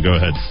Kiva. Go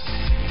ahead.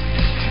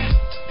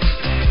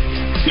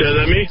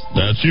 Yeah, that me?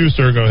 That's you,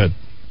 sir. Go ahead.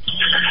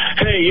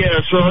 Hey, yeah,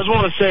 so I just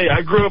want to say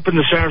I grew up in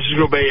the San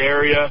Francisco Bay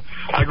Area.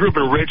 I grew up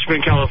in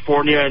Richmond,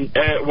 California, and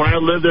when I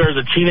lived there as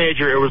a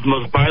teenager, it was the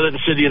most violent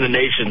city in the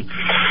nation.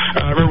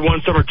 I remember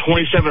one summer,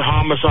 27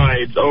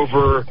 homicides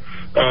over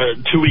a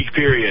 2-week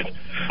period.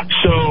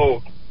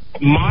 So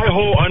my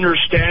whole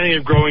understanding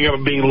of growing up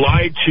and being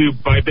lied to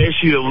by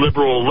basically the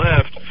liberal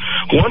left,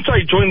 once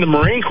I joined the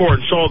Marine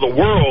Corps and saw the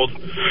world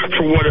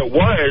for what it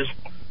was,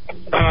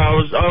 I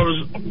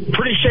was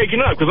pretty shaken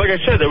up because, like I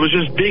said, it was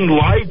just being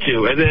lied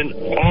to. And then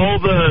all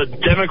the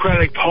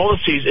democratic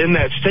policies in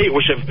that state,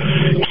 which have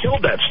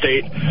killed that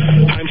state,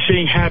 I'm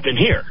seeing happen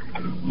here.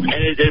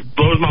 And it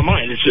blows my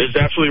mind. It's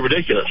absolutely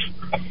ridiculous.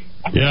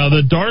 Yeah,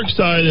 the dark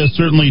side has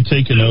certainly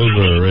taken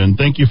over. And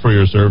thank you for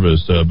your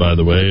service, by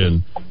the way.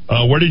 And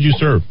where did you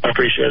serve? I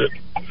appreciate it.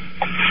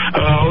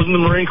 I was in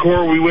the Marine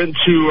Corps. We went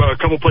to a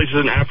couple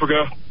places in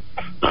Africa.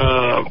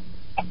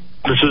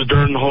 This is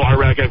during the whole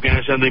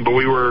Iraq-Afghanistan thing, but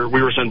we were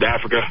sent to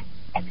Africa.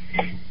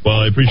 Well,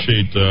 I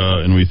appreciate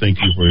and we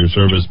thank you for your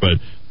service, but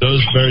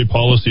those very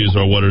policies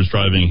are what is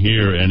driving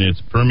here, and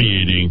it's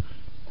permeating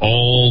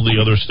all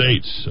the other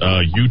states.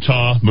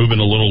 Utah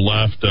moving a little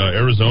left,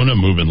 Arizona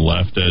moving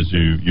left, as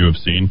you have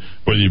seen,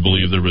 whether you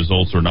believe the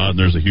results or not. And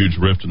there's a huge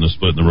rift in the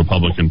split in the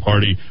Republican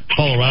Party.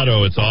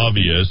 Colorado, it's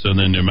obvious, and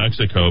then New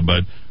Mexico,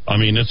 but I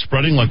mean, it's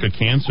spreading like a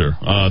cancer.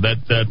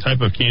 That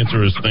type of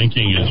cancerous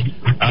thinking is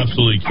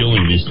absolutely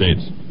killing these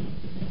states.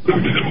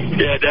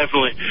 Yeah,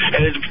 definitely.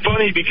 And it's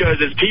funny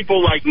because it's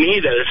people like me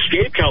that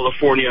escape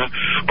California,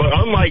 but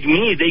unlike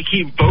me, they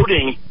keep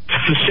voting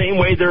the same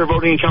way they're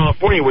voting in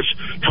California, which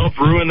helped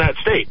ruin that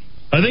state.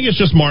 I think it's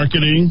just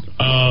marketing,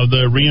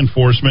 the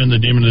reinforcement, the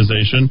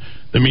demonization.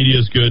 The media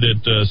is good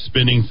at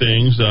spinning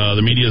things.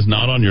 The media is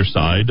not on your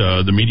side.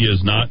 The media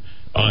is not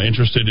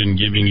interested in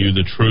giving you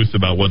the truth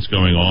about what's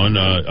going on.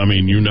 I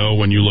mean, you know,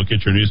 when you look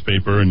at your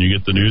newspaper and you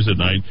get the news at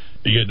night,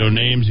 you get no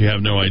names, you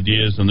have no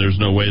ideas, and there's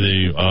no way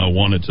they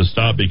want it to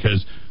stop,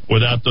 because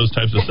without those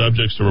types of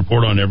subjects to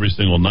report on every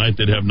single night,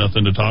 they'd have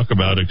nothing to talk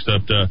about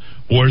except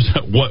what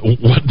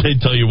they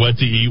tell you, what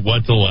to eat,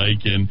 what to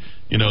like, and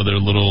you know, their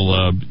little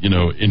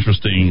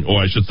interesting,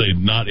 or I should say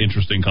not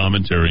interesting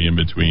commentary in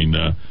between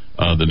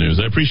the news.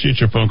 I appreciate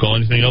your phone call.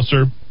 Anything else,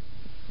 sir?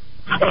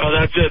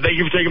 That's it. Thank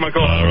you for taking my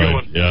call. All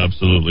right. Yeah,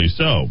 absolutely.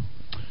 So,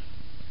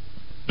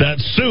 that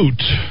suit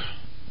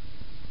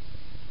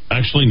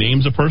actually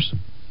names a person.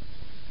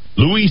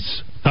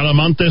 Luis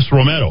Talamantes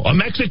Romero, a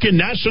Mexican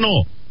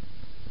national.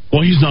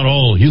 Well, he's not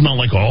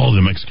like all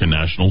the Mexican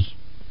nationals.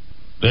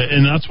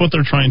 And that's what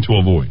they're trying to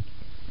avoid.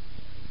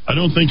 I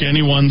don't think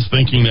anyone's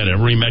thinking that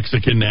every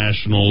Mexican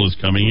national is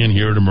coming in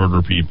here to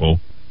murder people.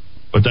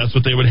 But that's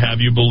what they would have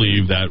you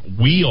believe that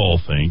we all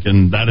think,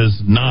 and that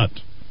is not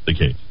the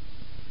case.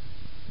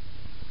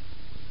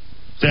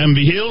 Sam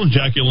Vigil,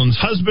 Jacqueline's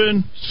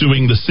husband,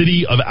 suing the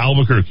city of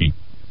Albuquerque.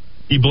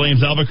 He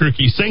blames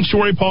Albuquerque's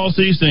sanctuary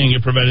policy, saying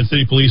it prevented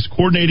city police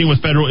coordinating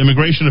with federal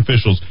immigration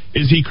officials.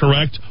 Is he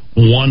correct?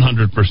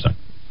 100%.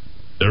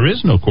 There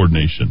is no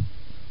coordination.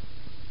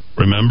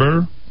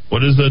 Remember,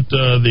 what is it,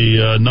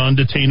 the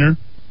non-detainer?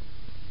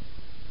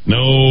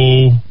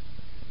 No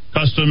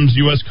customs,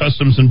 U.S.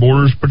 Customs and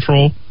Borders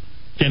Patrol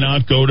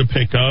cannot go to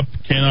pick up,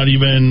 cannot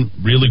even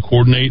really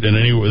coordinate in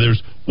any way.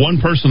 There's one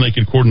person they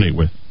could coordinate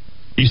with.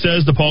 He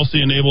says the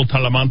policy enabled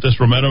Talamantes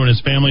Romero and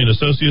his family and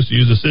associates to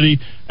use the city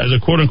as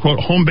a quote-unquote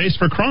home base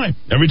for crime.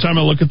 Every time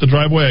I look at the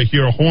driveway, I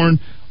hear a horn.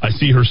 I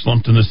see her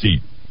slumped in the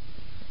seat.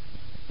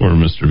 Poor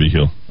Mr.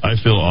 Vigil. I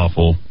feel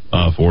awful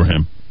for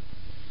him.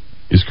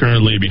 He's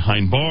currently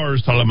behind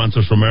bars.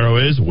 Talamantes Romero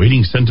is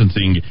waiting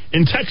sentencing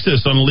in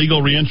Texas on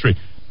illegal reentry.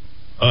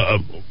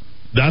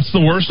 That's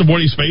the worst of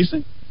what he's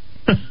facing?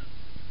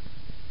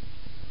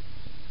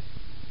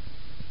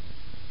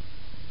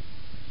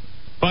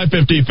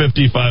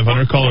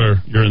 $550-5500. Caller,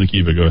 you're in the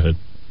Kiva. Go ahead.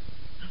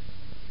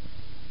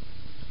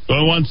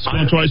 Going once,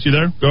 going twice. You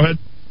there? Go ahead.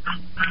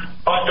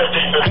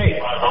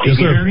 Hey, yes,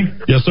 sir. Hear me?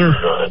 Yes, sir.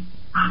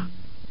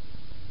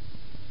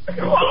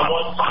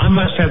 I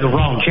must have the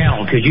wrong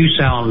channel because you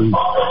sound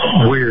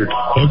weird.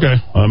 Okay,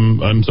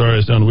 I'm sorry.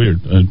 I sound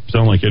weird. I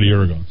sound like Eddie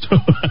Aragon.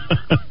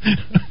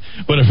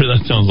 Whatever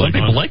that sounds like.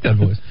 Some people like that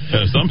voice.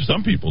 Yeah,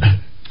 some people do.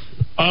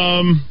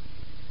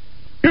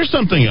 Here's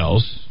something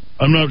else.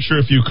 I'm not sure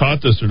if you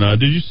caught this or not.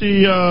 Did you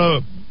see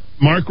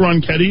Mark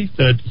Ronchetti,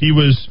 that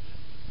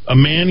a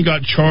man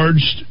got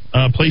charged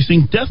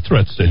placing death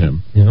threats to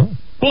him? Yeah.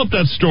 Pull up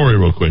that story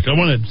real quick. I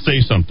want to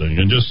say something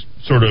and just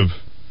sort of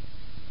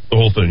the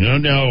whole thing.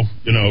 Now,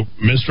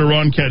 Mr.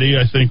 Ronchetti,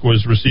 I think,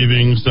 was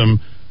receiving some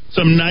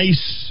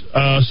nice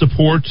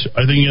support,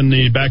 I think, in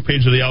the back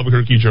page of the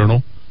Albuquerque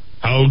Journal.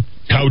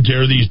 How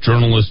dare these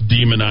journalists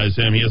demonize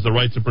him? He has the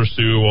right to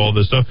pursue all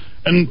this stuff.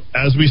 And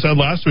as we said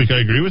last week,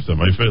 I agree with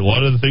him. I feel a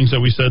lot of the things that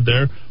we said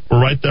there were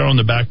right there on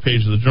the back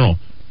page of the Journal.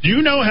 Do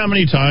you know how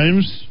many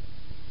times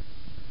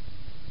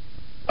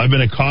I've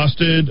been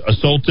accosted,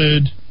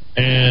 assaulted,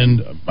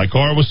 and my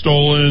car was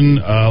stolen?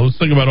 Let's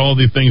think about all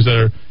the things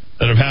that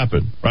have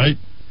happened, right?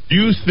 Do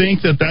you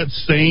think that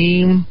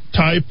same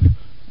type,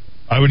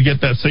 I would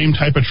get that same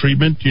type of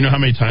treatment? Do you know how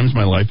many times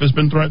my life has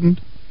been threatened?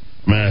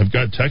 I mean, I've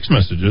got text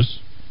messages.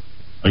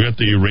 I got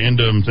the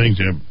random things,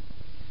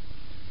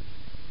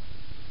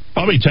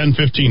 probably 10,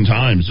 15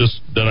 times just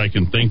that I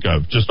can think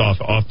of, just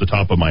off the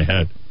top of my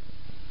head.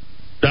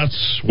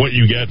 That's what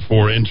you get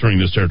for entering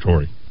this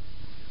territory.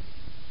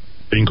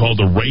 Being called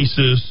a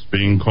racist,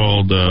 being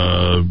called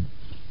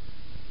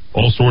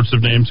all sorts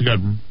of names. I got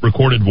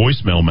recorded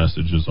voicemail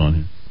messages on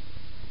here.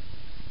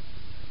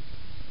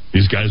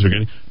 These guys are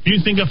getting... Do you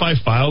think if I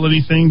filed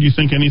anything, do you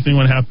think anything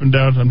would happen,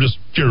 Dowd? I'm just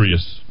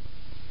curious.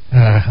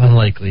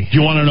 Unlikely. Do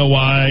you want to know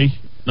why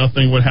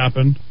nothing would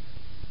happen?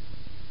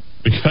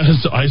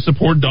 Because I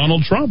support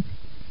Donald Trump.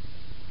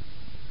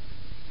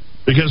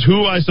 Because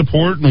who I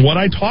support and what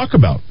I talk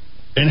about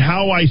and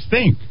how I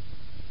think.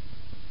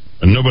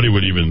 And nobody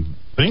would even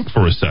think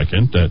for a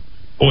second that,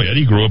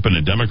 Eddie grew up in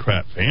a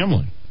Democrat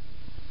family.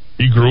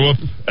 He grew up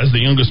as the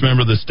youngest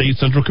member of the State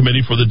Central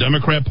Committee for the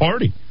Democrat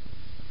Party.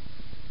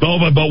 Oh,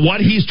 but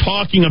what he's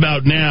talking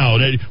about now,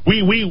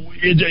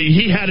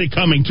 he had it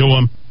coming to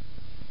him.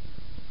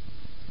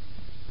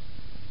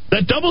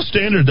 That double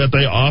standard that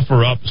they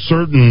offer up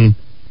certain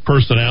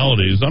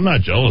personalities, I'm not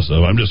jealous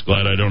of. I'm just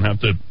glad I don't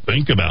have to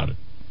think about it.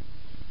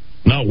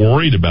 Not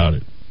worried about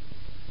it.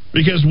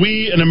 Because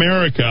we in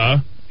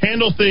America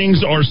handle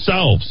things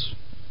ourselves.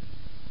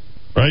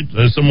 Right?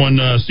 As someone,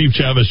 Steve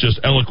Chavez, just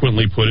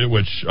eloquently put it,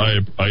 which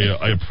I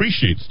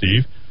appreciate,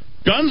 Steve.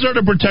 Guns are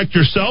to protect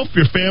yourself,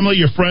 your family,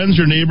 your friends,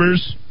 your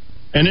neighbors,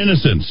 and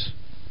innocents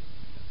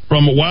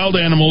from wild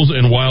animals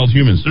and wild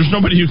humans. There's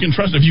nobody you can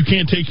trust if you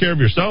can't take care of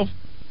yourself.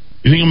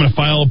 You think I'm going to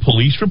file a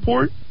police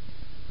report?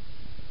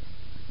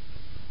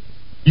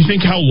 You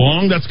think how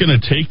long that's going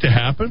to take to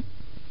happen?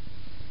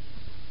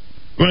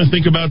 You want to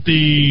think about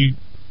the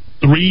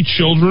 3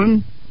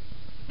 children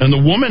and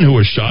the woman who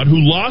was shot, who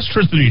lost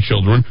her 3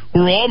 children, who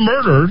were all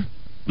murdered.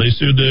 They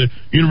sued the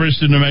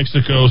University of New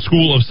Mexico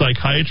School of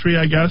Psychiatry,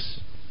 I guess.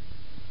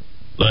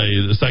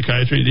 The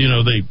psychiatry,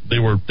 they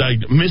were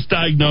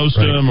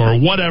misdiagnosed him or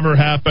whatever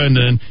happened,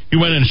 and he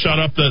went and shot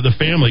up the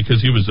family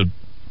because he was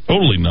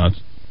totally nuts.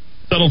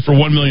 Settled for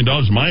 $1 million.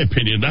 In my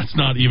opinion, that's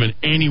not even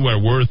anywhere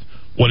worth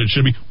what it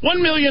should be.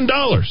 $1 million.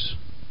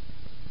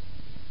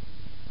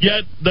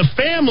 Yet the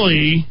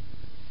family,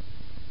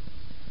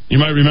 you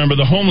might remember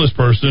the homeless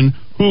person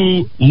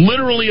who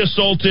literally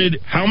assaulted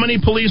how many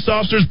police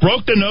officers,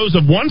 broke the nose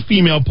of one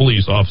female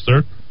police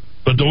officer,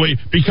 but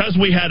because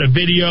we had a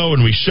video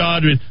and we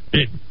shot it,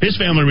 his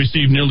family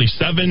received nearly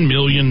 $7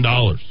 million.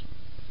 $7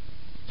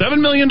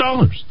 million.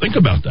 Think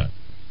about that.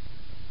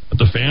 But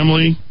the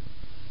family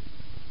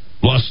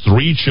lost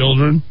 3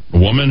 children, a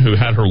woman who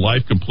had her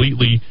life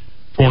completely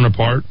torn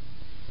apart.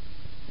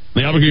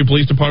 The Albuquerque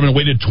Police Department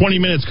waited 20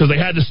 minutes because they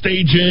had to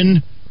stage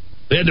in.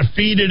 They had to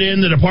feed it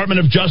in. The Department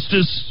of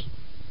Justice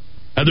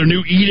had their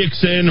new edicts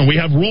in, and we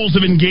have rules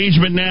of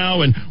engagement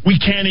now, and we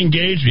can't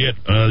engage.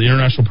 Yet the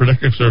International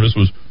Protective Service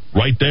was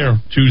right there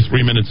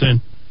 2-3 minutes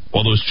in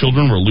while those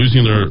children were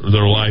losing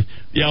their life.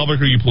 The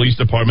Albuquerque Police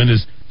Department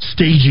is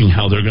staging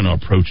how they're going to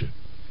approach it.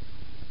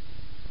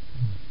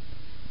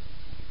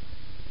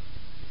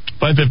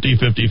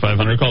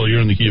 550-5500. Caller,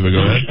 you're in the Kiva.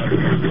 Go ahead.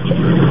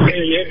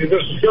 Hey,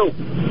 this is Joe.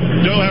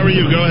 Joe, how are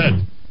you? Go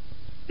ahead.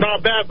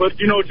 Not bad, but,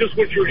 just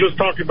what you were just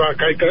talking about,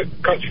 I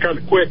cut you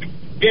kind of quick.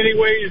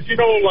 Anyways,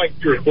 like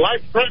your life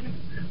threatened.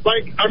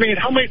 How many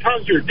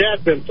times has your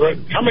dad been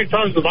threatened? How many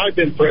times have I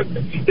been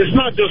threatened? It's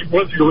not just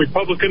whether you're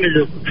Republican or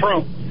you're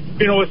Trump.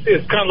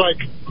 It's kind of like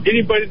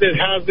anybody that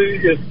has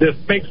that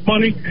makes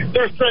money,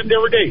 they're threatened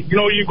every day. You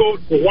go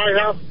to the White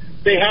House,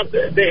 they have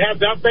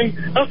that thing.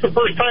 That's the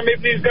first time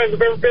maybe these guys have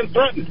ever been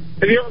threatened.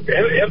 Have they ever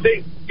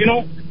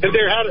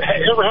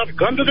had a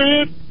gun to their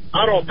head?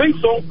 I don't think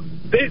so.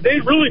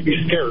 They'd really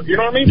be scared. You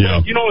know what I mean?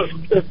 Yeah.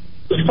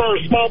 As far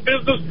as small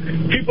business,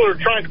 people are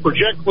trying to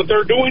project what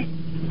they're doing.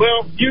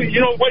 Well,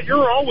 you know what?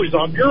 You're always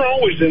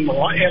in the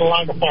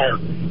line of fire.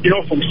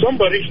 From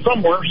somebody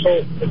somewhere.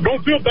 So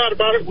don't feel bad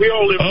about it. We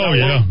all live. Oh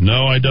yeah,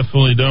 no, I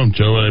definitely don't,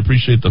 Joe. I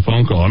appreciate the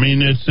phone call. I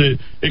mean,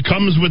 it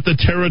comes with the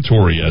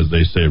territory, as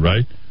they say,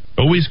 right?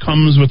 Always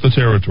comes with the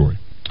territory.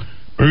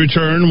 When we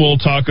return, we'll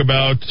talk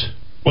about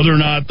whether or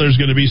not there's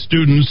going to be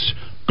students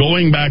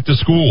going back to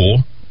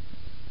school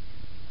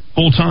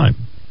full time.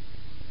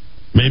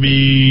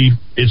 Maybe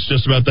it's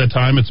just about that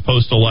time. It's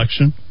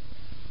post-election.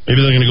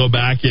 Maybe they're going to go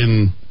back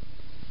and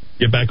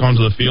get back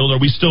onto the field. Are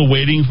we still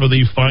waiting for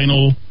the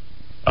final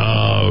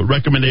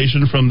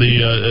recommendation from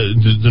the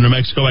New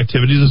Mexico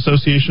Activities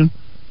Association?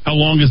 How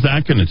long is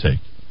that going to take?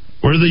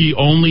 We're the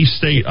only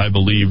state, I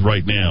believe,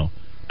 right now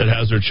that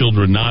has their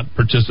children not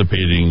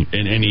participating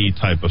in any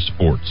type of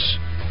sports.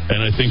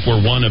 And I think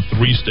we're one of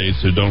 3 states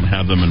that don't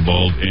have them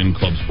involved in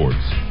club sports.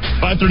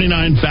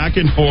 539, back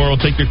and forth. We'll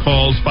take your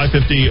calls,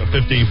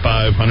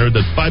 550-5500.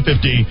 That's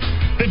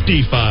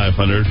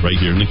 550-5500 right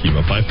here in the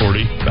Kiva.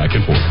 540, back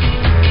and forth.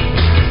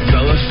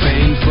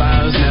 Cellophane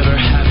flowers never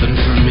happened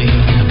for me.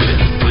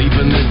 Been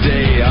sleeping the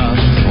day off,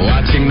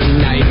 watching the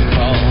night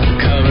fall,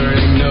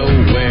 covering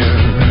nowhere.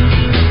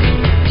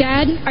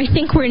 Dad, I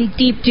think we're in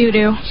deep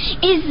doo-doo.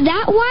 Is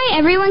that why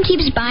everyone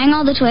keeps buying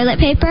all the toilet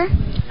paper?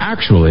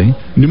 Actually,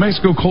 New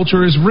Mexico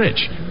culture is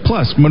rich.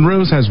 Plus,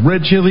 Monroe's has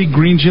red chili,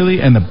 green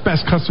chili, and the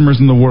best customers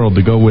in the world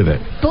to go with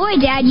it. Boy,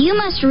 Dad, you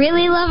must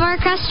really love our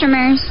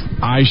customers.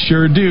 I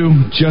sure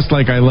do, just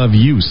like I love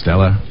you,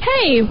 Stella.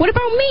 Hey, what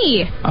about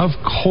me? Of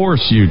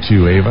course you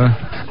too, Ava.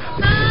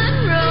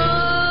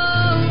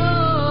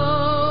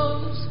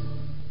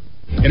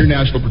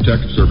 International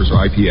Protective Service, or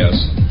IPS,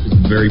 is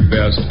the very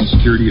best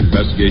security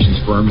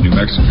investigations firm in New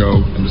Mexico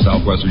and the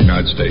southwestern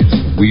United States.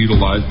 We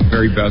utilize the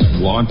very best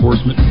of law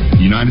enforcement, the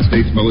United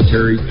States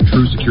military, and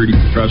true security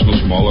professionals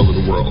from all over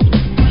the world.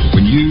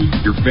 When you,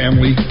 your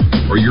family,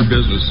 or your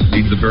business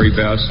needs the very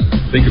best,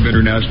 think of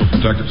International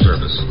Protective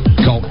Service.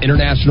 Call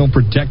International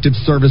Protective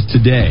Service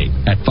today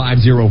at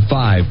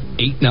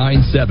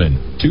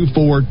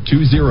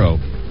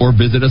 505-897-2420 or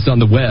visit us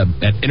on the web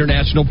at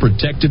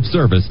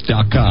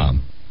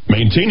internationalprotectiveservice.com.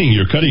 Maintaining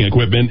your cutting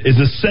equipment is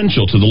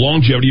essential to the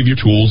longevity of your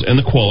tools and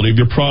the quality of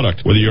your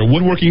product. Whether you're a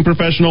woodworking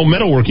professional,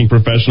 metalworking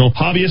professional,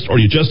 hobbyist,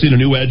 or you just need a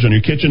new edge on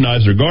your kitchen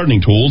knives or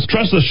gardening tools,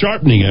 trust the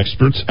sharpening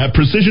experts at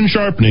Precision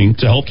Sharpening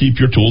to help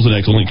keep your tools in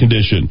excellent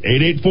condition.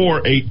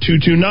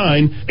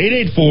 884-8229,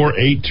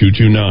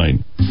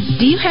 884-8229.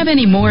 Do you have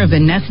any more of a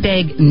nest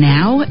egg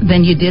now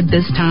than you did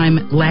this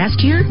time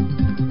last year?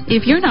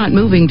 If you're not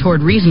moving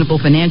toward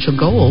reasonable financial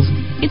goals,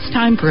 it's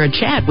time for a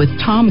chat with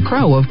Tom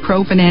Crow of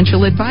Crow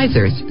Financial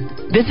Advisors.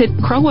 Visit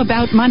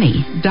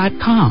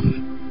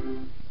crowaboutmoney.com.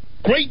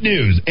 Great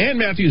news! Ann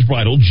Matthews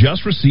Bridal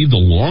just received the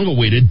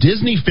long-awaited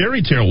Disney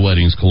Fairy Tale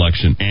Weddings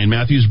collection. Ann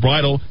Matthews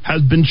Bridal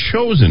has been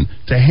chosen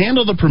to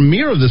handle the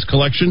premiere of this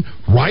collection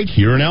right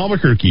here in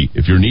Albuquerque.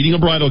 If you're needing a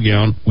bridal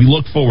gown, we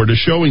look forward to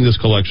showing this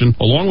collection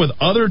along with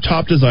other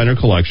top designer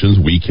collections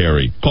we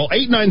carry. Call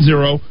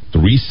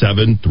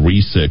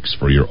 890-3736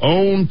 for your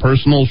own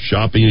personal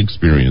shopping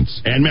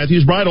experience. Ann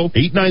Matthews Bridal,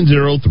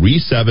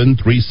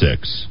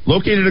 890-3736.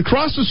 Located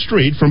across the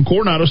street from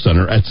Coronado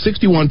Center at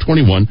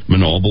 6121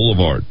 Manal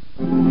Boulevard.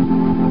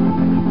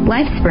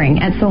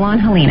 LifeSpring at Salon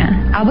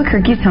Helena,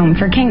 Albuquerque's home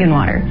for Kangen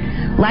water.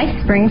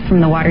 Life springs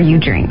from the water you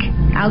drink.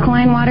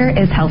 Alkaline water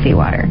is healthy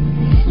water.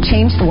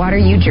 Change the water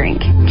you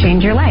drink.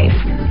 Change your life.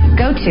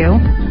 Go to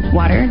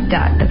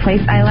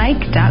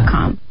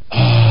water.theplaceilike.com.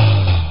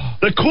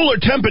 The cooler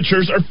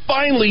temperatures are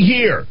finally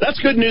here. That's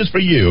good news for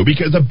you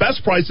because the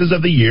best prices of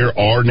the year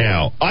are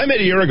now. I'm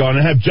Eddie Aragon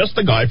and have just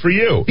the guy for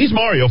you. He's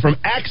Mario from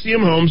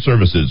Axiom Home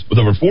Services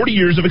with over 40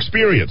 years of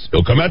experience.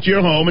 He'll come out to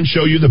your home and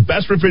show you the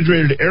best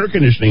refrigerated air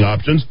conditioning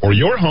options for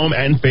your home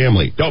and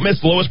family. Don't miss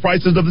the lowest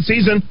prices of the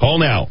season.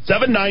 Call now.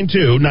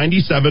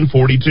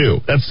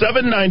 792-9742. That's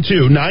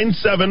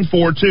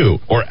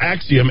 792-9742 or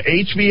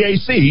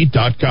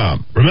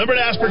AxiomHVAC.com. Remember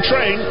to ask for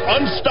Trane,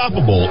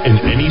 unstoppable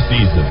in any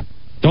season.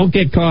 Don't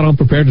get caught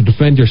unprepared to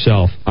defend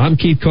yourself. I'm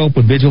Keith Cope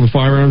with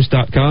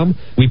VigilantFirearms.com.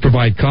 We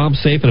provide calm,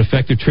 safe, and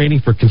effective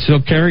training for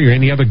concealed carry or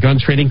any other gun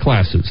training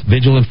classes.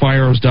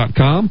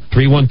 VigilantFirearms.com,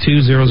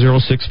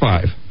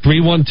 312-0065.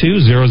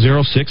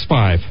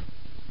 312-0065.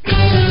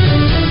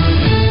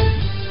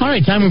 All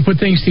right, time we put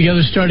things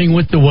together, starting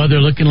with the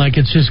weather. Looking like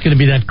it's just going to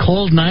be that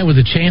cold night with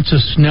a chance of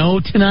snow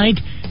tonight.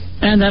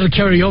 And that'll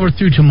carry over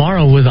through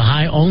tomorrow with a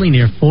high only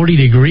near 40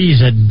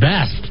 degrees at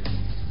best.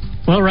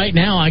 Well, right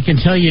now, I can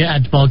tell you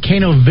at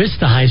Volcano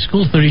Vista High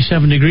School,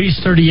 37 degrees,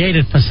 38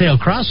 at Paseo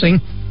Crossing,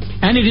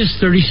 and it is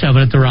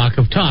 37 at the Rock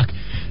of Talk.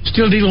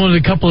 Still dealing with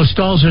a couple of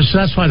stalls there,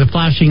 so that's why the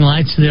flashing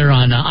lights there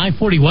on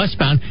I-40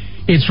 westbound.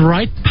 It's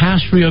right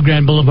past Rio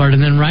Grande Boulevard,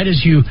 and then right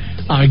as you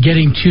are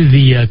getting to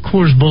the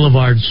Coors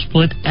Boulevard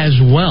split as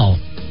well.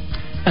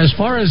 As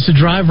far as the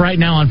drive right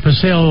now on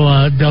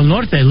Paseo del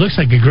Norte, it looks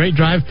like a great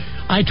drive.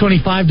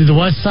 I-25 to the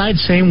west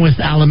side, same with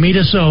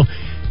Alameda, so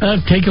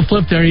take a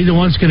flip there. Either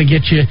one's going to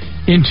get you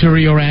into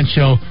Rio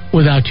Rancho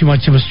without too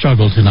much of a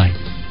struggle tonight.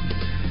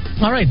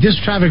 All right, this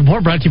traffic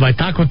report brought to you by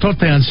Taco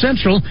Tote on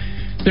Central.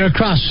 They're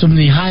across from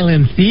the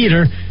Highland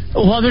Theater.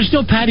 Well, there's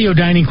no patio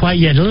dining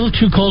quite yet. A little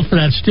too cold for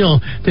that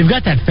still. They've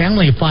got that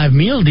family of 5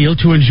 meal deal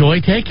to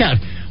enjoy takeout.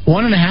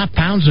 1.5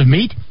 pounds of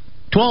meat,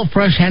 12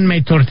 fresh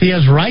handmade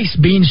tortillas, rice,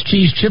 beans,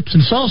 cheese, chips,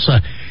 and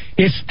salsa.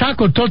 It's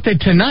Taco Tote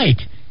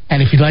tonight. And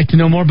if you'd like to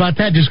know more about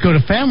that, just go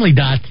to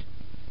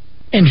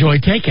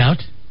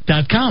family.enjoytakeout.com.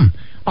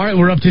 All right,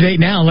 we're up to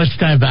date now. Let's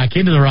dive back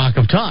into the Rock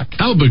of Talk.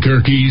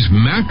 Albuquerque's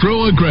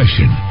macro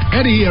aggression.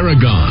 Eddie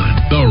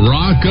Aragon, the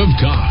Rock of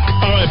Talk.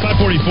 All right,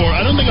 544.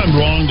 I don't think I'm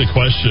wrong to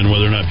question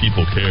whether or not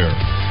people care.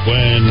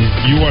 When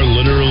you are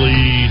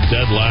literally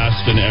dead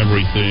last in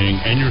everything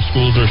and your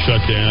schools are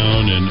shut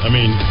down, and I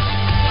mean,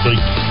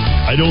 like,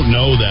 I don't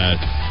know that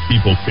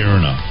people care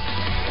enough.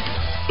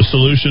 The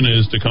solution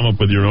is to come up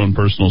with your own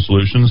personal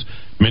solutions.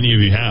 Many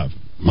of you have.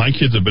 My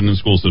kids have been in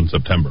school since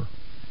September.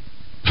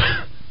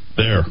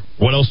 There.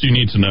 What else do you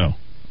need to know?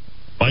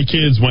 My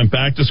kids went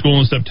back to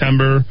school in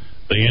September.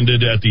 They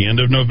ended at the end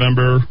of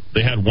November.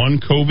 They had one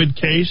COVID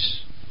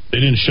case. They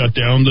didn't shut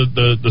down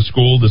the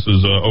school. This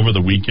was over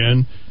the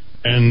weekend.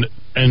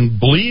 And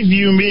believe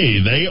you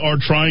me, they are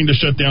trying to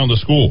shut down the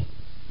school.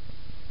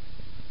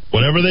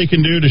 Whatever they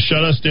can do to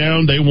shut us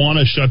down, they want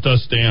to shut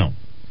us down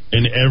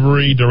in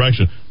every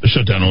direction. They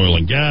shut down oil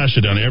and gas,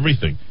 shut down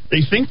everything.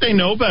 They think they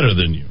know better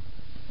than you.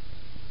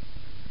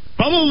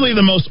 Probably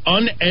the most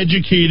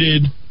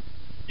uneducated,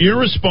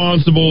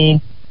 irresponsible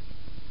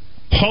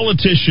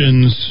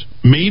politicians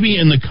maybe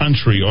in the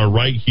country are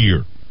right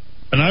here.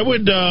 And I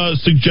would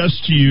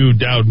suggest to you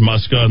Dowd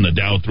Muska and the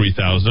Dow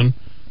 3000,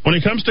 when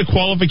it comes to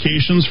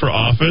qualifications for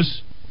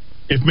office,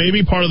 if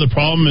maybe part of the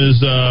problem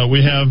is we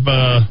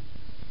have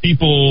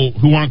people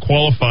who aren't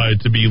qualified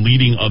to be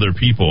leading other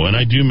people. And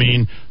I do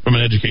mean from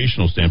an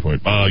educational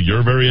standpoint.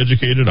 You're very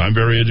educated. I'm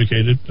very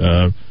educated.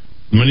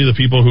 Many of the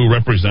people who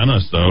represent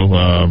us,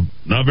 though,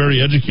 not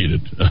very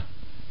educated.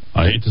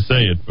 I hate to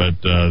say it, but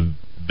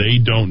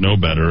they don't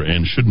know better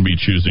and shouldn't be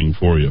choosing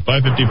for you.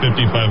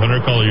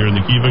 550-5500, caller, you're in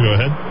the Kiva. Go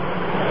ahead.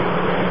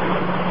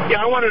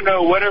 Yeah, I want to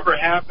know whatever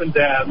happened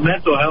to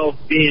mental health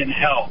being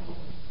health.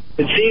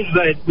 It seems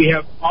that we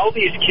have all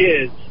these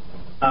kids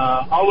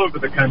all over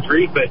the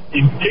country, but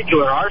in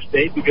particular our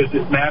state, because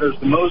it matters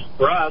the most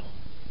for us.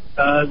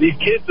 These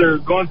kids are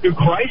going through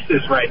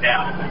crisis right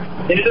now,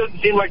 and it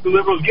doesn't seem like the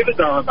liberals give a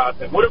darn about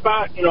them. What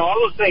about, all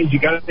those things? You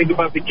got to think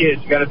about the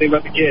kids. You got to think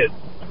about the kids.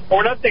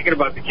 Well, we're not thinking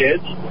about the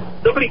kids.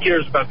 Nobody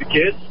cares about the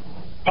kids.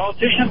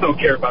 Politicians don't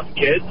care about the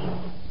kids.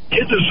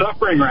 Kids are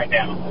suffering right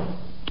now,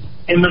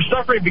 and they're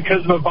suffering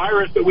because of a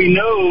virus that we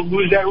know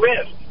who's at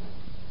risk.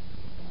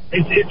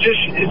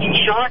 It's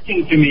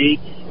shocking to me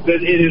that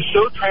it is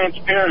so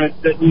transparent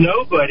that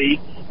nobody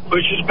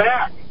pushes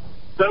back.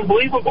 It's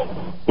unbelievable.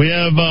 We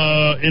have,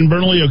 in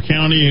Bernalillo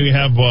County, we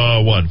have,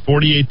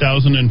 48,000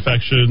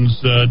 infections,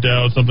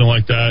 Dowd, something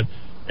like that,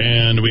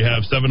 and we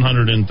have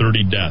 730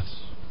 deaths,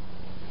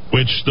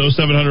 which those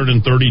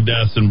 730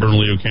 deaths in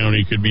Bernalillo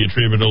County could be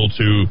attributable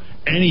to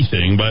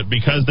anything, but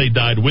because they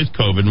died with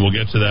COVID, and we'll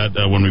get to that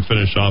when we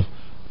finish off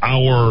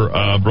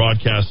our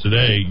broadcast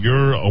today,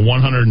 you're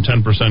 110%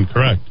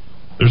 correct.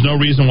 There's no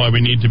reason why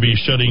we need to be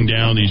shutting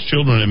down these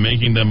children and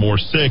making them more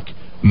sick,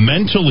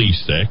 mentally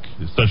sick,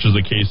 such as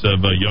the case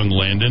of young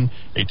Landon,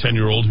 a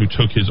 10-year-old who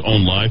took his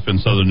own life in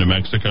southern New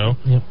Mexico,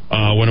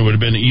 when it would have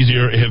been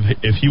easier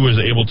if he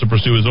was able to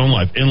pursue his own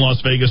life. In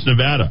Las Vegas,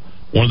 Nevada,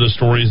 one of the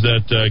stories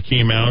that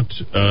came out,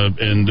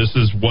 and this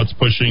is what's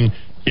pushing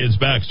kids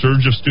back.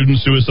 Surge of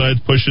student suicides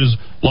pushes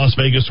Las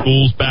Vegas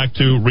schools back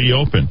to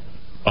reopen.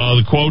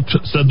 The quote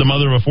said the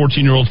mother of a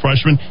 14-year-old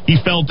freshman, he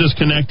felt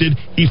disconnected,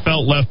 he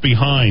felt left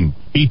behind,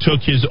 he took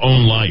his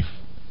own life.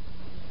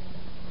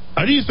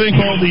 How do you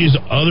think all these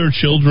other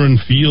children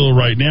feel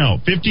right now?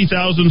 50,000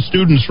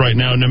 students right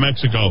now in New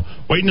Mexico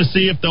waiting to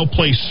see if they'll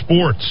play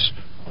sports.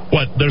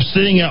 What, they're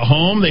sitting at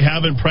home, they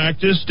haven't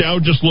practiced?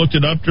 Dowd just looked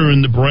it up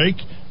during the break.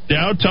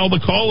 Dowd, tell the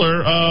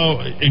caller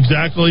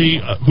exactly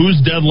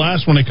who's dead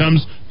last when it comes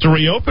to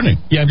reopening.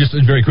 Yeah, just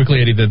very quickly,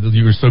 Eddie, that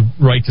you were so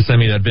right to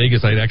send me that Vegas.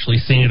 I'd actually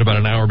seen it about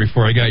an hour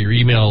before I got your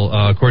email.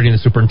 According to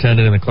the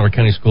superintendent in the Clark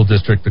County School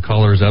District, the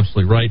caller is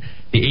absolutely right.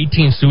 The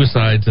 18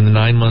 suicides in the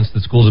 9 months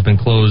that schools have been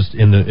closed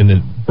in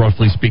the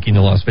roughly speaking,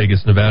 the Las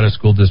Vegas, Nevada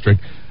school district,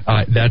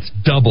 that's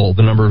double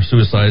the number of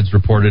suicides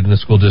reported in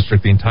the school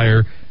district the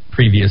entire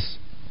previous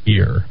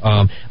year.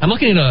 I'm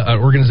looking at an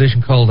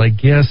organization called, I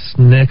guess,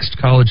 Next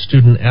College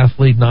Student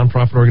Athlete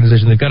nonprofit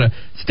organization. They've got a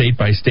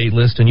state-by-state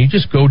list, and you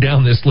just go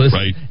down this list,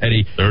 right.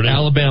 Eddie.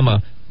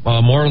 Alabama,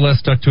 more or less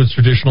stuck to its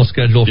traditional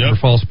schedule for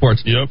fall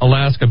sports.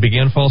 Alaska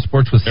began fall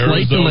sports with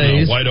slight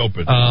delays. Wide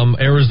open.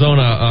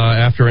 Arizona,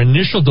 after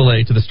initial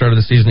delay to the start of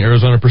the season,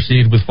 Arizona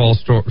proceeded with fall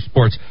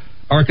sports.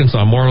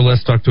 Arkansas, more or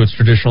less stuck to its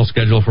traditional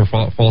schedule for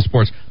fall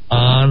sports.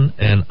 On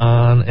and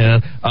on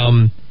and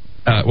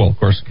well, of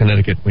course,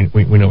 Connecticut, we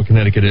know what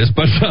Connecticut is,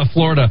 but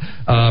Florida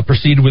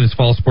proceeded with its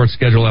fall sports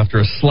schedule after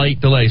a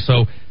slight delay.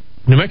 So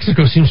New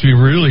Mexico seems to be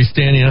really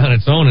standing on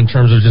its own in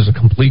terms of just a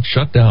complete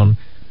shutdown.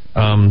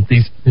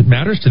 It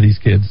matters to these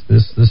kids.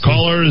 This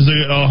caller is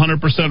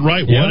 100%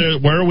 right. Yeah.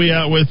 Where are we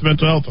at with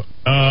mental health?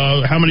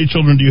 How many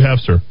children do you have,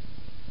 sir?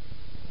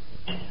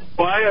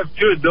 Well, I have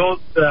 2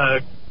 adult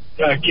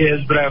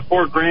kids, but I have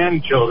 4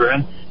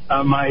 grandchildren.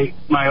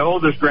 My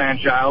oldest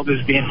grandchild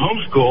is being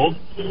homeschooled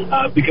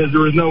because there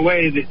was no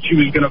way that she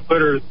was going to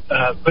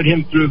put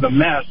him through the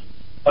mess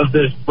of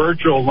this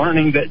virtual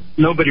learning that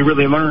nobody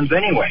really learns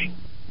anyway.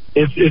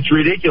 It's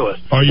ridiculous.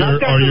 Are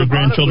your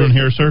grandchildren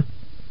here, sir?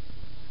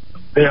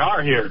 They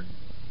are here.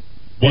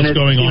 What's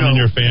going on in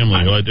your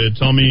family?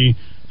 Tell me,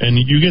 and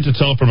you get to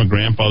tell from a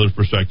grandfather's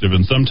perspective.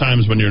 And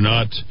sometimes when you're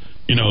not,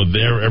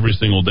 there every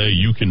single day,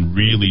 you can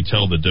really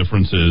tell the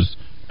differences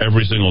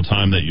every single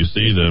time that you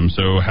see them.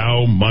 So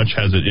how much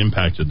has it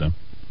impacted them?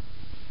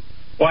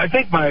 Well, I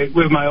think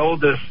with my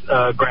oldest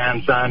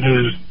grandson,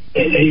 who's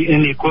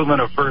in the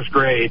equivalent of first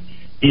grade,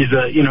 he's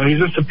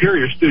a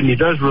superior student. He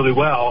does really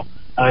well.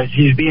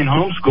 He's being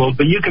homeschooled,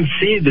 but you can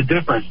see the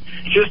difference.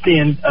 Just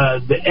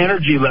the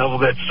energy level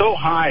that's so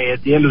high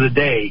at the end of the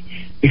day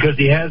because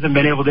he hasn't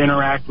been able to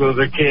interact with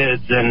other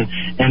kids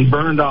and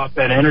burned off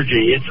that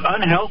energy. It's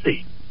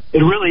unhealthy. It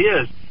really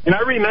is. And I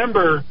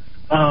remember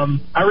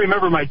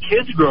my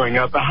kids growing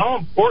up, how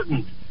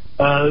important,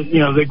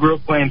 they grew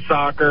up playing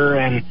soccer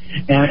and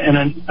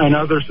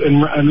others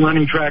and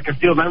running track and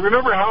field. And I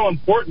remember how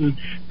important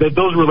that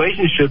those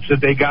relationships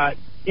that they got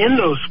in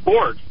those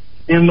sports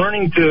and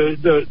learning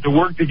to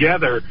work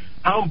together,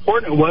 how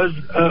important it was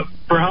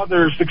for how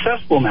they're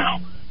successful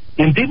now.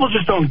 And people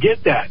just don't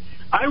get that.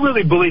 I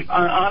really believe,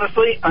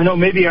 honestly, I know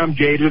maybe I'm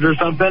jaded or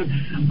something.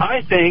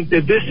 I think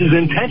that this is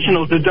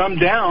intentional to dumb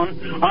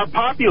down our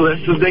populace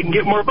so they can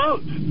get more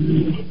votes.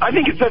 I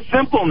think it's that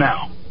simple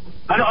now.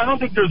 I don't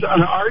think there's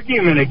an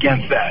argument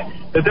against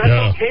that's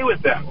okay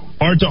with them.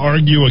 Hard to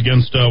argue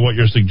against what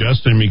you're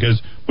suggesting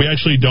because we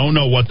actually don't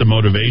know what the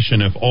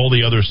motivation if all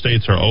the other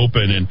states are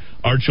open and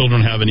our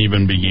children haven't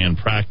even began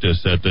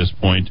practice at this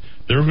point.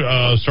 They're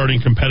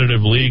starting competitive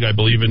league, I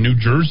believe, in New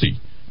Jersey,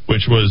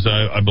 which was,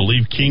 I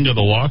believe, king of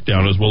the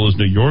lockdown, as well as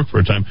New York for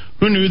a time.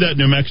 Who knew that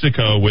New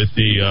Mexico, with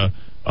the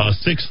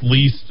sixth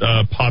least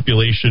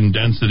population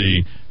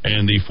density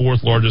and the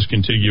fourth largest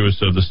contiguous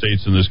of the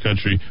states in this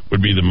country,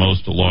 would be the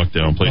most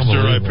lockdown place?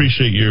 Sir, I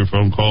appreciate your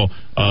phone call,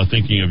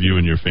 thinking of you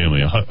and your family.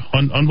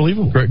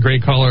 Unbelievable.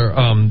 Great caller.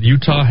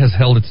 Utah has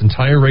held its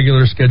entire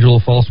regular schedule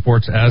of fall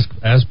sports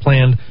as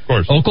planned. Of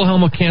course.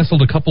 Oklahoma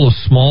canceled a couple of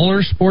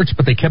smaller sports,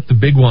 but they kept the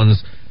big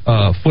ones.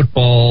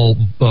 Football,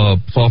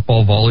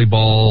 softball,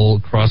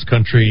 volleyball, cross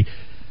country.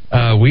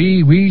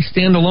 We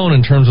stand alone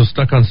in terms of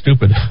stuck on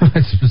stupid.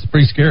 It's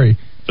pretty scary.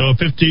 So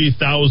 50,000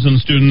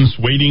 students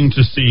waiting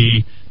to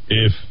see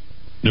if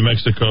New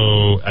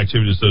Mexico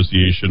Activity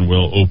Association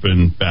will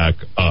open back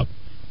up.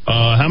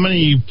 How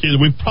many kids?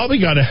 We've probably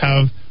got to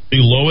have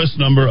the lowest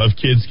number of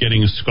kids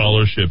getting a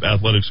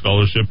athletic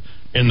scholarship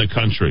in the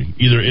country,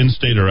 either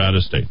in-state or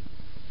out-of-state.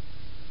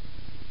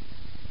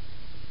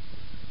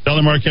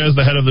 Della Marquez,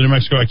 the head of the New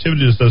Mexico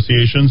Activities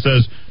Association,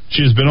 says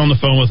she has been on the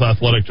phone with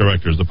athletic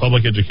directors, the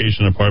public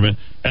education department,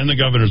 and the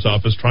governor's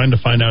office trying to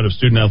find out if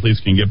student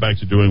athletes can get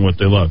back to doing what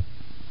they love.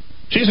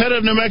 She's head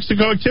of New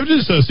Mexico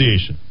Activities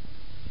Association.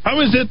 How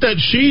is it that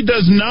she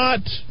does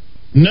not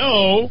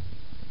know,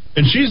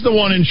 and she's the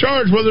one in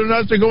charge, whether or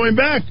not they're going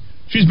back?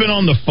 She's been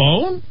on the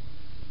phone?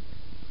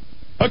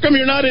 How come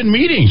you're not in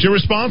meetings? You're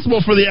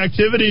responsible for the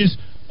activities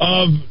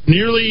of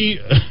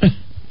nearly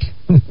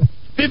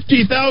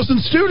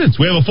 50,000 students.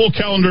 We have a full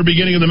calendar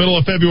beginning in the middle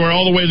of February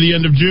all the way to the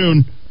end of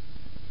June.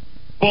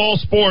 Fall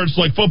sports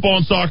like football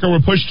and soccer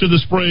were pushed to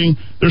the spring.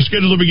 They're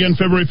scheduled to begin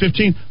February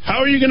 15th.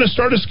 How are you going to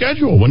start a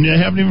schedule when you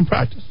haven't even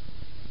practiced?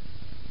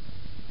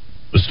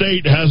 The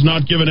state has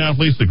not given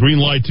athletes the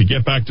green light to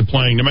get back to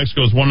playing. New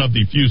Mexico is one of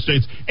the few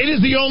states. It is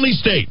the only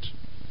state.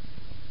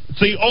 It's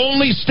the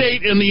only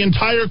state in the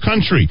entire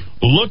country.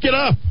 Look it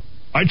up.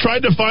 I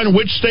tried to find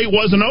which state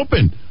wasn't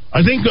open.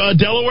 I think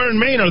Delaware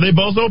and Maine, are they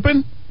both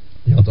open?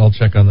 Yeah, I'll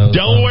check on those.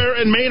 Delaware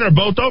and Maine are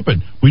both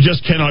open. We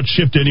just cannot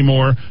shift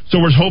anymore, so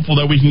we're hopeful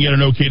that we can get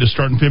an okay to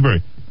start in February.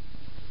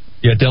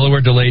 Yeah,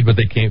 Delaware delayed, but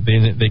they kicked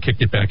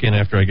it back in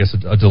after, I guess,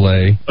 a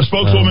delay. A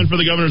spokeswoman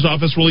for the governor's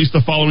office released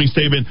the following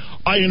statement.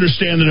 I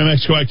understand the New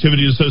Mexico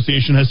Activities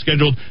Association has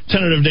scheduled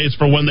tentative dates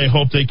for when they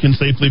hope they can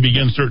safely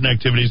begin certain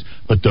activities,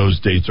 but those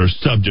dates are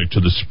subject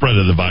to the spread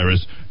of the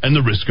virus and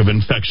the risk of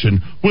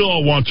infection. We'll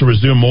all want to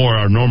resume more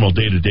our normal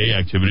day-to-day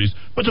activities,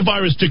 but the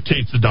virus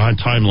dictates the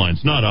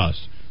timelines, not us.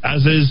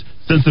 As is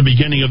since the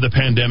beginning of the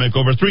pandemic,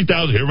 over 3,000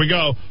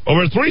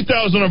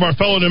 of our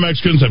fellow New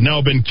Mexicans have now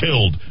been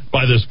killed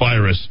by this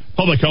virus.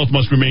 Public health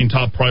must remain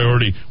top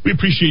priority. We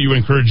appreciate you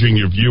encouraging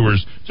your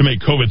viewers to make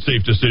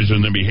COVID-safe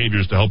decisions and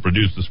behaviors to help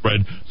reduce the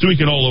spread so we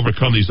can all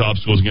overcome these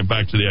obstacles and get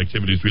back to the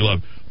activities we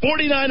love.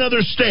 49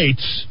 other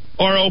states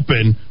are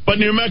open, but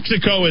New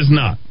Mexico is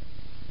not.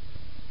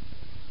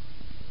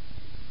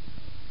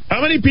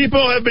 How many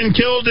people have been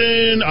killed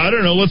in, I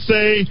don't know, let's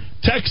say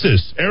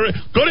Texas?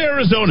 Go to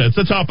Arizona. It's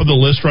the top of the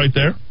list right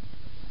there.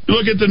 You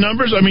look at the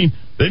numbers. I mean,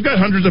 they've got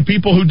hundreds of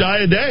people who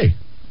die a day.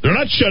 They're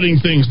not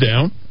shutting things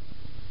down.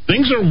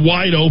 Things are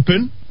wide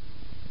open.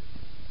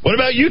 What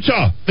about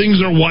Utah? Things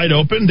are wide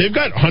open. They've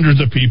got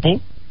hundreds of people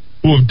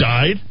who have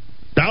died.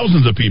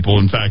 Thousands of people,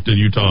 in fact, in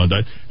Utah have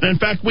died. And in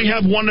fact, we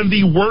have one of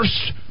the worst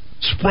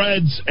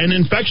spreads and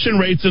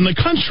infection rates in the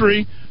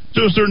country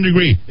to a certain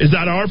degree. Is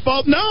that our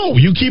fault? No.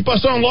 You keep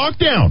us on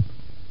lockdown.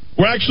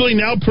 We're actually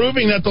now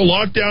proving that the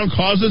lockdown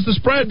causes the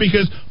spread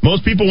because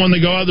most people, when they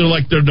go out,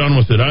 they're done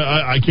with it.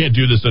 I can't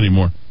do this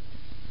anymore.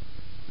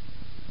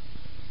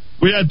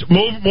 We had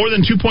more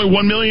than 2.1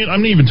 million.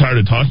 I'm even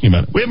tired of talking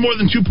about it. We have more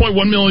than 2.1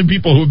 million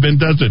people who have been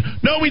tested.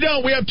 No, we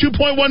don't. We have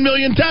 2.1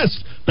 million tests.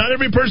 Not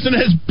every person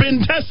has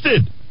been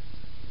tested.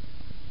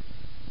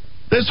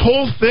 This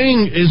whole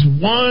thing is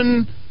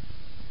one...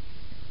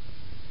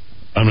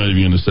 I'm not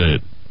even going to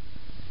say it.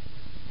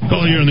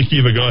 Call here in the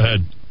Kiva. Go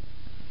ahead.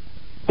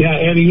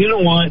 Yeah, Eddie, you know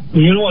what?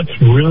 You know what's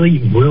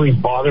really, really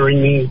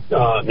bothering me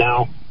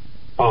now,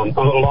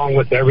 along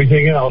with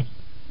everything else,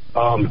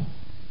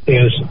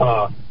 is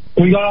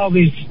we got all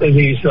these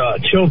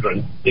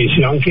children, these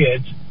young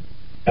kids,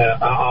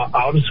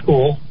 out of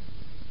school.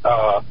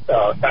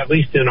 At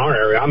least in our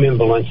area, I'm in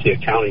Valencia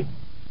County,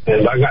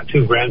 and I got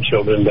 2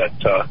 grandchildren that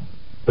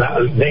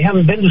they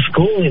haven't been to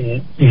school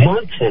in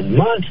months and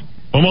months.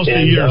 Almost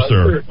a year,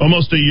 sir.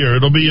 Almost a year.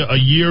 It'll be a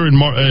year in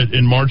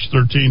March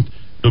 13th.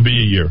 It'll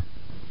be a year.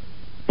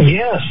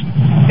 Yes,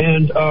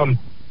 and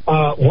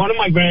one of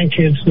my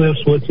grandkids lives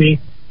with me,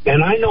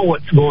 and I know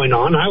what's going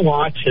on. I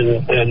watch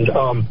and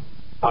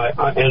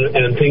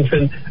things,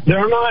 and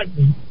they're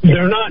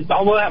not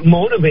all that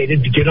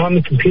motivated to get on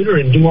the computer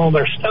and do all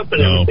their stuff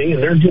and everything,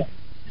 and they're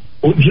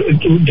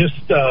just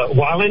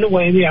whiling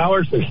away the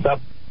hours and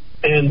stuff.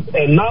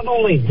 And not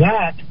only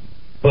that,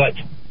 but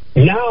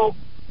now,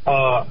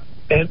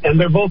 and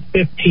they're both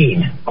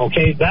 15.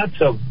 Okay, that's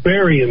a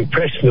very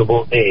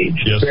impressionable age.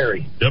 Yes.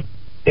 Very. Yep.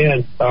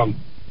 And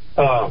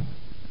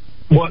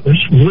what's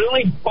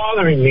really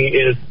bothering me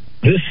is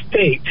this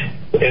state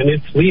and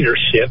its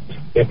leadership,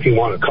 if you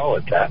want to call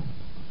it that,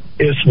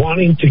 is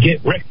wanting to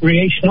get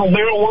recreational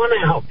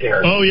marijuana out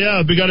there. Oh,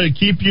 yeah. We got to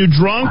keep you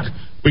drunk.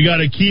 We got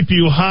to keep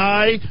you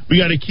high. We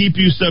got to keep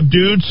you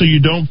subdued so you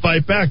don't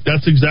fight back.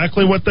 That's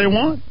exactly what they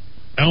want.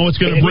 And it's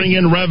going to bring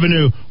in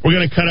revenue. We're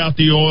going to cut out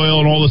the oil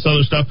and all this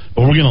other stuff,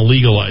 but we're going to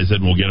legalize it,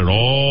 and we'll get it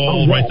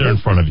all right there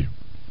in front of you.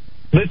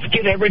 Let's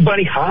get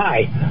everybody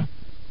high.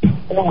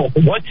 Oh,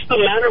 what's the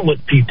matter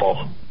with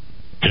people?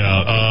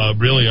 Yeah,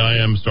 really,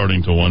 I am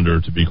starting to wonder,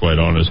 to be quite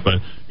honest.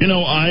 But,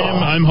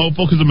 I'm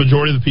hopeful because the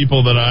majority of the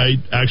people that I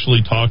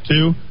actually talk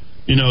to,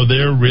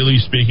 they're really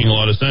speaking a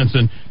lot of sense.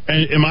 And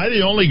am I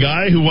the only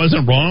guy who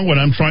wasn't wrong when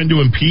I'm trying to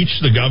impeach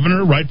the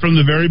governor right from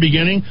the very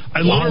beginning?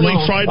 I literally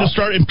tried to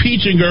start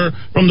impeaching her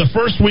from the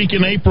first week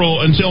in April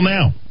until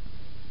now.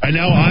 And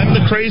now I'm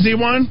the crazy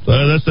one?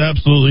 That's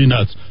absolutely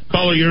nuts.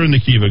 Caller, you're in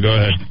the Kiva. Go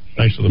ahead.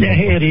 Thanks for the phone.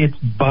 Hey, Eddie, it's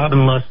Bob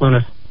in Los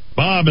Lunas.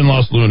 Bob in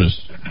Los Lunas.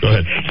 Go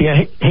ahead.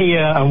 Yeah, hey,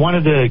 I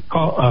wanted to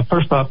call,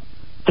 first off,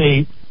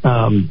 say,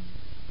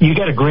 you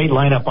got a great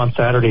lineup on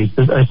Saturdays,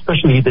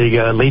 especially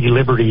the Lady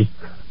Liberties.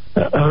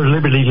 Or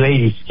Liberty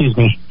Ladies, excuse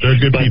me. They're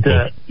good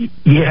people.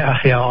 Yeah,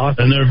 awesome.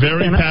 And they're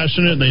very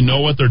passionate, and they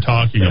know what they're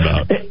talking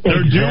about.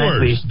 They're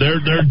doers. They're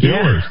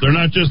doers. They're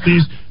not just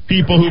these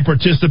people who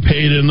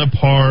participate in the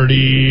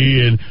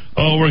party and,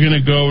 we're going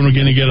to go and we're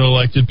going to get an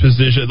elected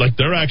position. Like,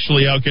 they're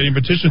actually out getting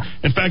petitions.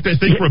 In fact, I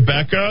think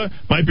Rebecca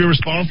might be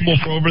responsible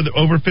for over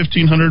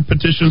 1,500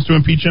 petitions to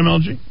impeach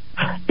MLG.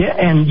 Yeah,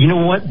 and you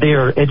know what?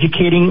 They're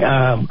educating.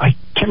 I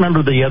can't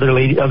remember the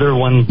other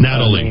one.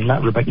 Natalie.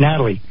 Not Rebecca.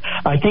 Natalie.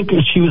 I think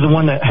she was the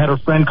one that had her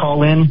friend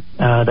call in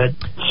that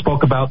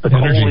spoke about the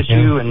coal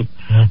issue, and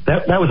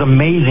that was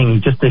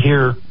amazing just to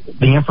hear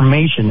the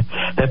information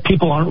that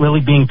people aren't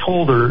really being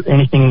told or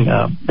anything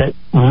that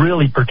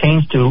really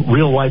pertains to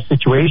real life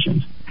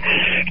situations.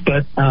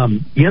 But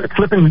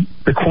flipping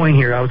the coin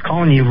here, I was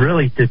calling you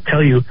really to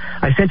tell you,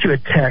 I sent you a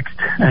text.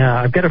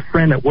 I've got a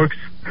friend that works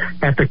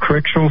at the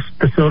correctional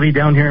facility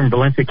down here in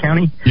Valencia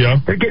County. Yeah.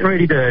 They're getting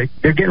ready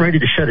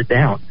to shut it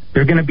down.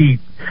 They're going to be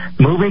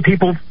moving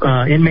people,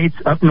 inmates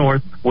up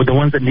north with the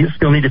ones that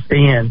still need to stay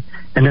in,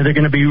 and then they're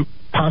going to be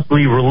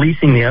possibly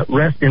releasing the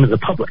rest into the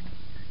public.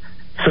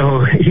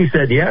 So he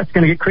said, yeah, it's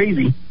going to get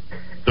crazy.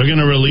 They're going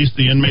to release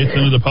the inmates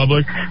into the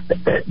public?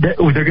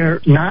 They're going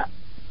to not.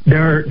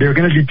 They're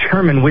going to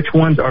determine which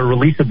ones are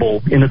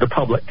releasable into the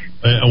public.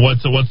 And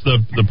what's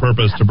the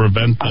purpose? To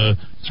prevent the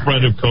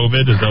spread of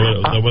COVID? Is that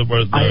what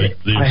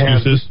the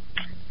excuse is?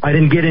 I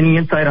didn't get any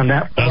insight on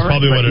that. That's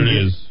probably what it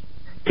is.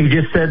 He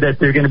just said that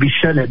they're going to be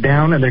shutting it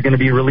down and they're going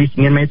to be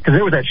releasing inmates because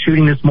there was that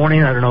shooting this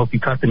morning. I don't know if you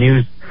caught the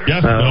news.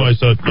 Yeah, I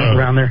saw it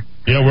around there.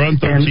 Yeah, we're on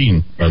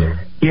 13. By the way.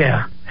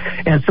 Yeah,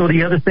 and so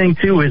the other thing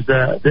too is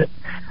that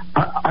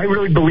I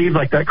really believe,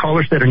 like that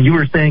caller said, and you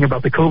were saying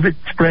about the COVID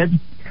spread.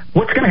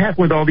 What's going to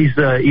happen with all these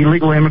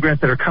illegal immigrants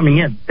that are coming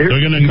in? They're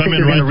going to come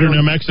in right through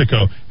New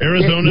Mexico.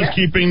 Arizona's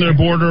keeping their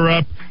border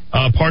up.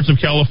 Parts of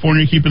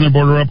California keeping their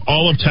border up.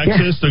 All of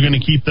Texas, they're going to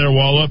keep their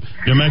wall up.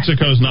 New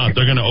Mexico's not.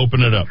 They're going to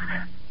open it up.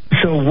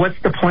 So what's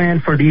the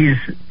plan for these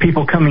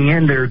people coming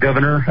in there,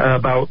 Governor,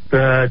 about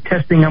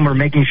testing them or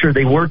making sure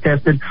they were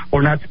tested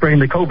or not spreading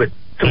the COVID?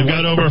 So they've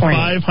got over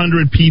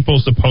 500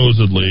 people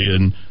supposedly,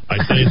 and I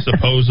say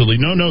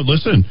supposedly. No,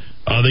 listen.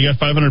 They got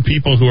 500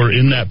 people who are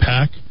in that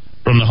pack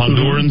from the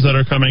Hondurans that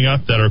are coming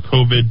up that are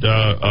COVID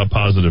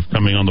positive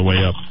coming on the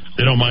way up.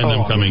 They don't mind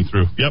them coming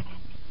through. Yep.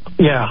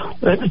 Yeah.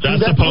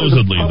 That's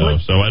supposedly, though,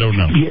 so I don't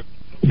know.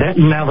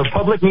 Now, the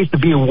public needs to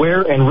be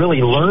aware and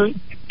really learn,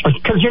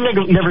 because you're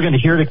never going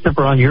to hear it except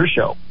for on your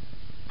show.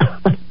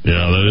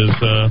 Yeah,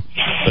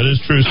 that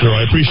is true, sir.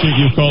 I appreciate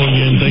you calling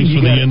in. Thanks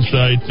for the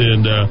insight,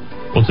 and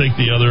We'll take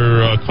the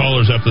other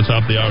callers up the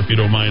top of the hour if you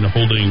don't mind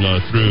holding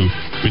through.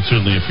 We'd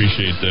certainly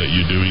appreciate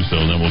you doing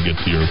so, and then we'll get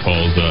to your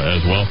calls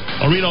as well.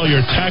 I'll read all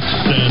your texts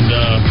and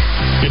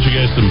get you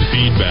guys some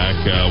feedback.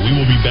 We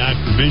will be back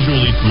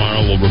visually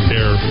tomorrow. We'll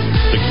repair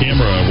the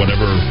camera,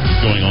 whatever is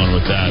going on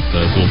with that,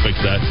 so we'll fix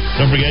that.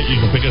 Don't forget,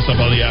 you can pick us up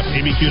on the app,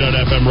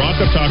 abq.fm,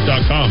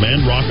 rockoftalk.com,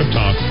 and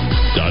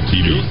rockoftalk.tv.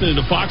 You're listening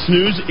to Fox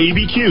News,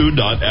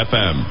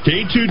 abq.fm,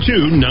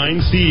 K22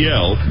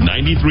 9CL,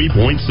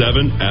 93.7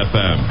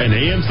 FM, and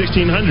AM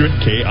 1600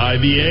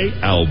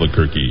 KIVA,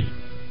 Albuquerque.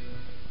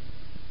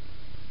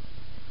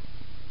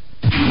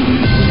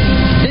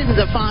 This is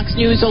a Fox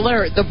News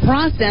alert. The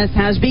process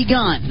has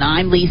begun.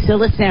 I'm Lisa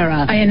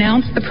Lacera. I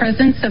announced the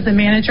presence of the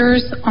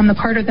managers on the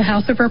part of the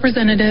House of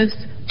Representatives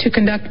to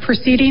conduct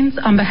proceedings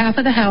on behalf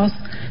of the House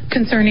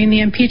concerning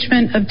the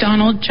impeachment of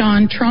Donald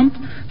John Trump,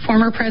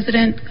 former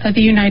President of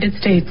the United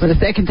States. For the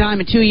second time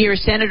in 2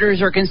 years,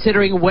 senators are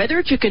considering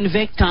whether to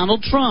convict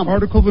Donald Trump.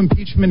 Article of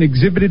impeachment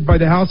exhibited by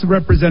the House of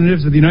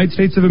Representatives of the United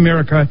States of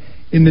America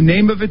in the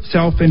name of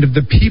itself and of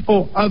the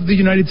people of the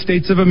United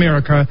States of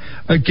America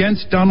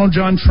against Donald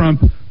John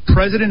Trump,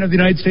 President of the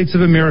United States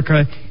of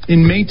America,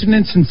 in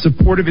maintenance and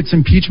support of its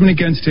impeachment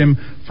against him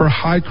for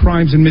high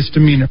crimes and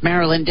misdemeanor.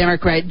 Maryland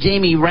Democrat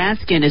Jamie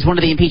Raskin is one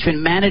of the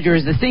impeachment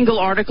managers. The single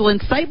article,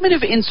 incitement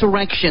of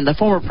insurrection. The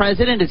former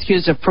president is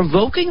accused of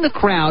provoking the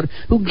crowd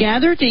who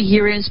gathered to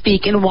hear him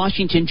speak in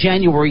Washington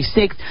January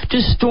 6th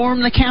to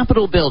storm the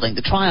Capitol building.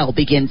 The trial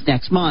begins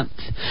next month.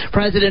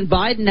 President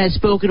Biden has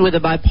spoken with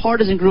a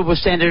bipartisan group of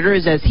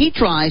senators as he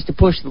tries to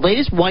push the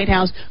latest White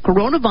House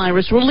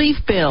coronavirus relief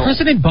bill.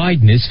 President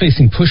Biden is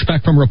facing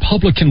pushback from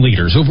Republican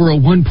leaders over a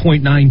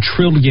 $1.9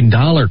 trillion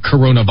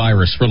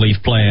coronavirus relief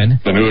plan.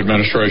 The new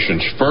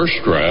administration's first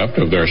draft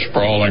of their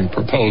sprawling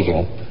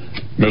proposal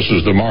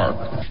misses the mark.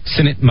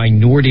 Senate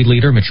Minority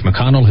Leader Mitch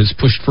McConnell has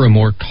pushed for a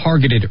more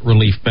targeted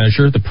relief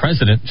measure. The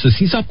president says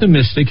he's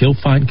optimistic he'll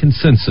find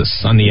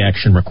consensus on the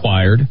action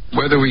required.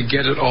 Whether we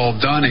get it all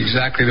done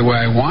exactly the way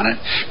I want it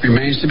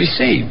remains to be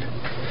seen.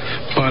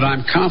 But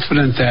I'm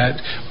confident that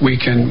we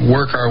can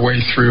work our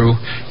way through.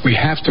 We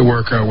have to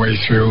work our way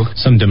through.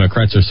 Some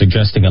Democrats are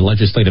suggesting a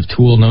legislative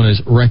tool known as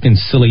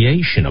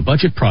reconciliation, a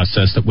budget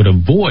process that would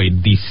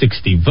avoid the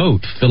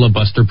 60-vote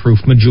filibuster-proof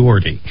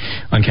majority.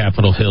 On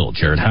Capitol Hill,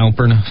 Jared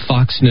Halpern,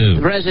 Fox News.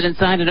 The president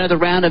signed another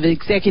round of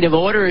executive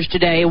orders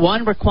today.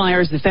 One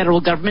requires the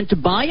federal government to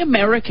buy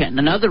American.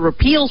 Another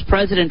repeals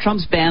President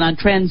Trump's ban on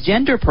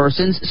transgender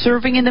persons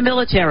serving in the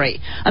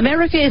military.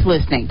 America is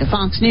listening to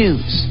Fox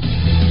News.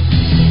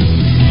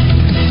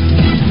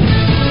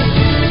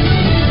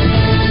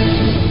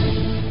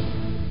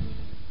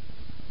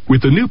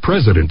 With the new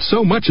president,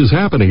 so much is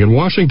happening in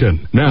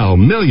Washington. Now,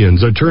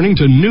 millions are turning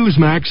to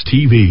Newsmax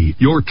TV,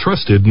 your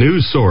trusted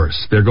news source.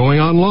 They're going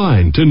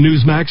online to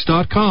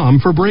Newsmax.com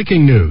for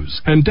breaking news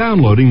and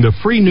downloading the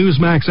free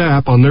Newsmax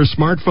app on their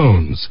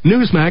smartphones.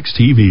 Newsmax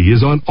TV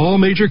is on all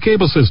major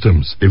cable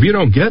systems. If you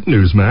don't get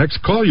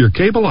Newsmax, call your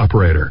cable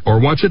operator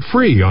or watch it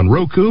free on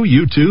Roku,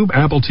 YouTube,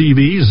 Apple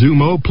TV,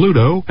 Xumo,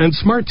 Pluto, and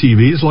smart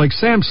TVs like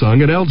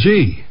Samsung and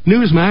LG.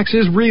 Newsmax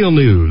is real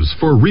news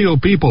for real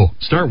people.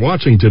 Start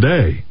watching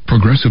today.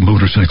 Progressive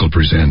Motorcycle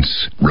presents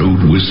Road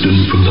Wisdom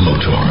from the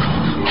Motor.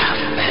 Half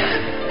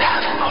man,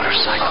 half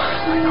motorcycle.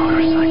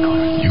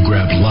 You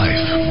grab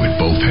life with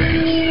both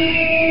hands.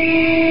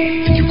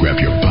 And you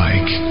grab your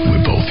bike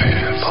with both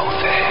hands.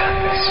 Both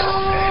hands.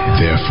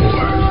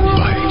 Therefore,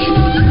 bike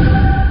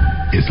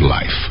is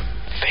life.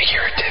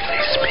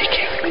 Figuratively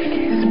speaking.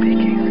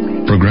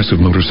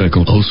 Progressive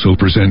Motorcycle also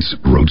presents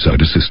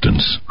Roadside Assistance.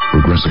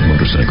 Progressive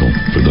Motorcycle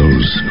for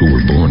those who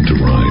were born to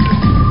ride.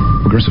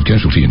 Progressive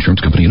Casualty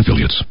Insurance Company and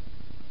Affiliates.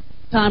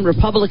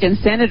 Republican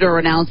senator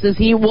announces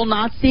he will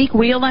not seek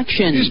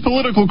re-election. His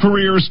political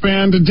career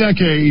spanned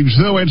decades,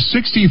 though at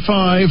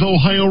 65,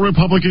 Ohio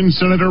Republican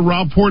Senator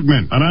Rob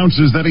Portman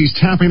announces that he's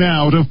tapping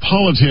out of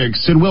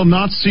politics and will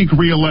not seek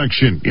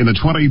re-election. In the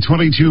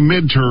 2022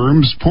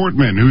 midterms,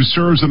 Portman, who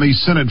serves on the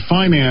Senate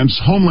Finance,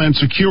 Homeland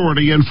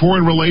Security, and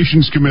Foreign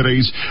Relations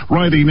Committees,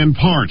 writing in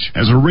part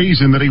as a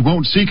reason that he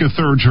won't seek a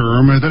third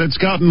term, that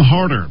it's gotten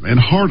harder and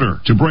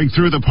harder to break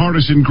through the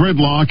partisan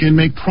gridlock and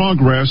make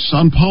progress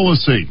on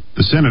policy.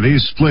 The Senate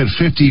is split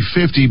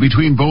 50-50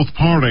 between both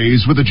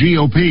parties, with the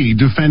GOP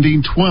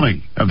defending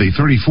 20 of the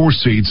 34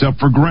 seats up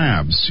for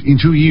grabs in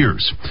 2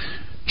 years.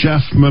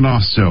 Jeff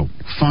Manasso,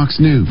 Fox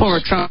News.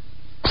 Former Trump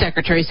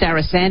Secretary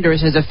Sarah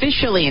Sanders has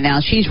officially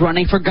announced she's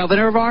running for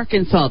governor of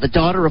Arkansas. The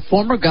daughter of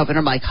former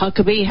Governor Mike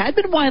Huckabee had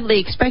been widely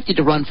expected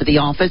to run for the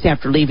office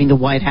after leaving the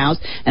White House,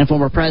 and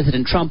former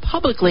President Trump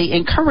publicly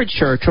encouraged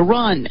her to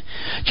run.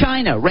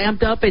 China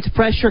ramped up its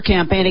pressure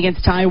campaign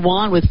against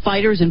Taiwan, with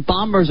fighters and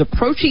bombers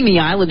approaching the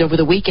island over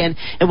the weekend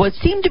in what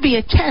seemed to be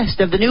a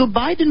test of the new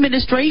Biden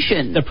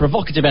administration. The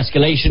provocative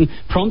escalation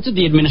prompted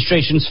the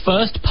administration's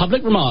first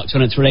public remarks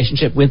on its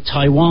relationship with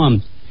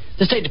Taiwan.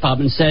 The State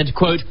Department said,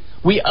 quote,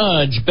 "We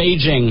urge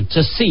Beijing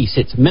to cease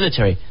its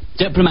military,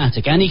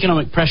 diplomatic, and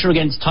economic pressure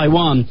against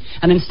Taiwan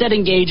and instead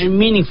engage in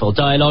meaningful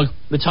dialogue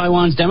with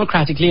Taiwan's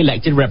democratically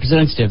elected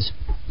representatives."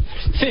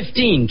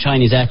 15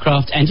 Chinese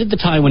aircraft entered the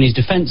Taiwanese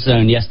defense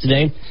zone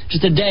yesterday,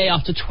 just a day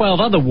after 12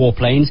 other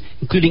warplanes,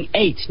 including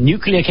 8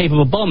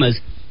 nuclear-capable bombers,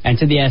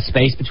 entered the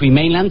airspace between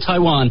mainland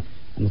Taiwan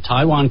and the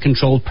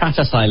Taiwan-controlled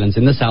Pratas Islands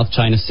in the South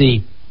China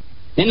Sea.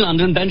 In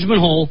London, Benjamin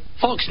Hall,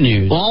 Fox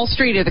News. Wall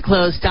Street at the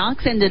close.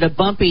 Stocks ended a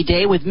bumpy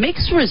day with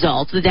mixed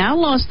results. The Dow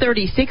lost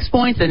 36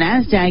 points. The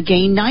Nasdaq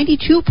gained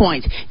 92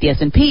 points. The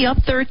S&P up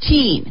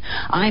 13.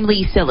 I'm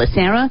Lee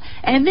Silasera,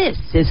 and this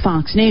is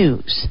Fox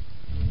News.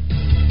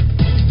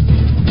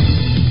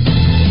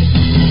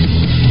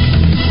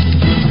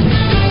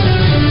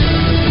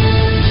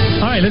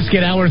 All right, let's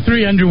get hour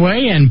 3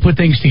 underway and put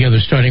things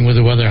together, starting with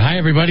the weather. Hi,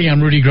 everybody.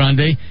 I'm Rudy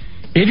Grande.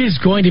 It is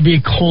going to be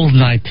a cold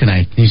night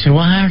tonight. And you say,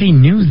 well, I already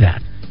knew that.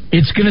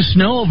 It's going to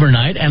snow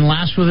overnight and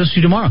last with us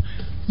through tomorrow.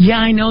 Yeah,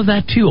 I know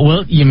that, too.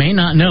 Well, you may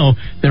not know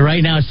that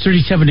right now it's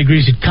 37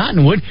 degrees at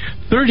Cottonwood,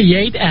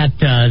 38 at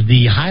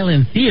the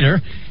Highland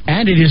Theater,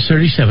 and it is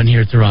 37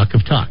 here at the Rock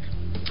of Talk.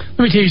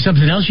 Let me tell you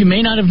something else you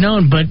may not have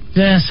known, but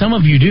some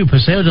of you do.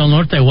 Paseo del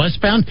Norte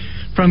westbound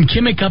from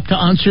Kimmick up to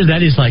Unser, that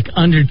is like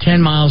under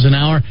 10 miles an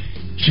hour.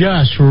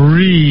 Just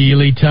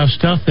really tough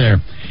stuff there.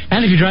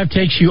 And if your drive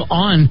takes you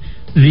on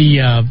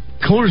the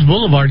Coors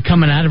Boulevard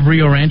coming out of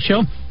Rio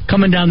Rancho,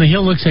 coming down the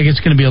hill, looks like it's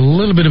going to be a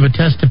little bit of a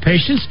test of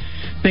patience.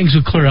 Things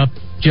will clear up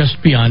just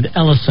beyond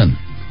Ellison.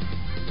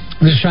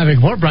 This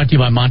traffic report brought to you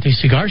by Monte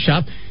Cigar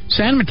Shop.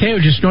 San Mateo,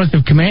 just north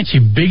of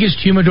Comanche.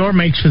 Biggest humidor,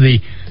 makes for the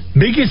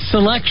biggest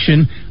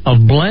selection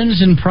of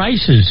blends and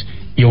prices.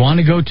 You want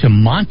to go to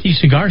Monte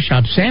Cigar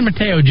Shop, San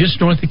Mateo, just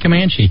north of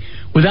Comanche.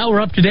 With that,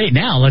 we're up to date.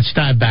 Now, let's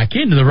dive back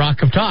into the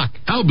Rock of Talk.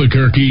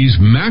 Albuquerque's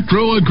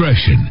macro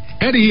aggression.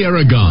 Eddie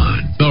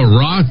Aragon, the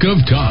Rock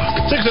of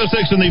Talk.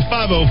 6:06 in the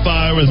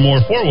 5:05 with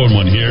more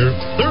 411 here.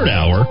 Third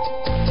hour.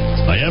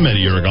 I am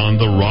Eddie Aragon,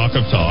 the Rock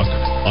of Talk.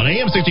 On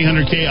AM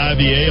 1600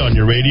 KIVA on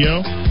your radio.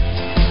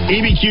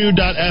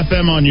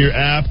 ABQ.FM on your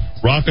app.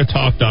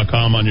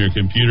 rockoftalk.com on your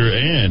computer.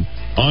 And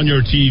on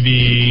your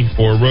TV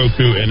for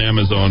Roku and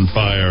Amazon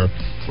Fire,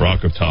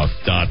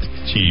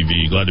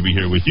 rockoftalk.tv. Glad to be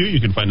here with you.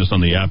 You can find us on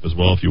the app as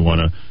well if you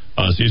want to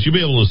see us. You'll be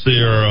able to see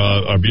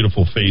our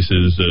beautiful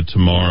faces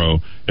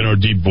tomorrow and our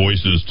deep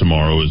voices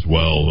tomorrow as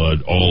well,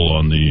 all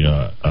on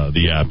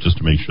the app, just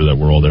to make sure that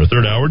we're all there.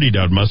 Third hour, D.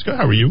 Dowd Muska,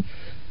 how are you?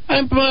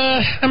 I'm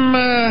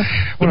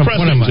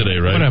depressing today,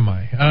 right? What am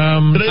I?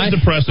 Today's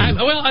depressing.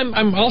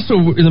 I'm also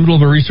in the middle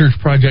of a research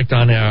project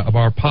on of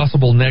our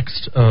possible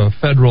next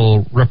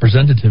federal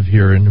representative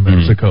here in New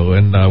Mexico,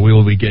 and we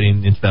will be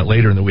getting into that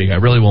later in the week. I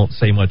really won't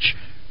say much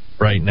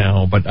right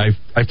now, but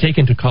I've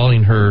taken to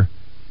calling her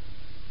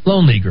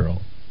Lonely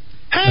Girl.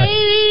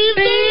 Hey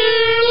there,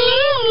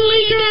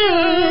 lonely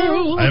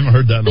girl. I haven't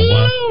heard that in a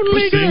while. Who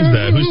sings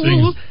that? Who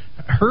sings?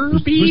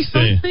 Herbie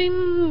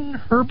something?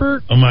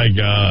 Herbert? Oh, my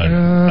God.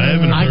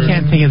 I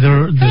can't think of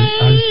the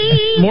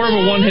more of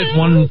a one-hit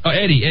one.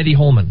 Eddie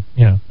Holman.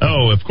 Yeah.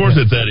 Oh, of course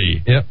it's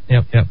Eddie. Yep.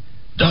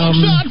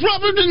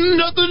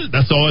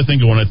 That's all I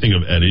think of when I think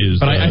of Eddie.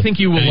 But I think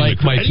you will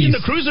like my Eddie and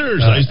the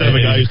Cruisers. I used to have a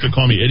guy who used to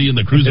call me Eddie and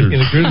the Cruisers.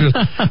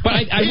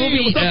 But I will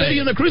be... What's up, Eddie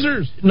and the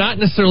Cruisers? Not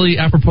necessarily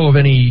apropos of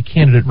any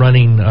candidate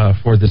running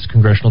for this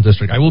congressional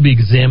district. I will be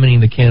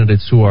examining the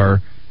candidates who are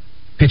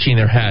pitching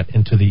their hat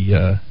into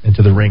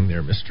the ring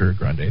there, Mr.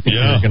 Grande. I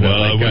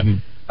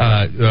think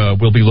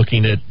we'll be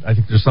looking at, I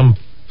think there's some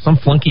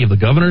flunky of the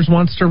governor's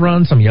wants to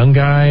run, some young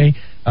guy.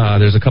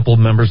 There's a couple of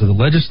members of the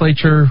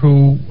legislature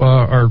who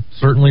are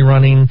certainly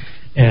running,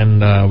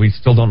 and we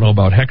still don't know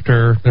about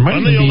Hector. I'm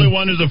the only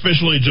one who's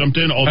officially jumped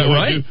in, although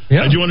right?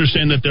 I do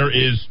understand that there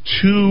is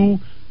two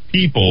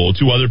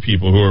other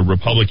people who are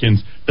Republicans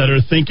that are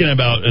thinking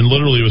about, and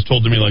literally it was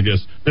told to me like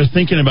this, they're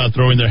thinking about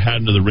throwing their hat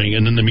into the ring,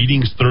 and then the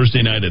meeting's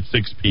Thursday night at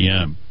 6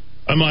 p.m.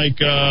 I'm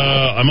like,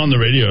 I'm on the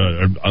radio.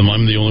 I'm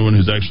the only one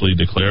who's actually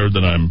declared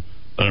that I'm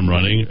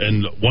running,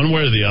 and one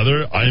way or the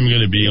other, I'm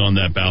going to be on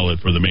that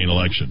ballot for the main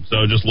election.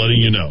 So just letting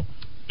you know.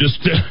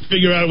 Just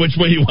figure out which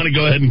way you want to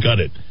go ahead and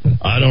cut it.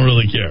 I don't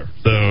really care.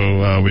 So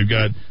we've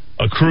got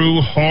a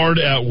crew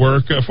hard at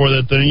work for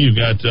that thing. You've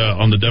got,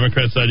 on the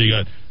Democrat side, you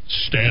got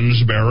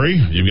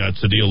Stansberry. You've got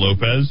Cedillo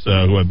Lopez,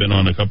 who I've been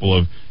on a couple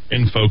of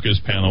In Focus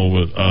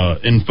panels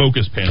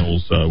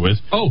with.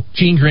 Oh,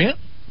 Gene Grant?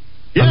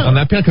 Yeah. On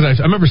that panel, because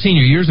I remember seeing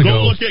you years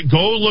ago.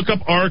 Go look up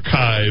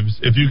archives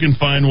if you can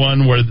find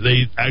one where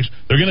they're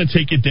going to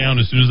take it down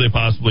as soon as they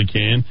possibly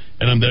can.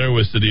 And I'm there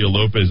with Cedillo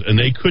Lopez, and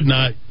they couldn't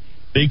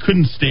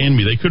stand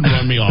me. They couldn't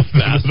run me off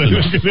fast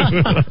enough.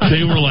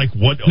 They were like,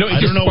 what? No, I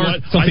don't know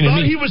what. I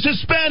thought he was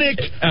Hispanic.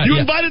 You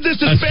invited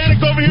this Hispanic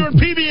over here on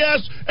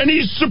PBS, and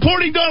he's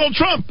supporting Donald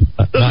Trump.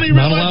 Doesn't he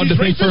not realize allowed he's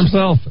to think racist? for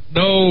himself.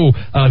 No.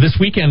 This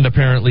weekend,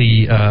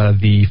 apparently,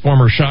 the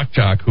former shock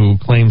jock who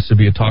claims to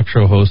be a talk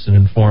show host, an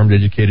informed,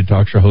 educated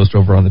talk show host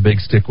over on the Big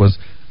Stick, was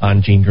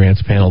on Gene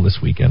Grant's panel this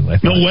weekend.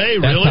 No way,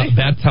 really?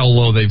 That's how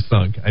low they've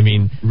sunk. I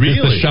mean, really?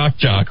 The shock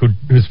jock, who,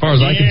 as far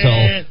as I can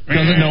tell,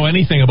 doesn't know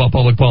anything about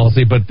public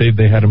policy, but they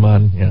had him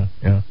on. Yeah.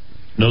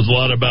 Knows a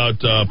lot about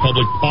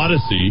public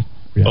policy.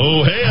 Yeah.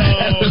 Oh,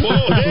 hey-o!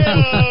 Whoa,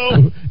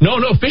 hey-o! No,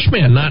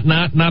 Fishman,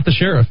 not the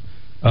sheriff.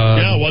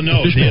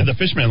 The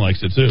Fishman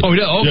likes it too. Oh,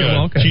 yeah, okay,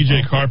 yeah, okay.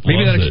 TJ Carp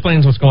maybe loves that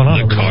explains what's going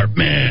on. The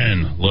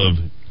Carpman. Love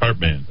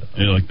Carpman.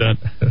 You like that?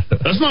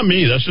 That's not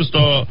me. That's just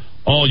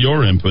all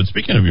your input.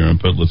 Speaking of your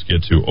input, let's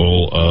get to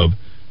all of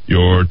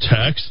your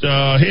text.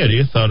 Hey,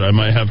 Eddie, I thought I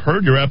might have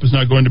heard your app is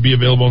not going to be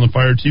available on the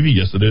Fire TV.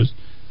 Yes, it is.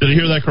 Did I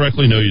hear that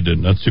correctly? No, you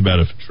didn't. That's too bad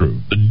if it's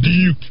true. The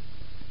Duke.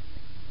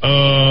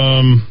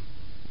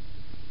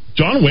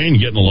 John Wayne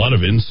getting a lot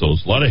of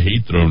insults, a lot of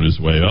hate thrown his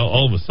way.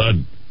 All of a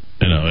sudden,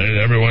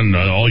 everyone,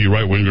 all you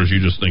right wingers, you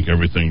just think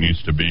everything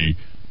needs to be,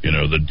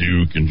 the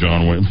Duke and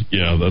John Wayne.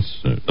 Yeah,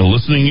 that's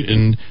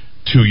listening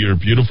to your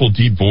beautiful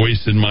deep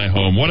voice in my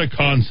home. What a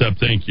concept!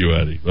 Thank you,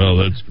 Eddie. Well,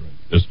 that's great.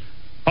 Just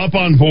hop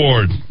on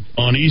board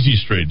on Easy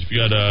Straight. If you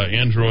got an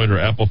Android or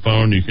Apple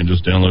phone, you can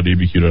just download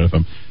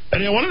EBQ.FM.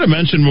 Eddie, I wanted to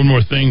mention one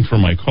more thing for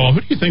my call. Who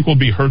do you think will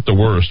be hurt the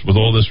worst with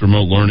all this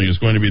remote learning? Is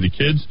going to be the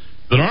kids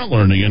that aren't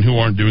learning and who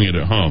aren't doing it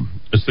at home.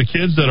 It's the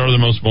kids that are the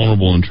most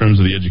vulnerable in terms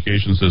of the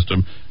education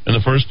system in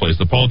the first place.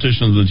 The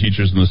politicians and the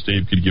teachers in the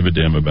state could give a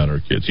damn about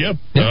our kids. Yep.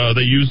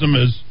 They use them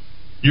as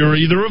you're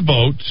either a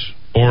vote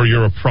or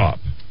you're a prop.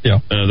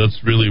 Yeah.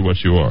 That's really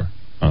what you are.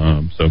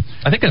 So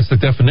I think that's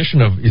the definition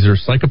of either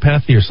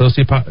psychopathy or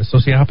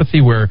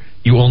sociopathy, where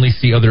you only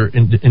see other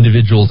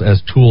individuals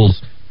as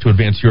tools to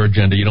advance your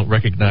agenda. You don't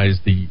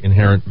recognize the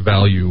inherent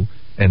value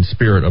and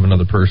spirit of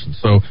another person.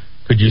 So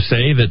could you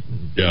say that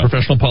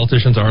professional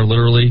politicians are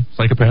literally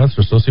psychopaths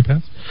or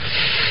sociopaths?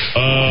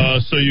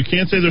 So you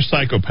can't say they're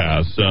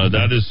psychopaths.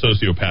 That is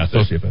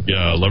sociopathic.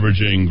 Yeah,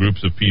 leveraging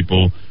groups of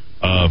people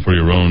for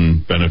your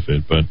own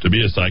benefit. But to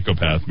be a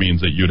psychopath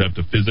means that you'd have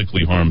to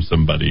physically harm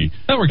somebody.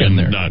 Oh, we're getting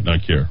there.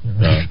 Not care.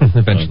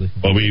 Eventually.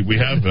 Well, we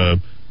have...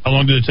 how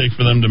long did it take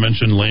for them to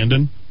mention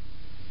Landon?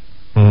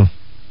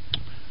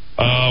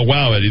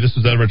 Wow, Eddie, this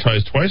was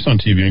advertised twice on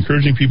TV,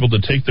 encouraging people to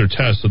take their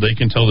test so they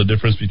can tell the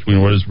difference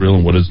between what is real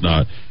and what is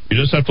not. You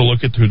just have to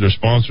look at through their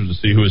sponsors to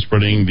see who is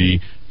spreading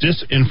the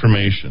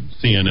disinformation,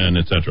 CNN,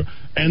 etc.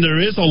 And there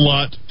is a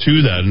lot to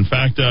that. In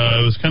fact,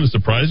 it was kind of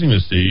surprising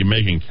to see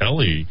Megyn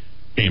Kelly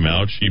came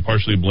out. She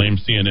partially blamed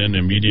CNN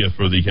and media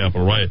for the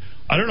Capitol riot.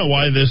 I don't know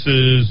why this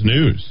is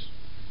news.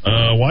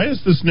 Why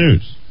is this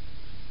news?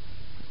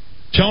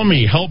 Tell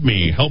me, help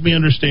me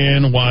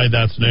understand why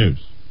that's news.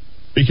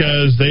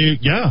 Because they,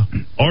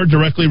 are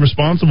directly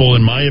responsible,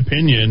 in my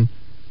opinion.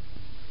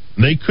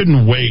 They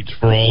couldn't wait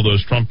for all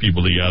those Trump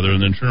people to gather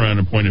and then turn around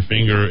and point a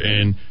finger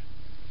and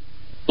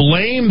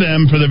blame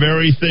them for the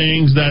very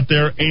things that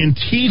their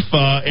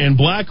Antifa and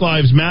Black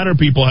Lives Matter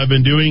people have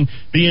been doing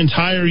the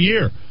entire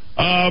year.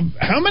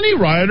 How many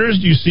rioters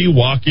do you see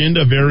walk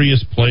into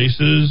various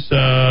places,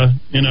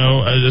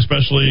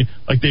 especially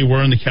like they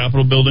were in the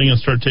Capitol building, and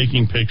start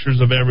taking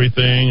pictures of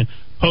everything,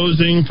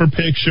 posing for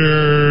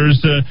pictures,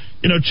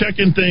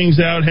 checking things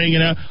out,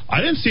 hanging out?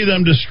 I didn't see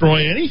them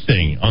destroy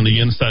anything on the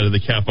inside of the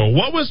Capitol.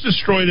 What was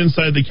destroyed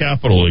inside the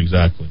Capitol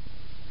exactly?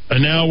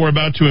 And now we're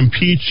about to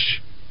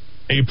impeach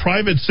a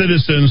private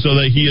citizen so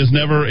that he is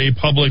never a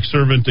public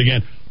servant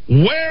again.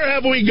 Where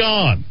have we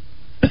gone?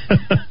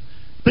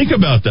 Think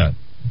about that.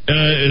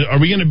 Are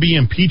we going to be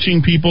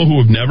impeaching people who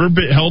have never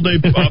held a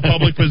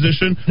public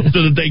position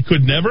so that they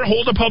could never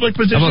hold a public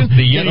position? How about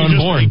the yet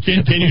unborn?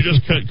 Can you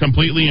just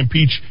completely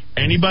impeach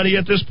anybody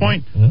at this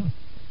point? Yeah.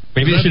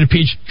 Maybe they should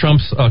impeach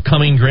Trump's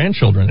coming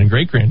grandchildren and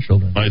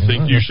great-grandchildren. I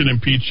think you should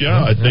impeach,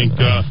 I think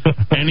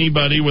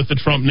anybody with the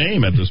Trump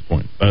name at this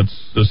point. That's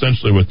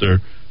essentially what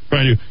they're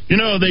trying to do.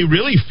 They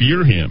really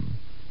fear him.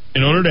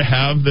 In order to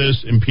have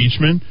this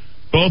impeachment,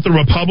 both the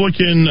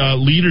Republican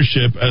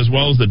leadership as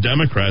well as the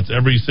Democrats,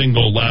 every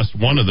single last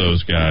one of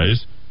those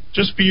guys,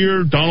 just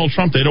fear Donald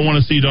Trump. They don't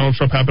want to see Donald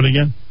Trump happen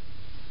again.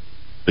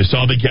 They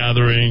saw the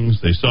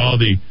gatherings. They saw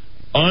the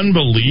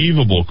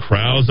unbelievable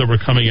crowds that were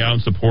coming out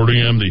and supporting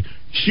him, the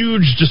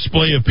huge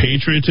display of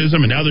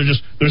patriotism, and now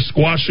they're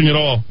squashing it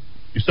all.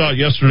 You saw it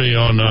yesterday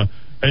on...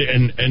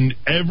 And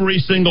every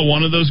single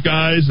one of those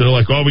guys, they're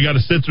like, we got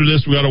to sit through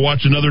this. We got to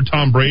watch another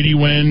Tom Brady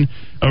win.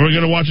 We're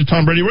going to watch a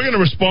Tom Brady. We're going to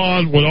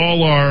respond with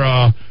all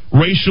our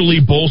racially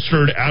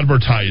bolstered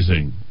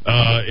advertising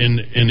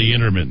in the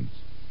intermittents.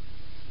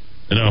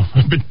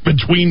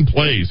 Between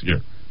plays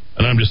here.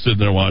 And I'm just sitting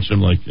there watching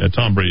like,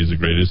 Tom Brady's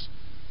the greatest.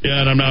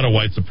 Yeah, and I'm not a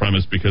white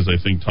supremacist because I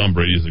think Tom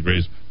Brady is the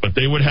greatest. But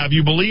they would have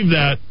you believe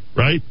that,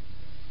 right?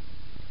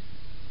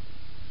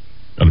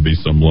 Got to be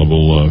some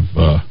level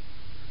of...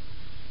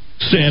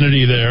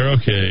 sanity there.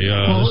 Okay.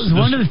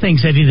 One of the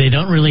things, Eddie, they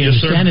don't really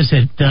understand is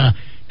that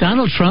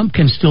Donald Trump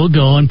can still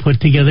go and put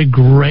together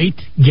great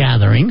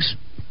gatherings.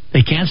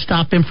 They can't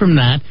stop him from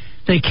that.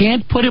 They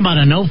can't put him on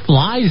a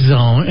no-fly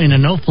zone.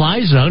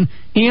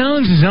 He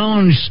owns his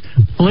own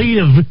fleet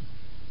of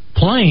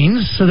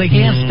planes, so they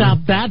can't stop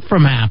that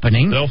from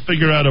happening. They'll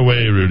figure out a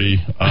way, Rudy.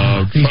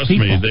 Trust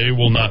me, they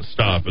will not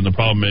stop. And the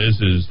problem is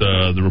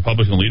the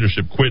Republican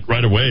leadership quit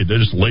right away. They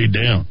just laid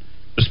down.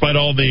 Despite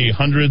all the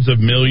hundreds of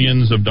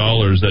millions of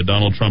dollars that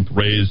Donald Trump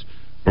raised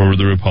for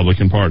the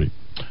Republican Party.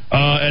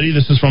 Eddie,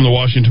 this is from the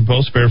Washington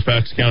Post.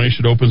 Fairfax County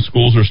should open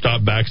schools or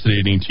stop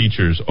vaccinating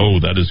teachers.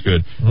 Oh, that is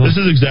good. This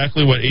is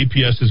exactly what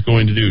APS is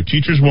going to do.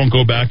 Teachers won't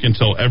go back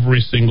until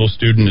every single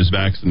student is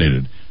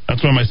vaccinated.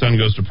 That's why my son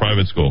goes to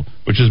private school,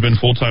 which has been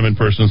full-time in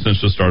person since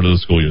the start of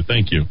the school year.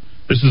 Thank you.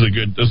 This is a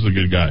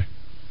good guy.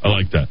 I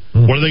like that.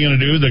 What are they going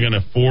to do? They're going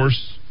to force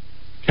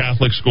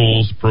Catholic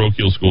schools,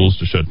 parochial schools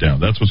to shut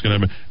down. That's what's going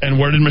to happen. And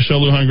where did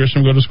Michelle Lujan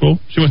Grisham go to school?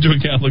 She went to a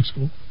Catholic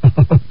school.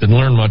 Didn't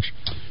learn much.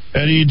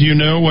 Eddie, do you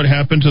know what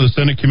happened to the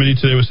Senate committee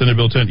today with Senate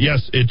Bill 10?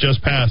 Yes, it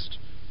just passed.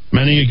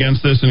 Many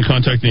against this and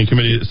contacting the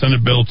committee.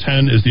 Senate Bill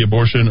 10 is the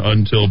abortion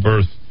until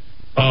birth.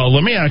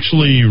 Let me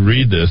actually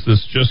read this.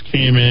 This just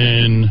came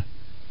in,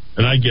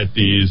 and I get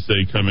these.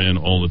 They come in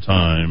all the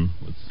time.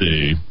 Let's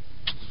see.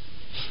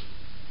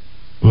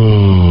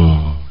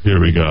 Oh,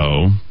 here we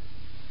go.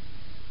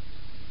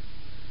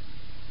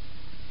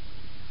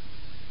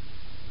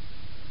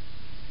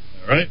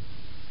 All right.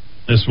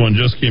 This one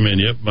just came in.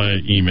 Yep, by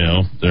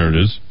email. There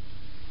it is.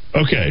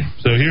 Okay,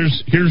 so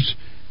here's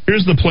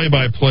the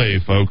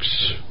play-by-play, folks,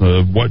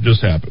 of what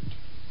just happened.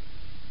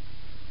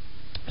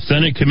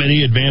 Senate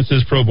committee advances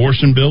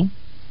pro-abortion bill.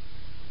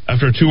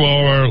 After a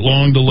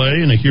 2-hour-long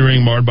delay and a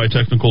hearing marred by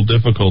technical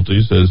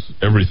difficulties, as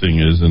everything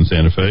is in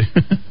Santa Fe,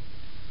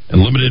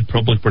 and limited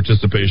public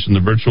participation, the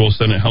virtual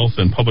Senate Health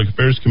and Public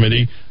Affairs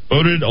Committee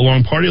voted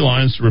along party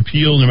lines to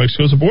repeal New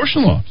Mexico's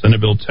abortion law.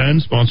 Senate Bill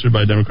 10, sponsored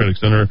by Democratic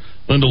Senator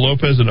Linda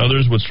Lopez and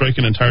others, would strike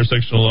an entire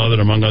section of law that,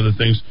 among other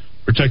things,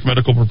 protect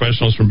medical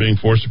professionals from being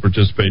forced to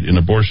participate in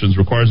abortions,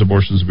 requires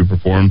abortions to be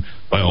performed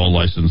by all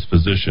licensed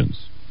physicians.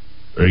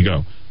 There you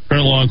go.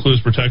 Current law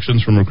includes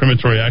protections from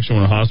recriminatory action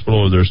when a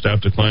hospital or their staff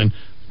decline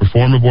to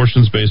perform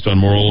abortions based on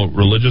moral or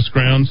religious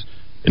grounds.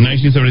 In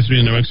 1973,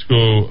 the New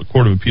Mexico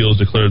Court of Appeals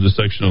declared this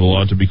section of the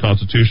law to be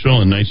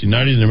constitutional. In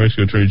 1990, the New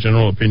Mexico Attorney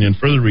General opinion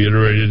further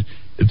reiterated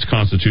its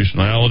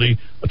constitutionality.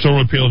 A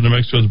total repeal of New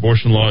Mexico's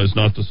abortion law is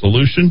not the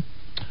solution,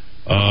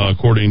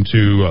 according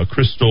to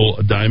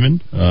Crystal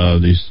Diamond,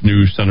 the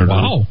new senator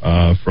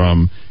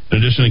from. In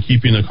addition to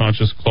keeping the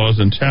conscience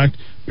clause intact,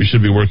 we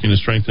should be working to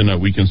strengthen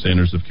weakened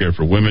standards of care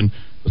for women.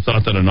 The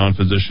thought that a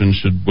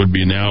non-physician would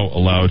be now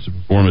allowed to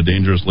perform a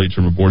dangerous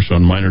late-term abortion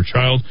on a minor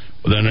child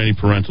without any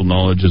parental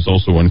knowledge is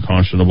also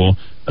unconscionable.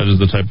 That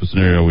is the type of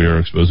scenario we are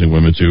exposing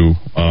women to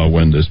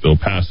when this bill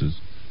passes.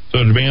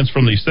 So it advanced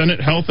from the Senate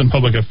Health and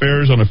Public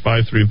Affairs on a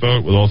 5-3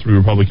 vote with all 3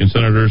 Republican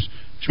senators,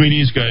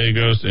 Schmiedes,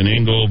 Gallegos, and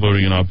Engel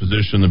voting in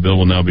opposition. The bill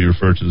will now be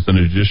referred to the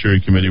Senate Judiciary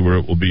Committee, where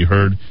it will be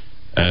heard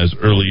as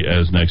early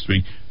as next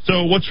week.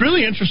 So what's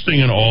really interesting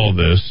in all of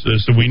this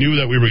is that we knew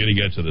that we were going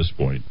to get to this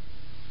point.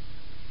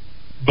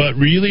 But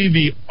really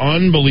the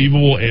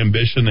unbelievable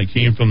ambition that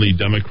came from the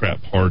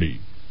Democrat Party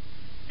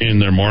in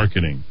their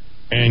marketing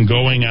and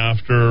going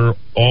after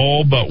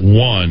all but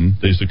one,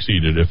 they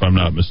succeeded, if I'm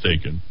not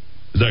mistaken.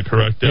 Is that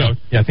correct, Doug?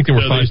 Yeah, I think they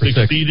were 5 for 6.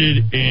 They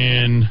succeeded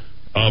in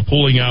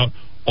pulling out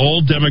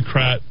all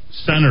Democrat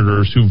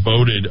senators who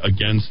voted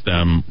against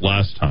them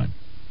last time.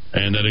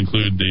 And that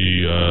included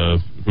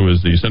who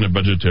was the Senate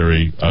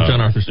Budgetary...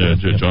 John Arthur Smith.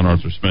 John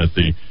Arthur Smith,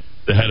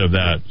 the head of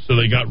that. So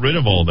they got rid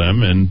of all of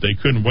them, and they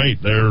couldn't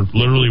wait. They're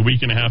literally a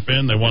week and a half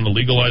in. They want to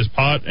legalize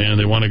pot, and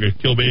they want to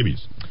kill babies.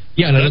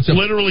 Yeah, that's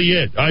literally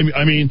it.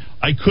 I mean,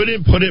 I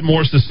couldn't put it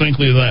more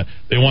succinctly than that.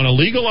 They want to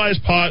legalize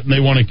pot, and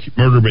they want to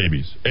murder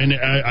babies. And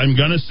I'm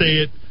going to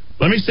say it.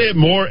 Let me say it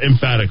more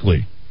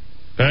emphatically.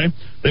 Okay?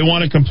 They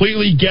want to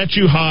completely get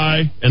you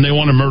high, and they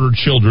want to murder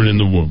children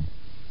in the womb.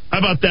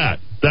 How about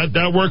that?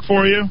 That work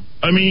for you?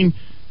 I mean,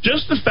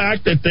 just the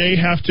fact that they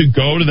have to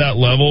go to that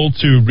level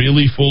to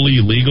really fully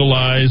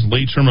legalize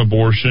late-term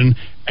abortion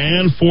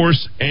and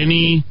force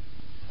any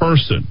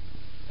person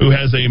who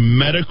has a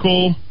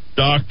medical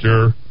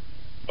doctor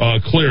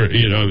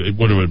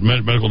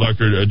medical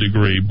doctor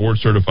degree, board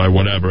certified,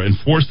 whatever, and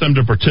force them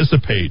to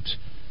participate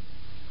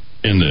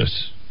in this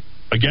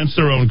against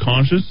their own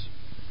conscience.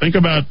 Think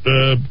about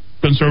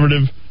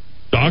conservative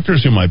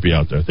doctors who might be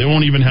out there. They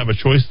won't even have a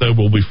choice. They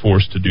will be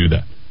forced to do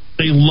that.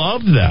 They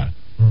love that.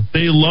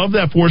 They love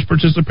that forced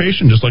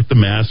participation, just like the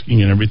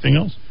masking and everything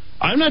else.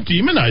 I'm not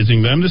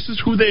demonizing them. This is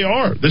who they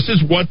are. This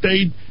is what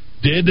they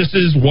did. This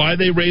is why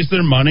they raised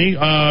their money.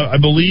 I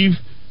believe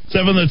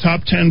 7 of the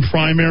top 10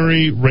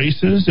 primary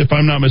races, if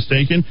I'm not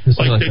mistaken,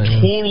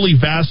 they totally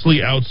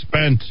vastly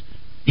outspent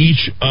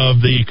each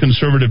of the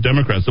conservative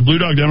Democrats. The Blue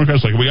Dog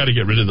Democrats, we got to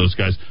get rid of those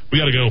guys. We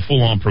got to go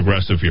full-on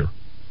progressive here.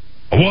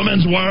 A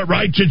woman's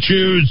right to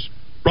choose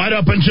right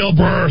up until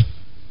birth.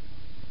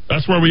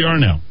 That's where we are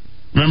now.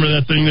 Remember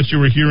that thing that you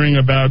were hearing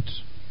about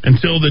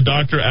until the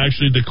doctor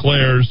actually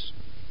declares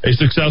a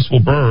successful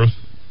birth,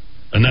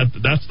 and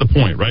that's the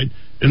point, right?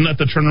 Isn't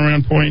that the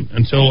turnaround point?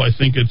 Until I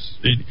think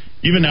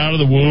even out of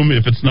the womb,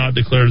 if it's not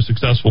declared a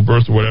successful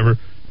birth or whatever,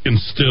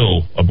 can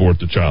still abort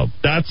the child.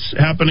 That's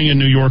happening in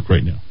New York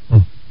right now.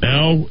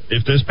 Now,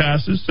 if this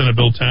passes, Senate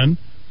Bill 10,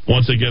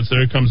 once it gets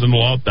there, it comes into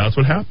law, that's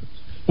what happens.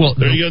 Well,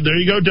 there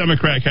you go,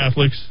 Democrat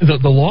Catholics.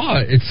 The law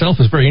itself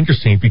is very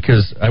interesting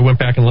because I went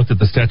back and looked at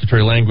the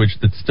statutory language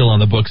that's still on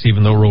the books,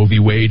 even though Roe v.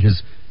 Wade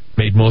has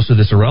made most of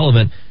this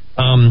irrelevant.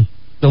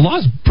 the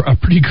law's a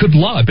pretty good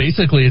law.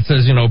 Basically, it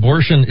says,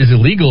 abortion is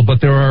illegal, but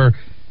there are,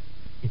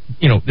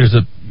 there's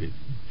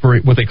for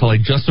what they call a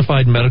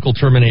justified medical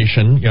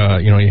termination.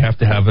 You have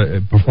to have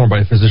it performed by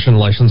a physician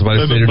licensed by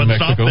the state of New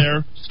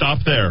Mexico. Stop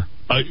there.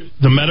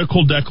 The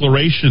medical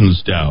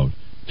declarations, Dowd,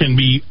 can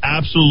be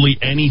absolutely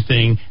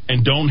anything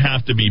and don't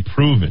have to be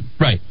proven.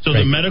 Right. So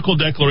the medical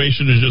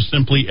declaration is just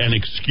simply an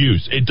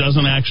excuse. It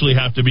doesn't actually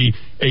have to be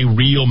a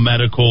real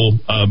medical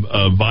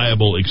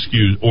viable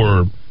excuse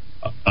or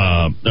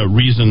a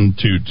reason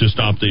to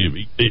stop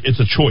it's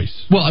a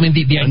choice. Well, I mean,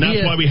 the idea... And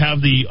that's why we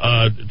have the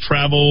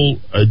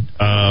travel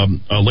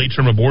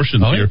late-term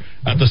abortions here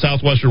at the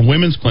Southwestern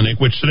Women's Clinic,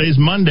 which today's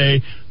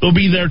Monday. They'll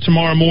be there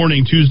tomorrow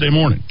morning, Tuesday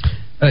morning.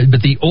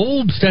 But the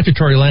old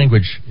statutory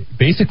language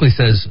basically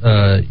says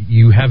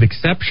you have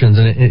exceptions,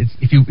 and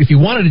if you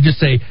wanted to just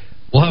say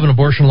we'll have an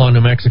abortion law in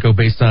New Mexico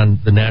based on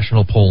the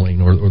national polling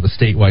or the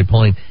statewide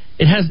polling,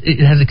 it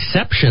has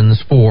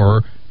exceptions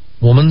for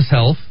woman's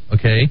health.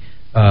 Okay,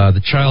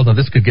 the child. Now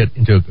this could get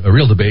into a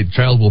real debate. The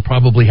child will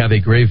probably have a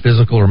grave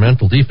physical or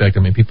mental defect.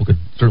 I mean, people could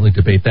certainly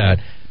debate that.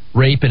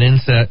 Rape and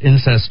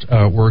incest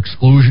were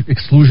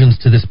exclusions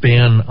to this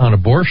ban on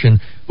abortion,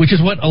 which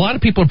is what a lot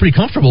of people are pretty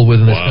comfortable with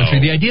in this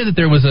country. The idea that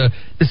there was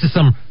this is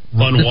some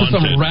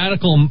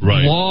radical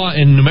law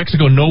in New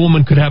Mexico, no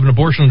woman could have an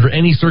abortion under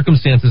any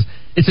circumstances.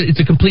 It's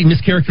a complete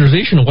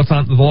mischaracterization of what's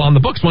on the law on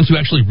the books once you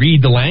actually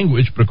read the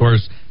language. But of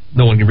course,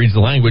 no one reads the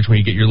language when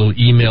you get your little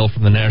email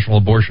from the National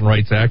Abortion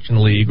Rights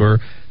Action League or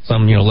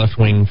some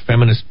left-wing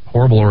feminist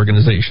horrible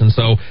organization.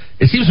 So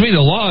it seems to me the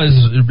law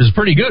is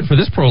pretty good for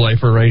this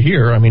pro-lifer right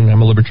here. I mean,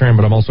 I'm a libertarian,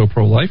 but I'm also a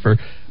pro-lifer.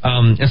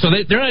 And so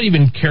they're not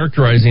even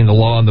characterizing the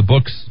law in the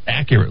books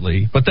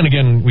accurately. But then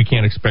again, we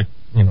can't expect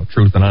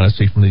truth and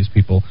honesty from these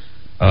people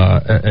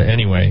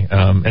anyway.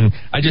 And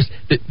I just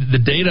the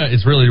data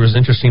is really there was an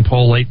interesting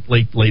poll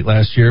late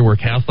last year where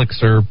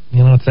Catholics are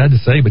it's sad to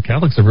say, but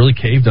Catholics have really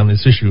caved on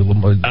this issue.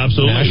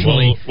 Absolutely.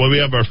 Nationally. Well, we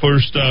have our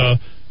first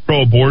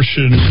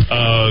pro-abortion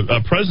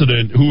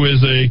president who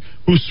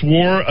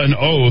swore an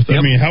oath. Yep.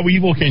 I mean, how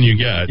evil can you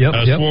get?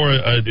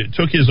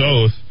 Took his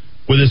oath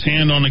with his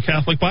hand on the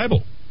Catholic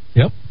Bible.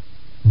 Yep.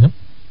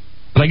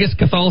 But I guess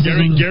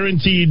Catholicism...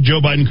 Guaranteed Joe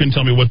Biden couldn't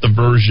tell me what the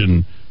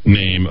version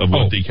name of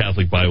what the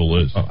Catholic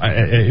Bible is.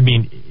 I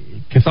mean,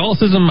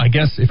 Catholicism, I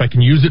guess, if I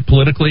can use it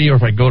politically or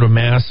if I go to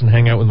Mass and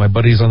hang out with my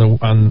buddies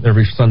on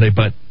every Sunday,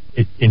 but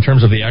in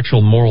terms of the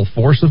actual moral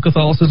force of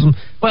Catholicism,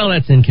 well,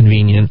 that's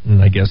inconvenient,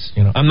 and I guess,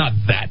 I'm not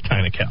that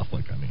kind of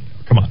Catholic. I mean,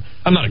 come on.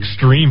 I'm not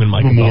extreme in my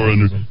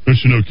Catholicism.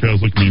 Don't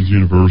Catholic means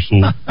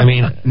universal? I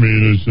mean,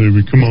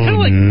 come on,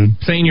 like man.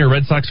 Saying you're a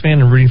Red Sox fan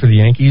and rooting for the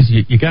Yankees,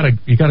 you gotta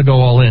go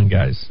all in,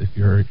 guys, if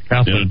you're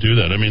Catholic. You don't do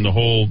that. I mean, the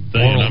whole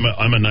thing,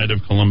 I'm a Knight of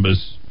Columbus.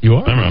 You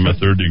are? I'm a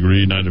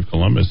third-degree Knight of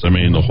Columbus. I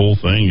mean, the whole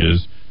thing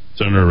is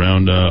centered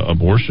around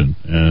abortion,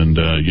 and,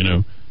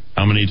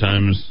 how many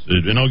times,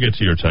 and I'll get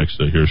to your text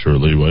here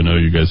shortly. I know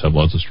you guys have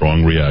lots of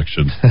strong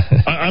reactions.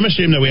 I'm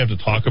ashamed that we have to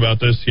talk about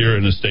this here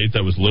in a state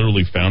that was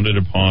literally founded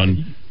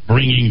upon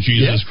bringing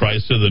Jesus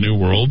Christ to the New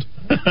World.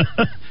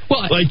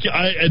 Well,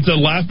 it's a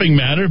laughing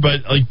matter,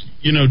 but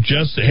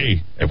just hey,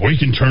 if we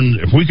can turn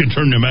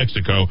New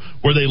Mexico,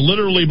 where they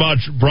literally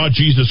brought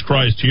Jesus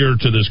Christ here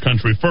to this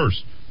country first.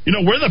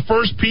 We're the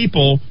first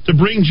people to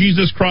bring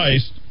Jesus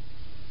Christ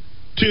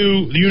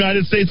to the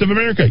United States of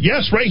America.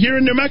 Yes, right here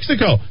in New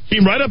Mexico.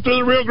 Came right up through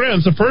the Rio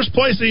Grande. It's the first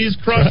place he's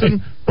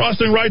crossing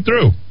right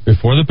through.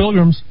 Before the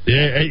Pilgrims.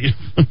 Yeah,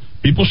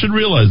 people should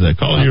realize that.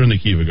 Call here in the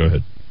Kiva. Go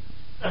ahead.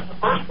 That's the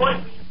first place.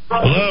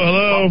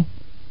 Hello.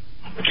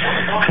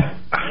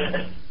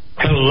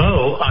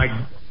 Hello.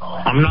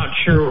 I'm not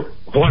sure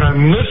what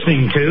I'm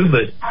listening to,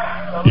 but...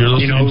 You're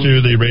listening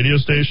to the radio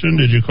station?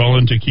 Did you call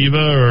into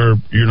Kiva, or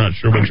you're not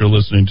sure what you're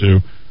listening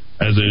to?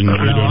 As in, you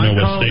don't know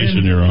what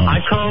station you're on.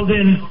 I called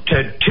in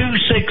to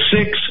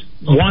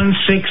 266-1600.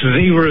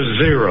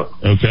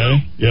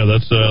 Okay. Yeah,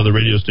 that's the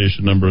radio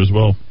station number as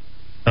well.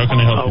 How can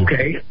I help you?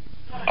 Okay.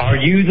 Are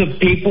you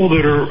the people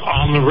that are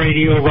on the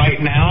radio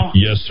right now?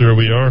 Yes, sir,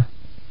 we are.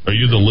 Are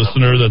you the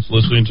listener that's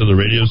listening to the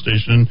radio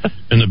station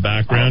in the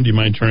background? Do you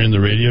mind turning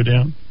the radio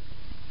down?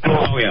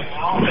 Oh, yeah.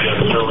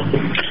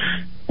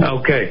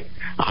 Okay.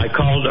 I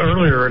called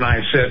earlier and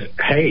I said,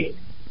 hey,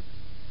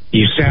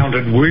 you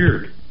sounded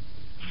weird.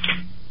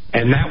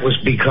 And that was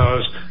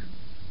because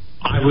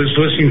I was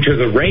listening to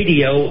the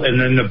radio, and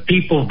then the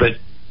people that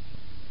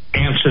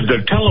answered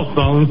the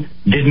telephone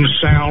didn't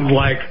sound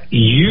like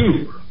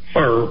you.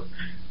 Or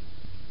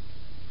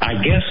I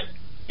guess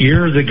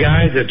you're the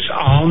guy that's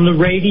on the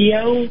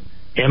radio?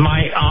 Am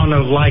I on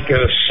a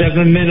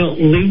 7-minute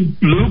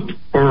loop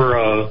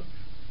or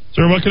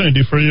Sir, what can I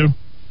do for you?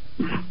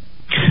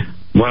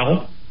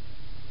 Well,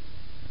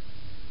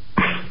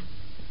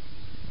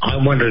 I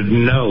wanted to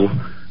know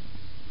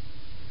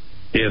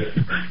if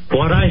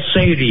what I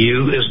say to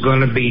you is going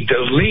to be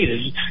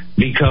deleted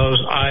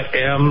because I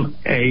am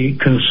a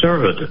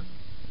conservative.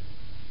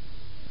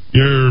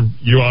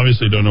 You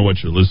obviously don't know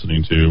what you're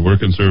listening to. We're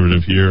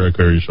conservative here. I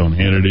carry Sean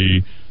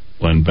Hannity,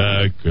 Glenn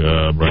Beck,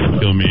 Brian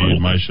Kilmeade,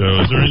 my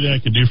show. Is there anything I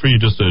can do for you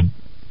just to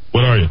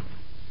What are you?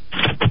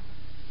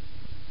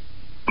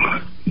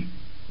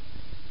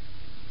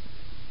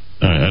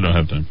 All right, I don't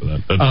have time for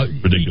that.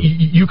 That's ridiculous.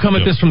 You come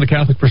at this from the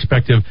Catholic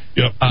perspective.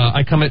 Yep.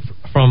 I come at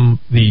from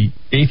the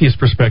atheist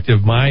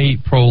perspective. My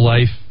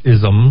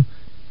pro-lifeism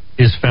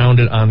is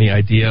founded on the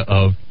idea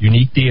of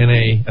unique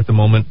DNA at the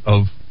moment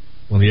of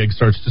when the egg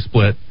starts to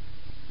split,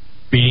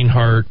 beating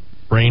heart,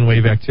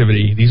 brainwave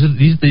activity. These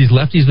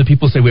lefties, the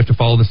people say we have to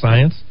follow the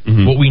science.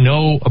 Mm-hmm. What we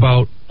know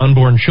about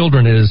unborn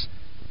children is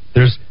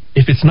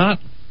if it's not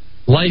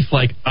life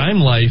like I'm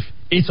life,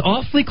 it's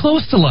awfully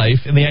close to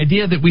life, and the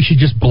idea that we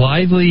should just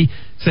blithely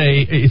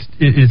say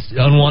it's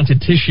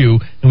unwanted tissue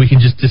and we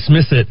can just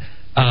dismiss it,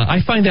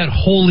 I find that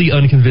wholly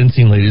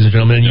unconvincing, ladies and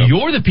gentlemen. And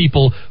you're the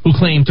people who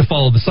claim to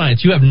follow the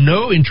science. You have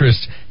no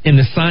interest in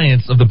the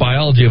science of the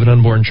biology of an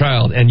unborn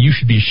child, and you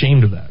should be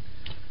ashamed of that.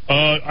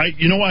 I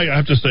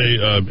have to say,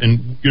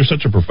 and you're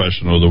such a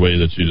professional, the way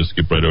that you just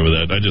skip right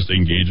over that. I just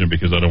engage him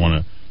because I don't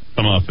want to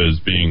come off as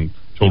being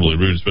totally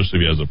rude,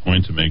 especially if he has a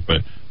point to make.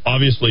 But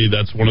obviously,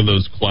 that's one of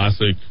those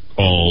classic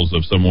calls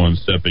of someone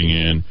stepping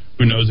in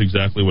who knows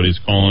exactly what he's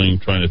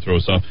calling, trying to throw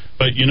us off.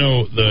 But,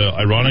 the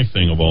ironic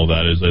thing of all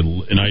that is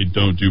and I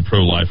don't do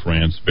pro-life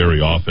rants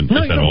very often,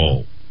 if at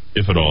all.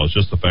 It's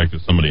just the fact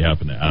that somebody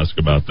happened to ask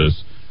about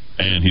this,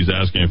 and he's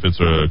asking if it's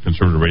a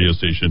conservative radio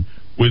station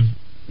with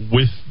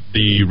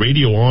the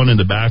radio on in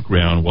the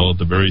background while at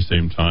the very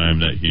same time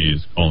that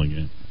he's calling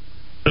in.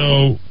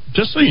 So,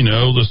 just so you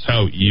know, just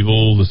how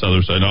evil this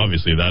other side,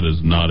 obviously that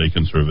is not a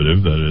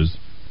conservative, that is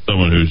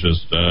someone who's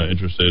just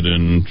interested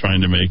in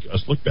trying to make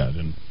us look bad,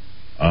 and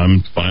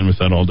I'm fine with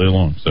that all day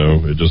long.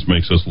 So it just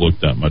makes us look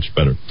that much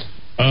better.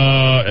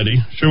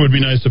 Eddie, sure would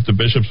be nice if the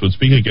bishops would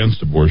speak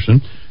against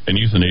abortion and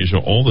euthanasia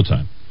all the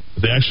time.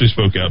 If they actually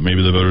spoke out,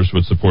 maybe the voters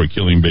would support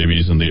killing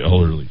babies and the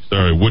elderly.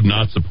 Would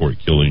not support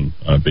killing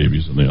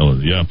babies and the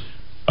elderly. Yeah.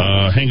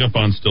 Hang up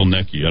on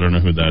Stilnecki. I don't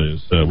know who that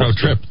is.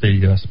 Tripp,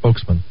 the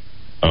spokesman.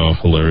 Oh,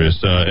 hilarious.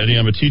 Eddie,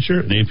 I'm a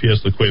teacher, an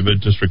APS La Cueva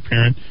district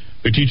parent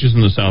who teaches in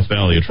the South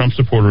Valley, a Trump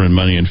supporter in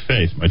money and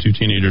faith. My 2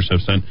 teenagers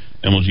have sent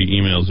MLG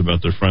emails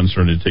about their friends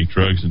starting to take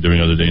drugs and doing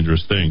other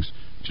dangerous things.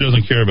 She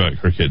doesn't care about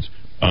her kids.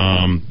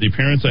 The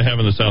parents I have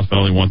in the South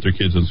Valley want their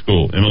kids in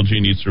school. MLG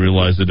needs to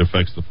realize it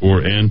affects the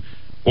poor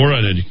or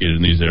uneducated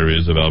in these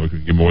areas of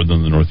Albuquerque more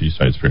than the Northeast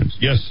Side's parents.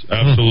 Yes,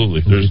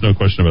 absolutely. There's no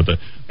question about that.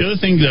 The other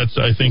thing that's,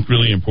 I think,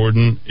 really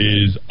important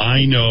is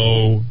I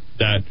know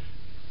that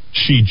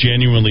she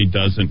genuinely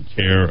doesn't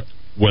care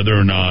whether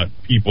or not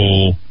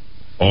people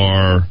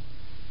are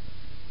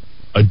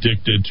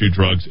addicted to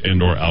drugs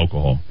and or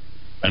alcohol.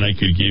 And I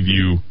could give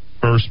you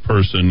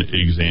first-person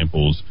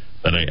examples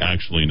that I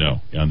actually know.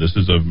 Yeah, this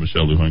is of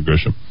Michelle Lujan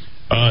Grisham.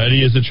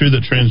 Eddie, is it true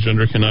that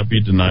transgender cannot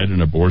be denied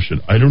an abortion?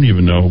 I don't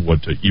even know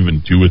what to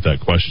even do with that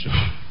question.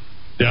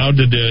 Now,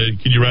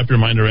 can you wrap your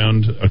mind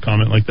around a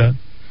comment like that?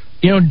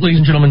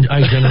 Ladies and gentlemen,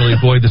 I generally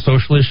avoid the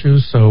social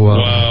issues. So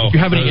if you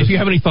have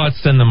any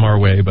thoughts, send them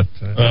our way. But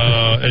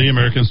any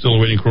Americans still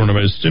awaiting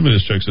coronavirus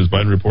stimulus checks, as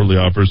Biden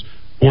reportedly offers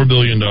 $4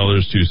 billion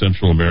to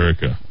Central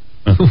America.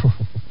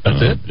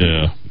 That's it?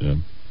 Yeah.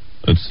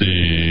 Let's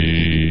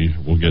see.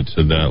 We'll get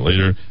to that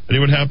later. Eddie,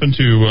 what happened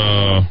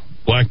to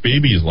black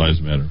babies'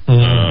 lives matter?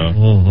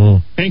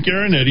 Hank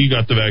Aaron, Eddie,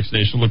 got the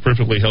vaccination, looked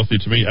perfectly healthy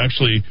to me.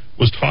 Actually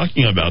was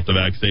talking about the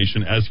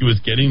vaccination as he was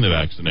getting the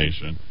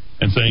vaccination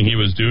and saying he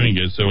was doing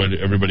it so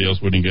everybody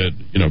else wouldn't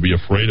be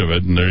afraid of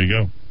it. And there you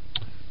go.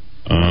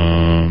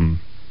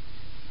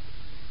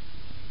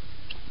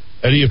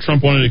 Eddie, if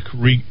Trump wanted to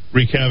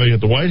wreak havoc at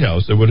the White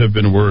House, it would have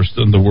been worse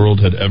than the world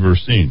had ever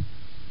seen.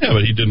 Yeah,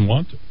 but he didn't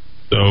want to.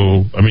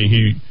 So,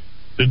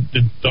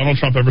 did Donald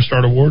Trump ever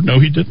start a war? No,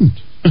 he didn't.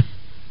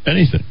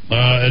 Anything.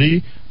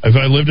 Eddie, if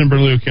I lived in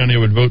Bernalillo County, I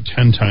would vote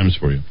 10 times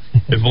for you.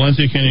 If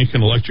Valencia County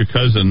can elect your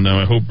cousin,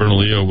 I hope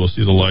Bernalillo will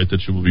see the light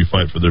that you will be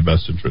fight for their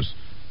best interests.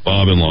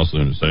 Bob in Los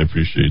Lunas, I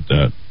appreciate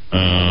that.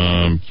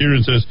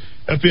 Kieran says,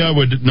 FBI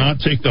would not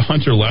take the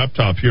Hunter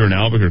laptop here in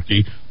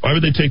Albuquerque. Why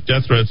would they take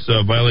death threats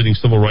violating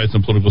civil rights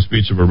and political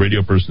speech of a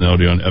radio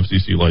personality on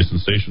FCC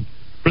licensed station?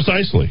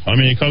 Precisely.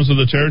 It comes with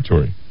the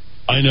territory.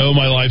 I know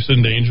my life's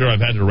in danger. I've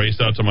had to race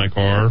out to my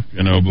car,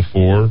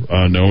 before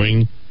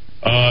knowing.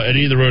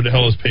 Eddie, the road to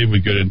hell is paved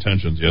with good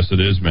intentions. Yes, it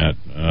is, Matt.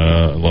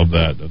 I love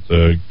that. That's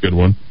a good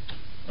one.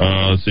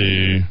 Let's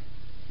see.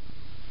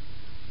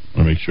 I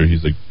want to make sure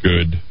he's a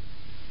good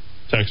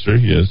texter.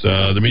 Yes.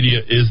 The media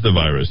is the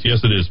virus.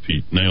 Yes, it is,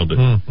 Pete. Nailed it.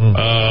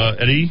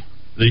 Eddie,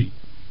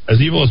 as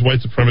evil as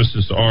white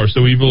supremacists are,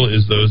 so evil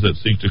is those that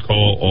seek to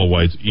call all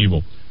whites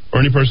evil. Or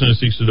any person who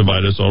seeks to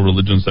divide us, all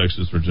religion,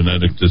 sexes, for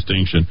genetic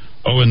distinction.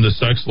 Oh, and the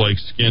sex-like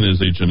skin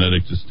is a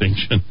genetic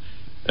distinction.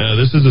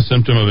 This is a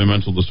symptom of a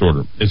mental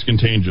disorder. It's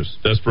contagious.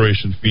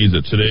 Desperation feeds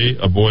it. Today,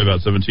 a boy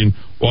about 17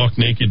 walked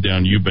naked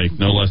down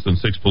Eubank. No less than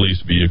 6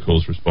 police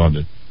vehicles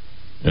responded.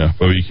 Yeah,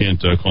 but you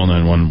can't call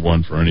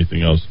 911 for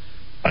anything else.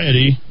 Hi,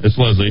 Eddie. It's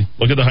Leslie.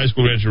 Look at the high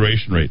school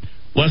graduation rate.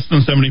 Less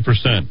than 70%.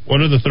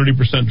 What are the 30%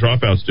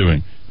 dropouts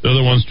doing? They're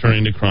the ones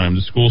turning to crime.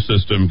 The school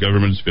system,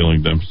 government is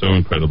failing them. So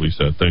incredibly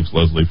sad. Thanks,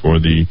 Leslie, for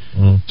the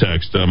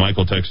text.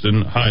 Michael texted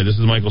in. Hi, this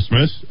is Michael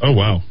Smith. Oh,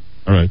 wow.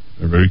 All right.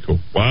 Very cool.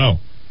 Wow.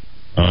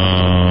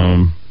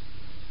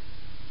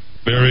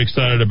 Very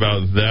excited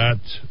about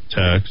that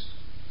text.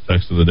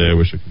 Text of the day. I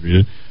wish I could read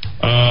it.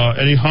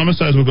 Any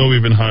homicides will go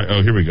even higher.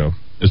 Oh, here we go.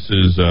 This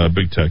is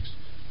big text.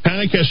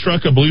 Panic has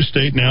struck a blue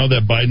state now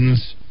that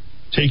Biden's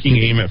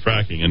taking aim at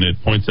fracking, and it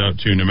points out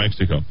to New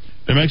Mexico.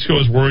 New Mexico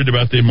is worried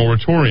about the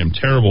moratorium.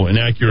 Terrible,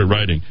 inaccurate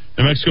writing.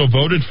 New Mexico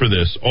voted for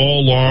this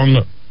all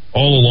along.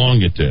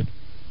 It did.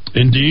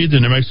 Indeed, the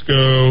New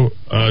Mexico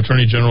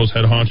Attorney General's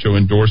head honcho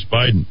endorsed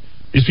Biden.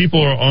 These people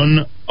are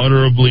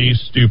unutterably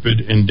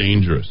stupid and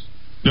dangerous.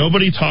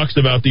 Nobody talks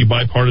about the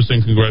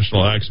bipartisan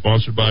congressional act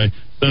sponsored by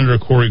Senator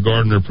Cory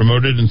Gardner,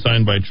 promoted and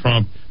signed by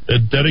Trump,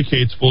 that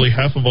dedicates fully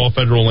half of all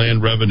federal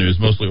land revenues,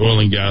 mostly oil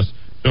and gas,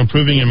 to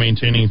improving and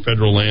maintaining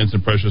federal lands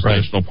and precious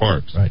national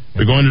parks.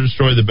 They're going to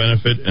destroy the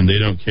benefit, and they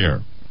don't care.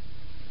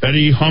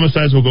 Eddie,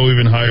 homicides will go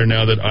even higher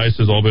now that ICE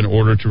has all been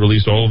ordered to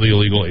release all of the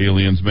illegal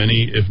aliens.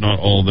 Many, if not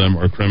all of them,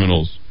 are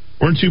criminals.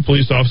 Weren't 2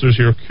 police officers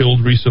here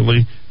killed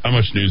recently? How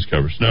much news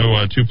coverage? No,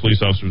 2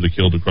 police officers are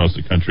killed across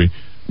the country.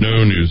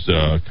 No news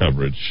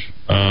coverage.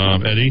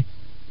 Eddie?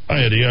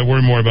 Hi, Eddie. I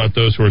worry more about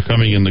those who are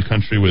coming in the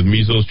country with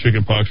measles,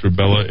 chickenpox,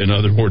 rubella, and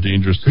other more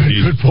dangerous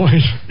diseases. Good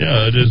point.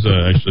 Yeah, it is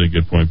actually a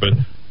good point. But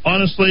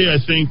honestly, I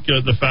think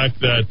the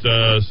fact that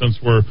since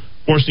we're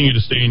forcing you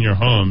to stay in your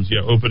homes,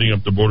 opening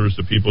up the borders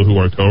to people who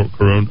are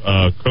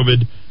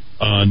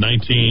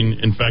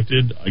COVID-19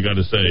 infected, I got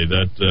to say,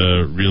 that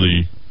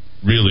really,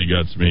 really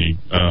gets me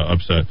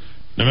upset.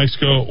 New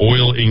Mexico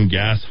oil and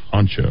gas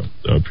honcho.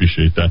 So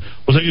appreciate that.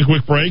 We'll take a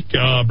quick break,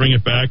 bring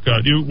it back.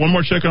 One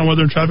more check on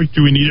weather and traffic.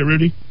 Do we need it,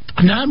 Rudy?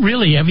 Not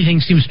really. Everything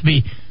seems to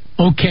be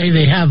okay.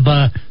 They have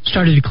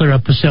started to clear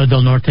up Paseo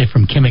del Norte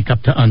from Kimmick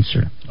up to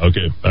Unser.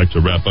 Okay, back to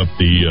wrap up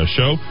the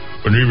show.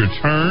 When we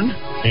return,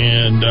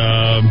 and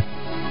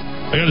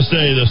I got to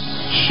say, the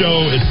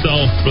show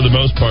itself, for the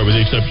most part, with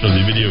the exception of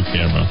the video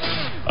camera,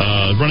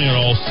 running on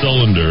all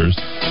cylinders.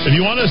 If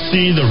you want to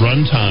see the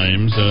run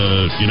times,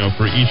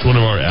 for each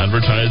one of our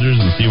advertisers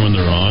and see when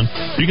they're on,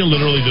 you can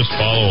literally just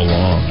follow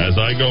along.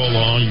 As I go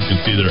along, you can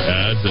see their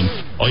ads, and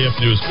all you have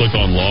to do is click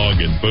on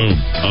log, and boom.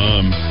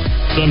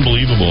 It's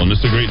unbelievable, and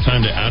it's a great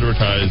time to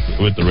advertise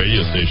with the radio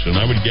station.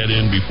 I would get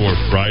in before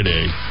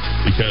Friday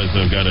because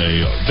I've got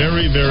a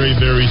very, very,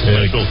 very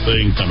special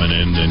thing coming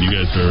in, and you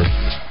guys are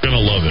going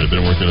to love it. I've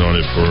been working on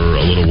it for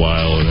a little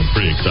while, and I'm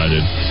pretty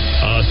excited.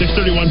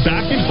 631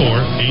 back and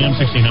forth, AM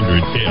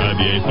 1600,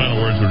 KIVA. Final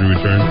words when we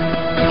return.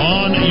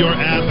 On your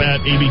app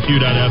at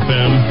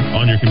abq.fm,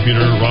 on your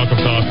computer,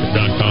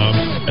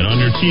 rockoftalk.com, and on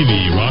your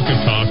TV,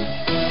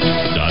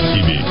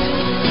 rockoftalk.tv.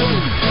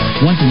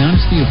 Want the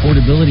honesty,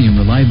 affordability, and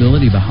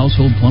reliability of a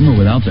household plumber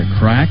without the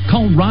crack?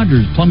 Call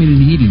Rogers Plumbing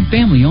and Heating,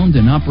 family owned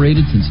and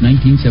operated since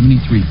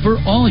 1973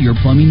 for all your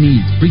plumbing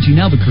needs. Reaching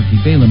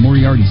Albuquerque, Bala,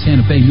 Moriarty,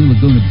 Santa Fe, New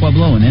Laguna,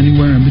 Pueblo, and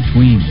anywhere in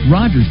between.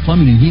 Rogers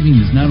Plumbing and Heating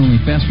is not only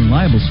fast and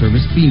reliable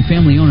service, being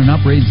family owned and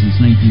operated since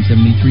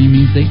 1973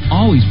 means they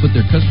always put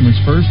their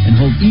customers first and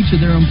hold each of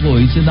their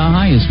employees to the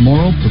highest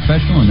moral,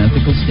 professional, and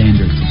ethical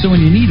standards. So when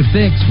you need a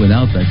fix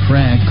without the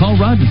crack, call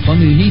Rogers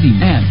Plumbing and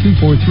Heating at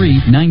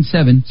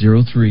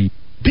 243-9703.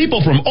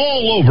 People from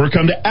all over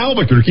come to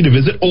Albuquerque to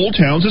visit Old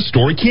Town's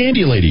historic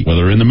Candy Lady.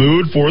 Whether in the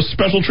mood for a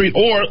special treat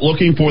or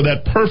looking for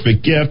that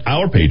perfect gift,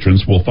 our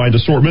patrons will find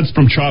assortments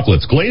from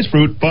chocolates, glazed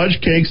fruit,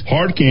 fudge cakes,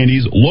 hard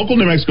candies, local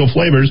New Mexico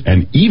flavors,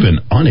 and even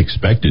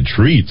unexpected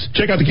treats.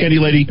 Check out the Candy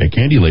Lady at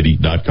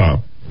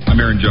candylady.com. I'm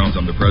Aaron Jones.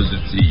 I'm the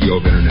President and CEO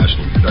of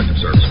International Protective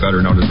Service,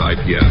 better known as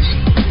IPS.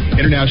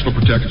 International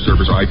Protective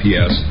Service, or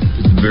IPS,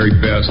 is the very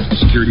best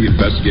security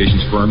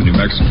investigations firm in New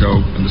Mexico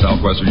and the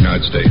southwestern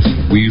United States.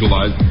 We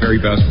utilize the very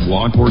best of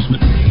law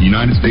enforcement, the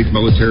United States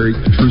military,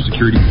 and true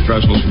security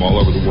professionals from all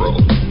over the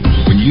world.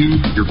 When you,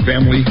 your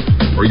family,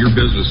 or your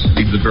business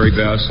needs the very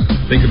best,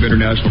 think of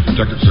International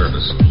Protective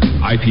Service,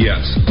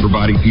 IPS,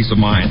 providing peace of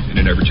mind in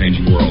an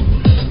ever-changing world.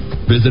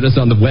 Visit us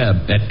on the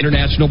web at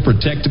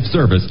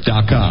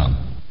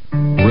internationalprotectiveservice.com.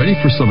 Ready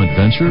for some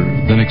adventure?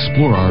 Then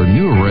explore our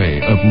new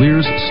array of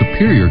Lear's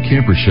superior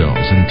camper shells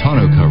and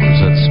tonneau covers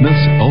at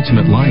Smith's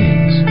Ultimate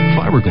Linings,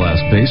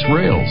 fiberglass-based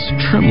rails,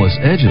 trimless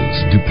edges,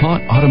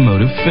 DuPont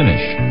automotive finish.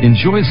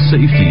 Enjoy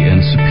safety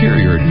and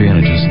superior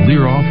advantages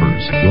Lear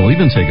offers. We'll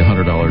even take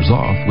 $100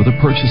 off with a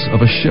purchase of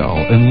a shell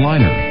and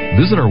liner.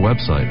 Visit our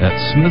website at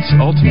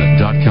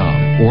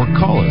smithsultimate.com or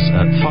call us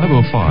at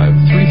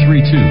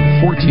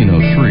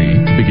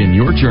 505-332-1403 to begin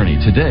your journey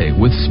today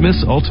with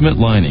Smith's Ultimate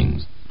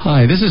Linings.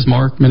 Hi, this is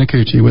Mark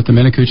Minicucci with the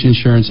Minicucci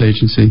Insurance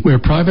Agency. We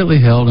are privately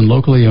held and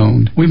locally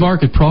owned. We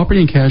market property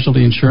and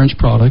casualty insurance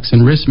products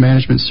and risk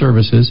management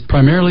services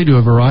primarily to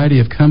a variety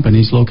of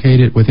companies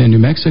located within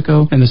New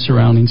Mexico and the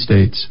surrounding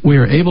states. We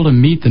are able to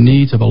meet the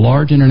needs of a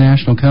large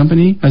international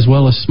company as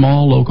well as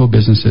small local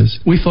businesses.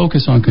 We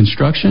focus on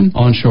construction,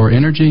 onshore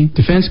energy,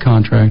 defense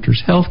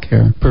contractors,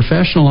 healthcare,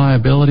 professional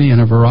liability,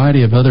 and a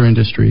variety of other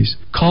industries.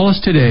 Call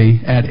us today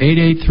at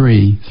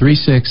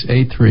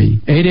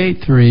 883-3683.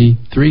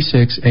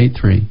 883-3683.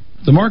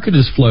 The market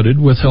is flooded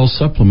with health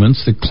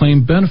supplements that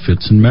claim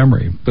benefits in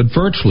memory, but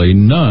virtually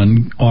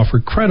none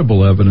offer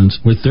credible evidence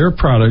with their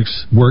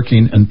products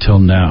working until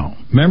now.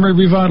 Memory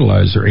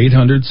Revitalizer,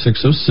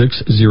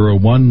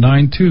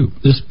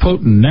 800-606-0192. This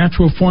potent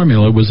natural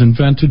formula was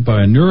invented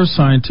by a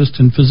neuroscientist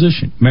and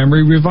physician.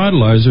 Memory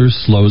Revitalizer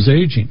slows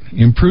aging,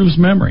 improves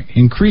memory,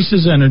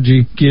 increases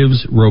energy,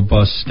 gives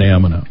robust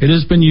stamina. It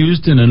has been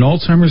used in an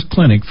Alzheimer's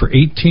clinic for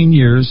 18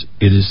 years.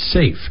 It is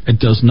safe. It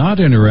does not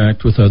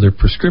interact with other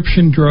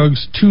prescription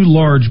drugs. 2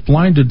 large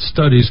blinded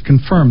studies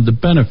confirm the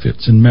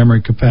benefits in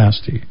memory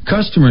capacity.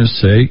 Customers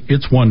say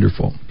it's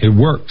wonderful. It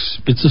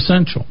works. It's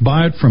essential.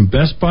 Buy it from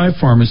Best Buy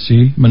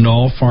Pharmacy,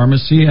 Manal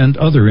Pharmacy, and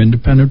other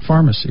independent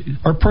pharmacies.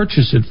 Or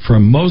purchase it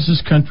from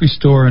Moses Country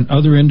Store and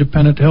other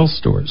independent health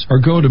stores. Or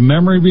go to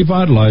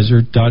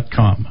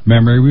MemoryRevitalizer.com.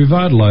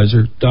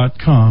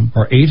 MemoryRevitalizer.com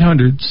or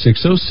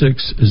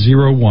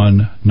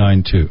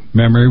 800-606-0192.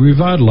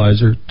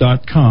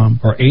 MemoryRevitalizer.com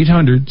or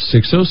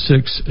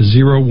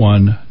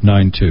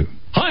 800-606-0192.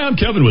 Hi, I'm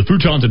Kevin with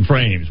Futons and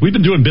Frames. We've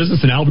been doing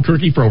business in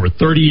Albuquerque for over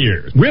 30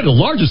 years. We have the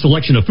largest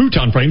selection of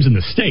futon frames in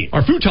the state.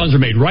 Our futons are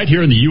made right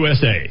here in the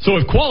USA. So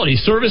if quality,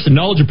 service, and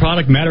knowledge of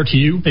product matter to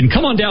you, then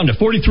come on down to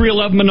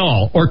 4311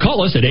 Manal or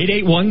call us at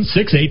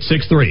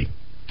 881-6863.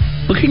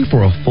 Looking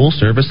for a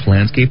full-service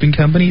landscaping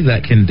company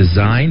that can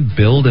design,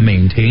 build, and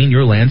maintain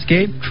your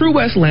landscape? True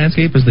West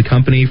Landscape is the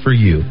company for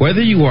you.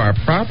 Whether you are a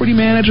property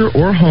manager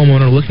or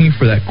homeowner looking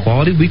for that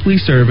quality weekly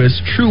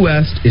service, True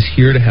West is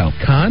here to help.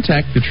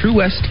 Contact the True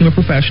West team of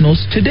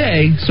professionals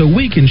today so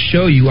we can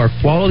show you our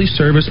quality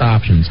service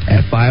options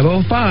at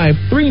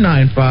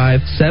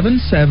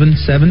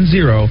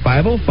 505-395-7770,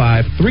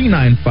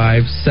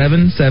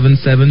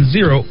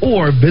 505-395-7770,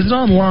 or visit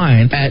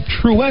online at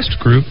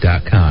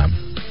truewestgroup.com.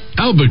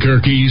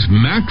 Albuquerque's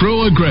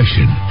macro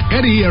aggression.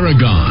 Eddie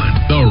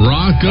Aragon, the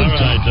Rock of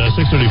Talk. All right,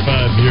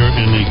 6:35 here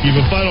in the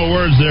Kiva. Final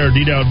words there,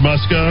 D-Dowd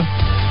Muska.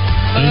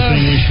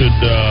 Anything we should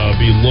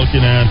be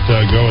looking at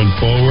going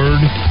forward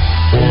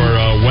for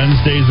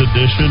Wednesday's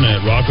edition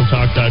at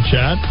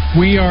rockoftalk.chat?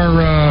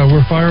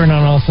 We're firing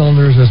on all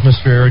cylinders, as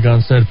Mr.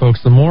 Aragon said, folks.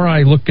 The more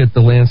I look at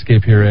the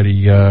landscape here,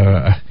 Eddie,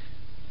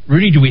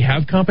 Rudy, do we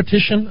have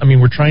competition? I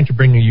mean, we're trying to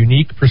bring a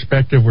unique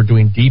perspective. We're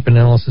doing deep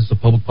analysis of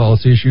public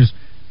policy issues.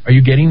 Are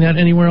you getting that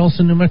anywhere else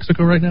in New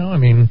Mexico right now? I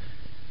mean,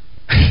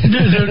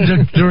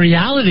 the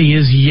reality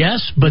is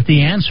yes, but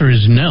the answer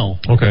is no.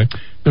 Okay.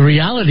 The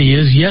reality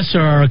is yes,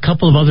 there are a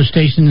couple of other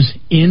stations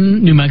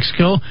in New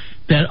Mexico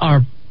that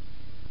are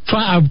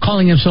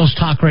calling themselves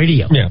talk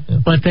radio. Yeah.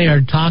 But they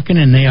are talking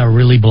and they are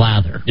really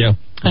blather. Yeah.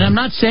 And I'm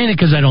not saying it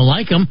because I don't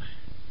like them.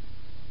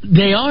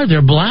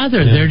 They're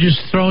blather. Yeah. They're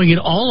just throwing it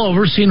all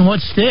over, seeing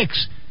what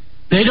sticks.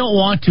 They don't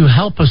want to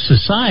help a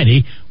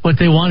society. What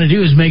they want to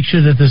do is make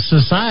sure that the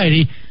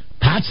society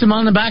pats them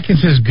on the back and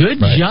says, good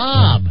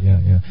job.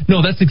 Yeah.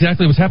 No, that's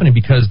exactly what's happening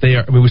because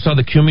we saw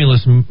the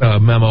Cumulus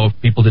memo.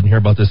 People didn't hear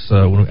about this.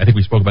 I think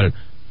we spoke about it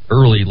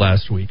early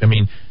last week. I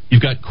mean,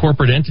 you've got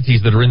corporate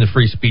entities that are in the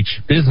free speech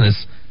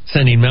business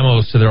sending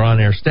memos to their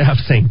on-air staff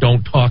saying,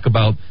 don't talk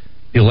about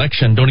the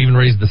election. Don't even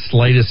raise the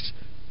slightest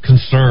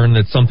concern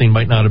that something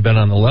might not have been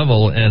on the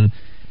level. And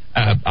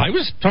I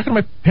was talking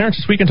to my parents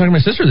this weekend, talking to my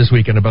sister this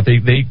weekend about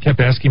they kept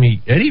asking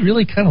me, Eddie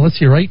really kind of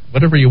lets you write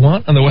whatever you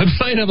want on the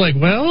website? I'm like,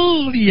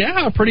 well,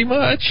 yeah, pretty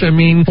much. I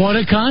mean, what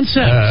a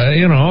concept. I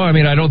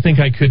mean, I don't think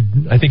I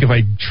could. I think if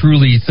I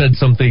truly said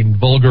something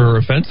vulgar or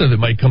offensive, it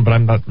might come, but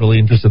I'm not really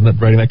interested in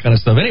writing that kind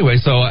of stuff anyway.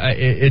 So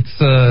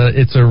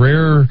it's a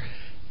rare.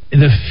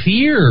 The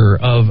fear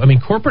of,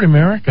 corporate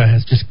America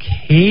has just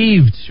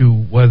caved to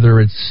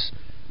whether it's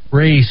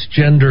race,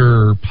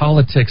 gender,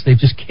 politics. They've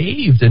just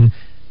caved. And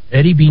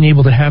Eddie being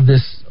able to have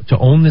this, to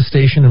own this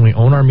station, and we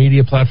own our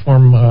media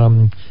platform,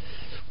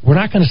 we're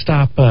not going to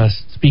stop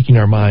speaking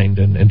our mind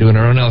and doing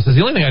our own analysis.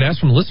 The only thing I'd ask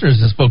from the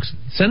listeners is, folks,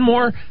 send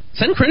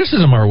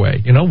criticism our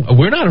way.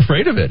 We're not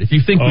afraid of it. If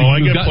you think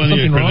we've got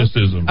something wrong,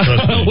 criticism.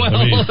 Trust me.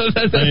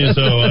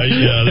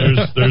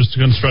 There's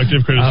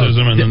constructive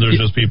criticism, and then there's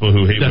just people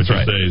who hate what you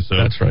say. So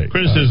that's right.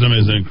 Criticism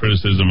isn't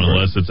criticism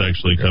unless it's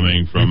actually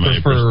coming from a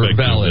perspective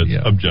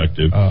that's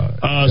objective.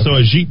 So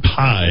Ajit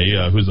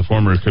Pai, who's the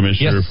former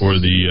commissioner for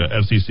the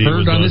FCC,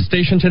 heard on this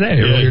station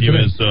today. He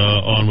was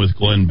on with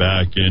Glenn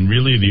Beck, and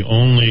really the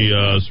only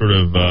sort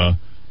of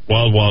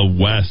Wild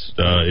West,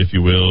 if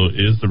you will,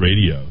 is the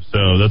radio.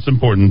 So that's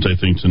important, I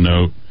think, to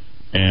note.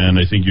 And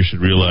I think you should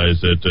realize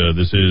that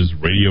this is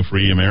Radio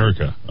Free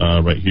America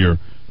right here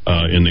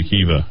in the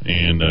Kiva.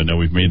 And now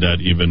we've made that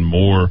even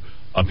more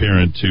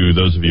apparent to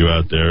those of you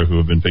out there who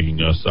have been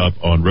picking us up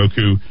on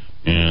Roku.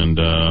 And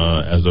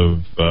as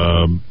of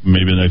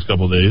maybe the next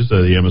couple of days,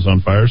 the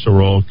Amazon Fire, so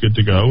we're all good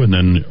to go. And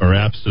then our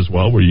apps as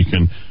well, where you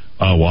can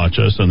watch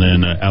us, and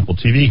then Apple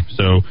TV.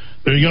 So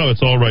there you go.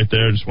 It's all right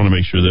there. Just want to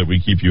make sure that we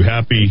keep you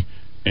happy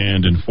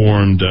and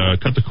informed.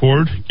 Cut the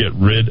cord. Get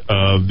rid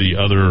of the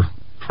other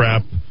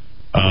crap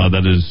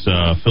that is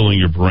filling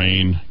your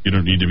brain. You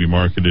don't need to be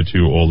marketed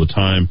to all the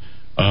time.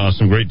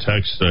 Some great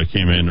texts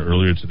came in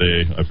earlier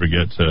today. I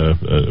forget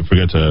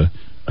to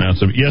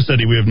announce them. Yes,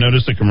 Eddie, we have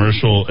noticed the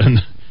commercials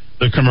and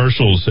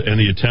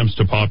the attempts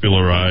to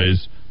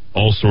popularize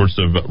all sorts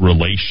of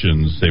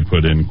relations, they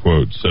put in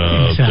quotes.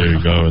 Exactly. There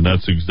you go. And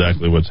that's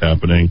exactly what's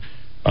happening.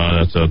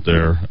 That's out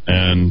there.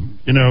 And,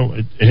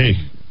 hey,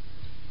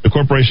 the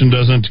corporation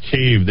doesn't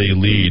cave, they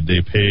lead.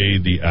 They pay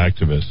the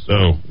activists.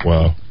 Oh,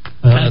 wow.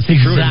 That's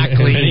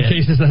exactly in many it.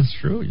 cases, that's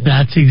true. Yeah.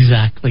 That's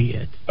exactly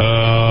it.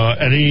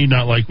 Eddie,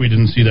 not like we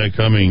didn't see that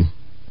coming.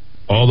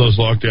 All those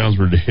lockdowns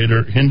were to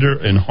hinder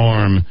and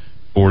harm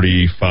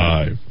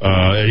 45.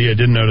 Eddie, I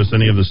didn't notice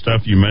any of the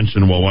stuff you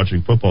mentioned while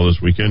watching football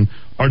this weekend.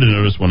 Hard to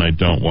notice when I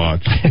don't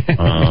watch.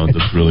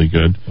 That's really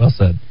good. Well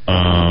said.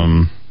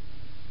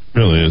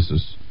 Really is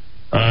this.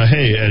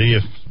 Hey, Eddie,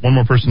 if one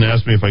more person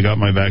asks me if I got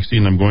my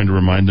vaccine, I'm going to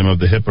remind them of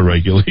the HIPAA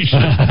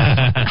regulation.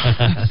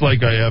 It's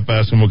like I have to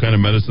ask them what kind of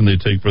medicine they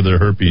take for their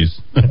herpes.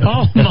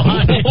 Oh,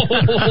 my.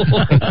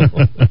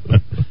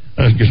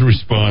 Good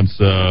response.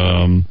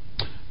 I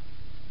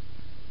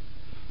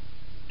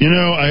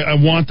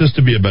want this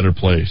to be a better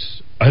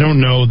place. I don't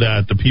know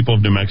that the people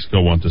of New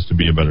Mexico want this to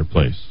be a better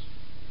place.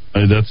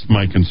 That's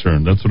my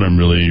concern. That's what I'm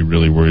really,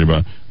 really worried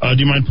about. Do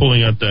you mind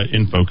pulling out that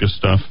In Focus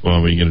stuff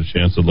when we get a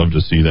chance? I'd love to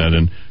see that.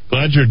 And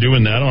glad you're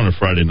doing that on a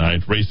Friday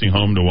night, racing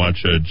home to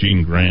watch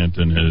Gene Grant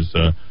and his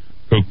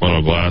Coke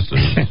bottle glasses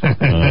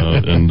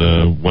and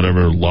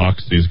whatever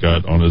locks he's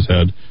got on his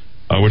head,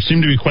 which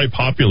seem to be quite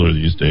popular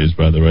these days,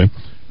 by the way.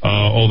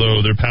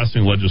 Although they're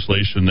passing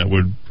legislation that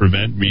would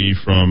prevent me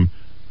from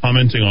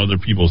commenting on other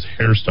people's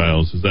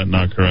hairstyles. Is that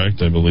not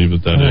correct? I believe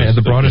that is.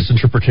 The broadest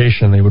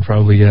interpretation, they would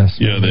probably, yes.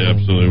 Yeah, they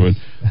absolutely would.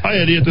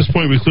 Hi, Eddie. At this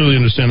point, we clearly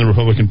understand the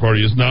Republican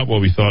Party is not what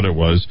we thought it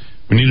was.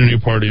 We need a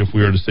new party if we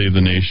are to save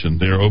the nation.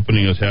 They are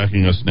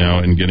attacking us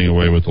now and getting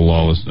away with the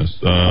lawlessness.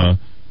 Third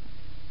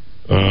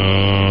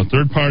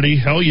party,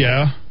 hell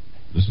yeah.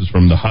 This is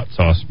from the Hot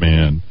Sauce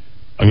Man.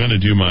 I'm going to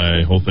do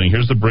my whole thing.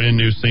 Here's the brand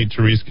new St.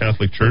 Therese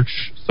Catholic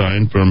Church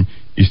sign from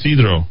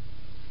Isidro.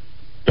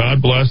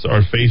 God bless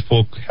our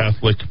faithful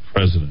Catholic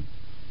president.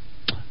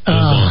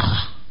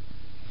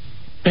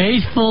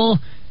 Faithful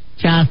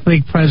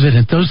Catholic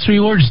president. Those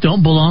three words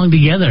don't belong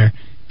together.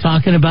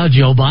 Talking about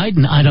Joe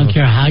Biden, I don't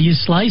care how you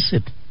slice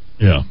it.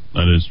 Yeah,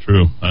 that is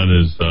true.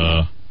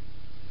 That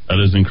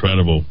is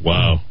incredible.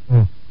 Wow.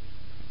 All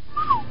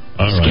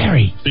right.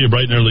 Scary. See you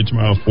bright and early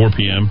tomorrow, 4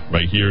 p.m.,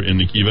 right here in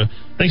the Kiva.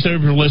 Thanks,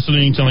 everybody, for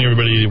listening, telling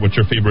everybody what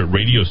your favorite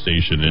radio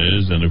station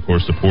is, and, of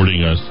course,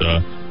 supporting us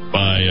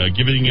by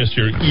giving us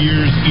your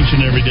ears each and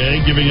every day,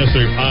 giving us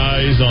your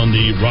eyes on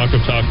the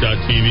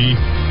rockoftalk.tv,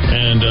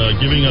 and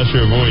giving us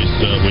your voice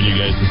when you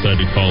guys decide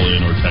to call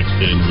in or text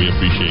in. We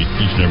appreciate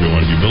each and every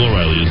one of you. Bill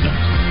O'Reilly is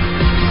next.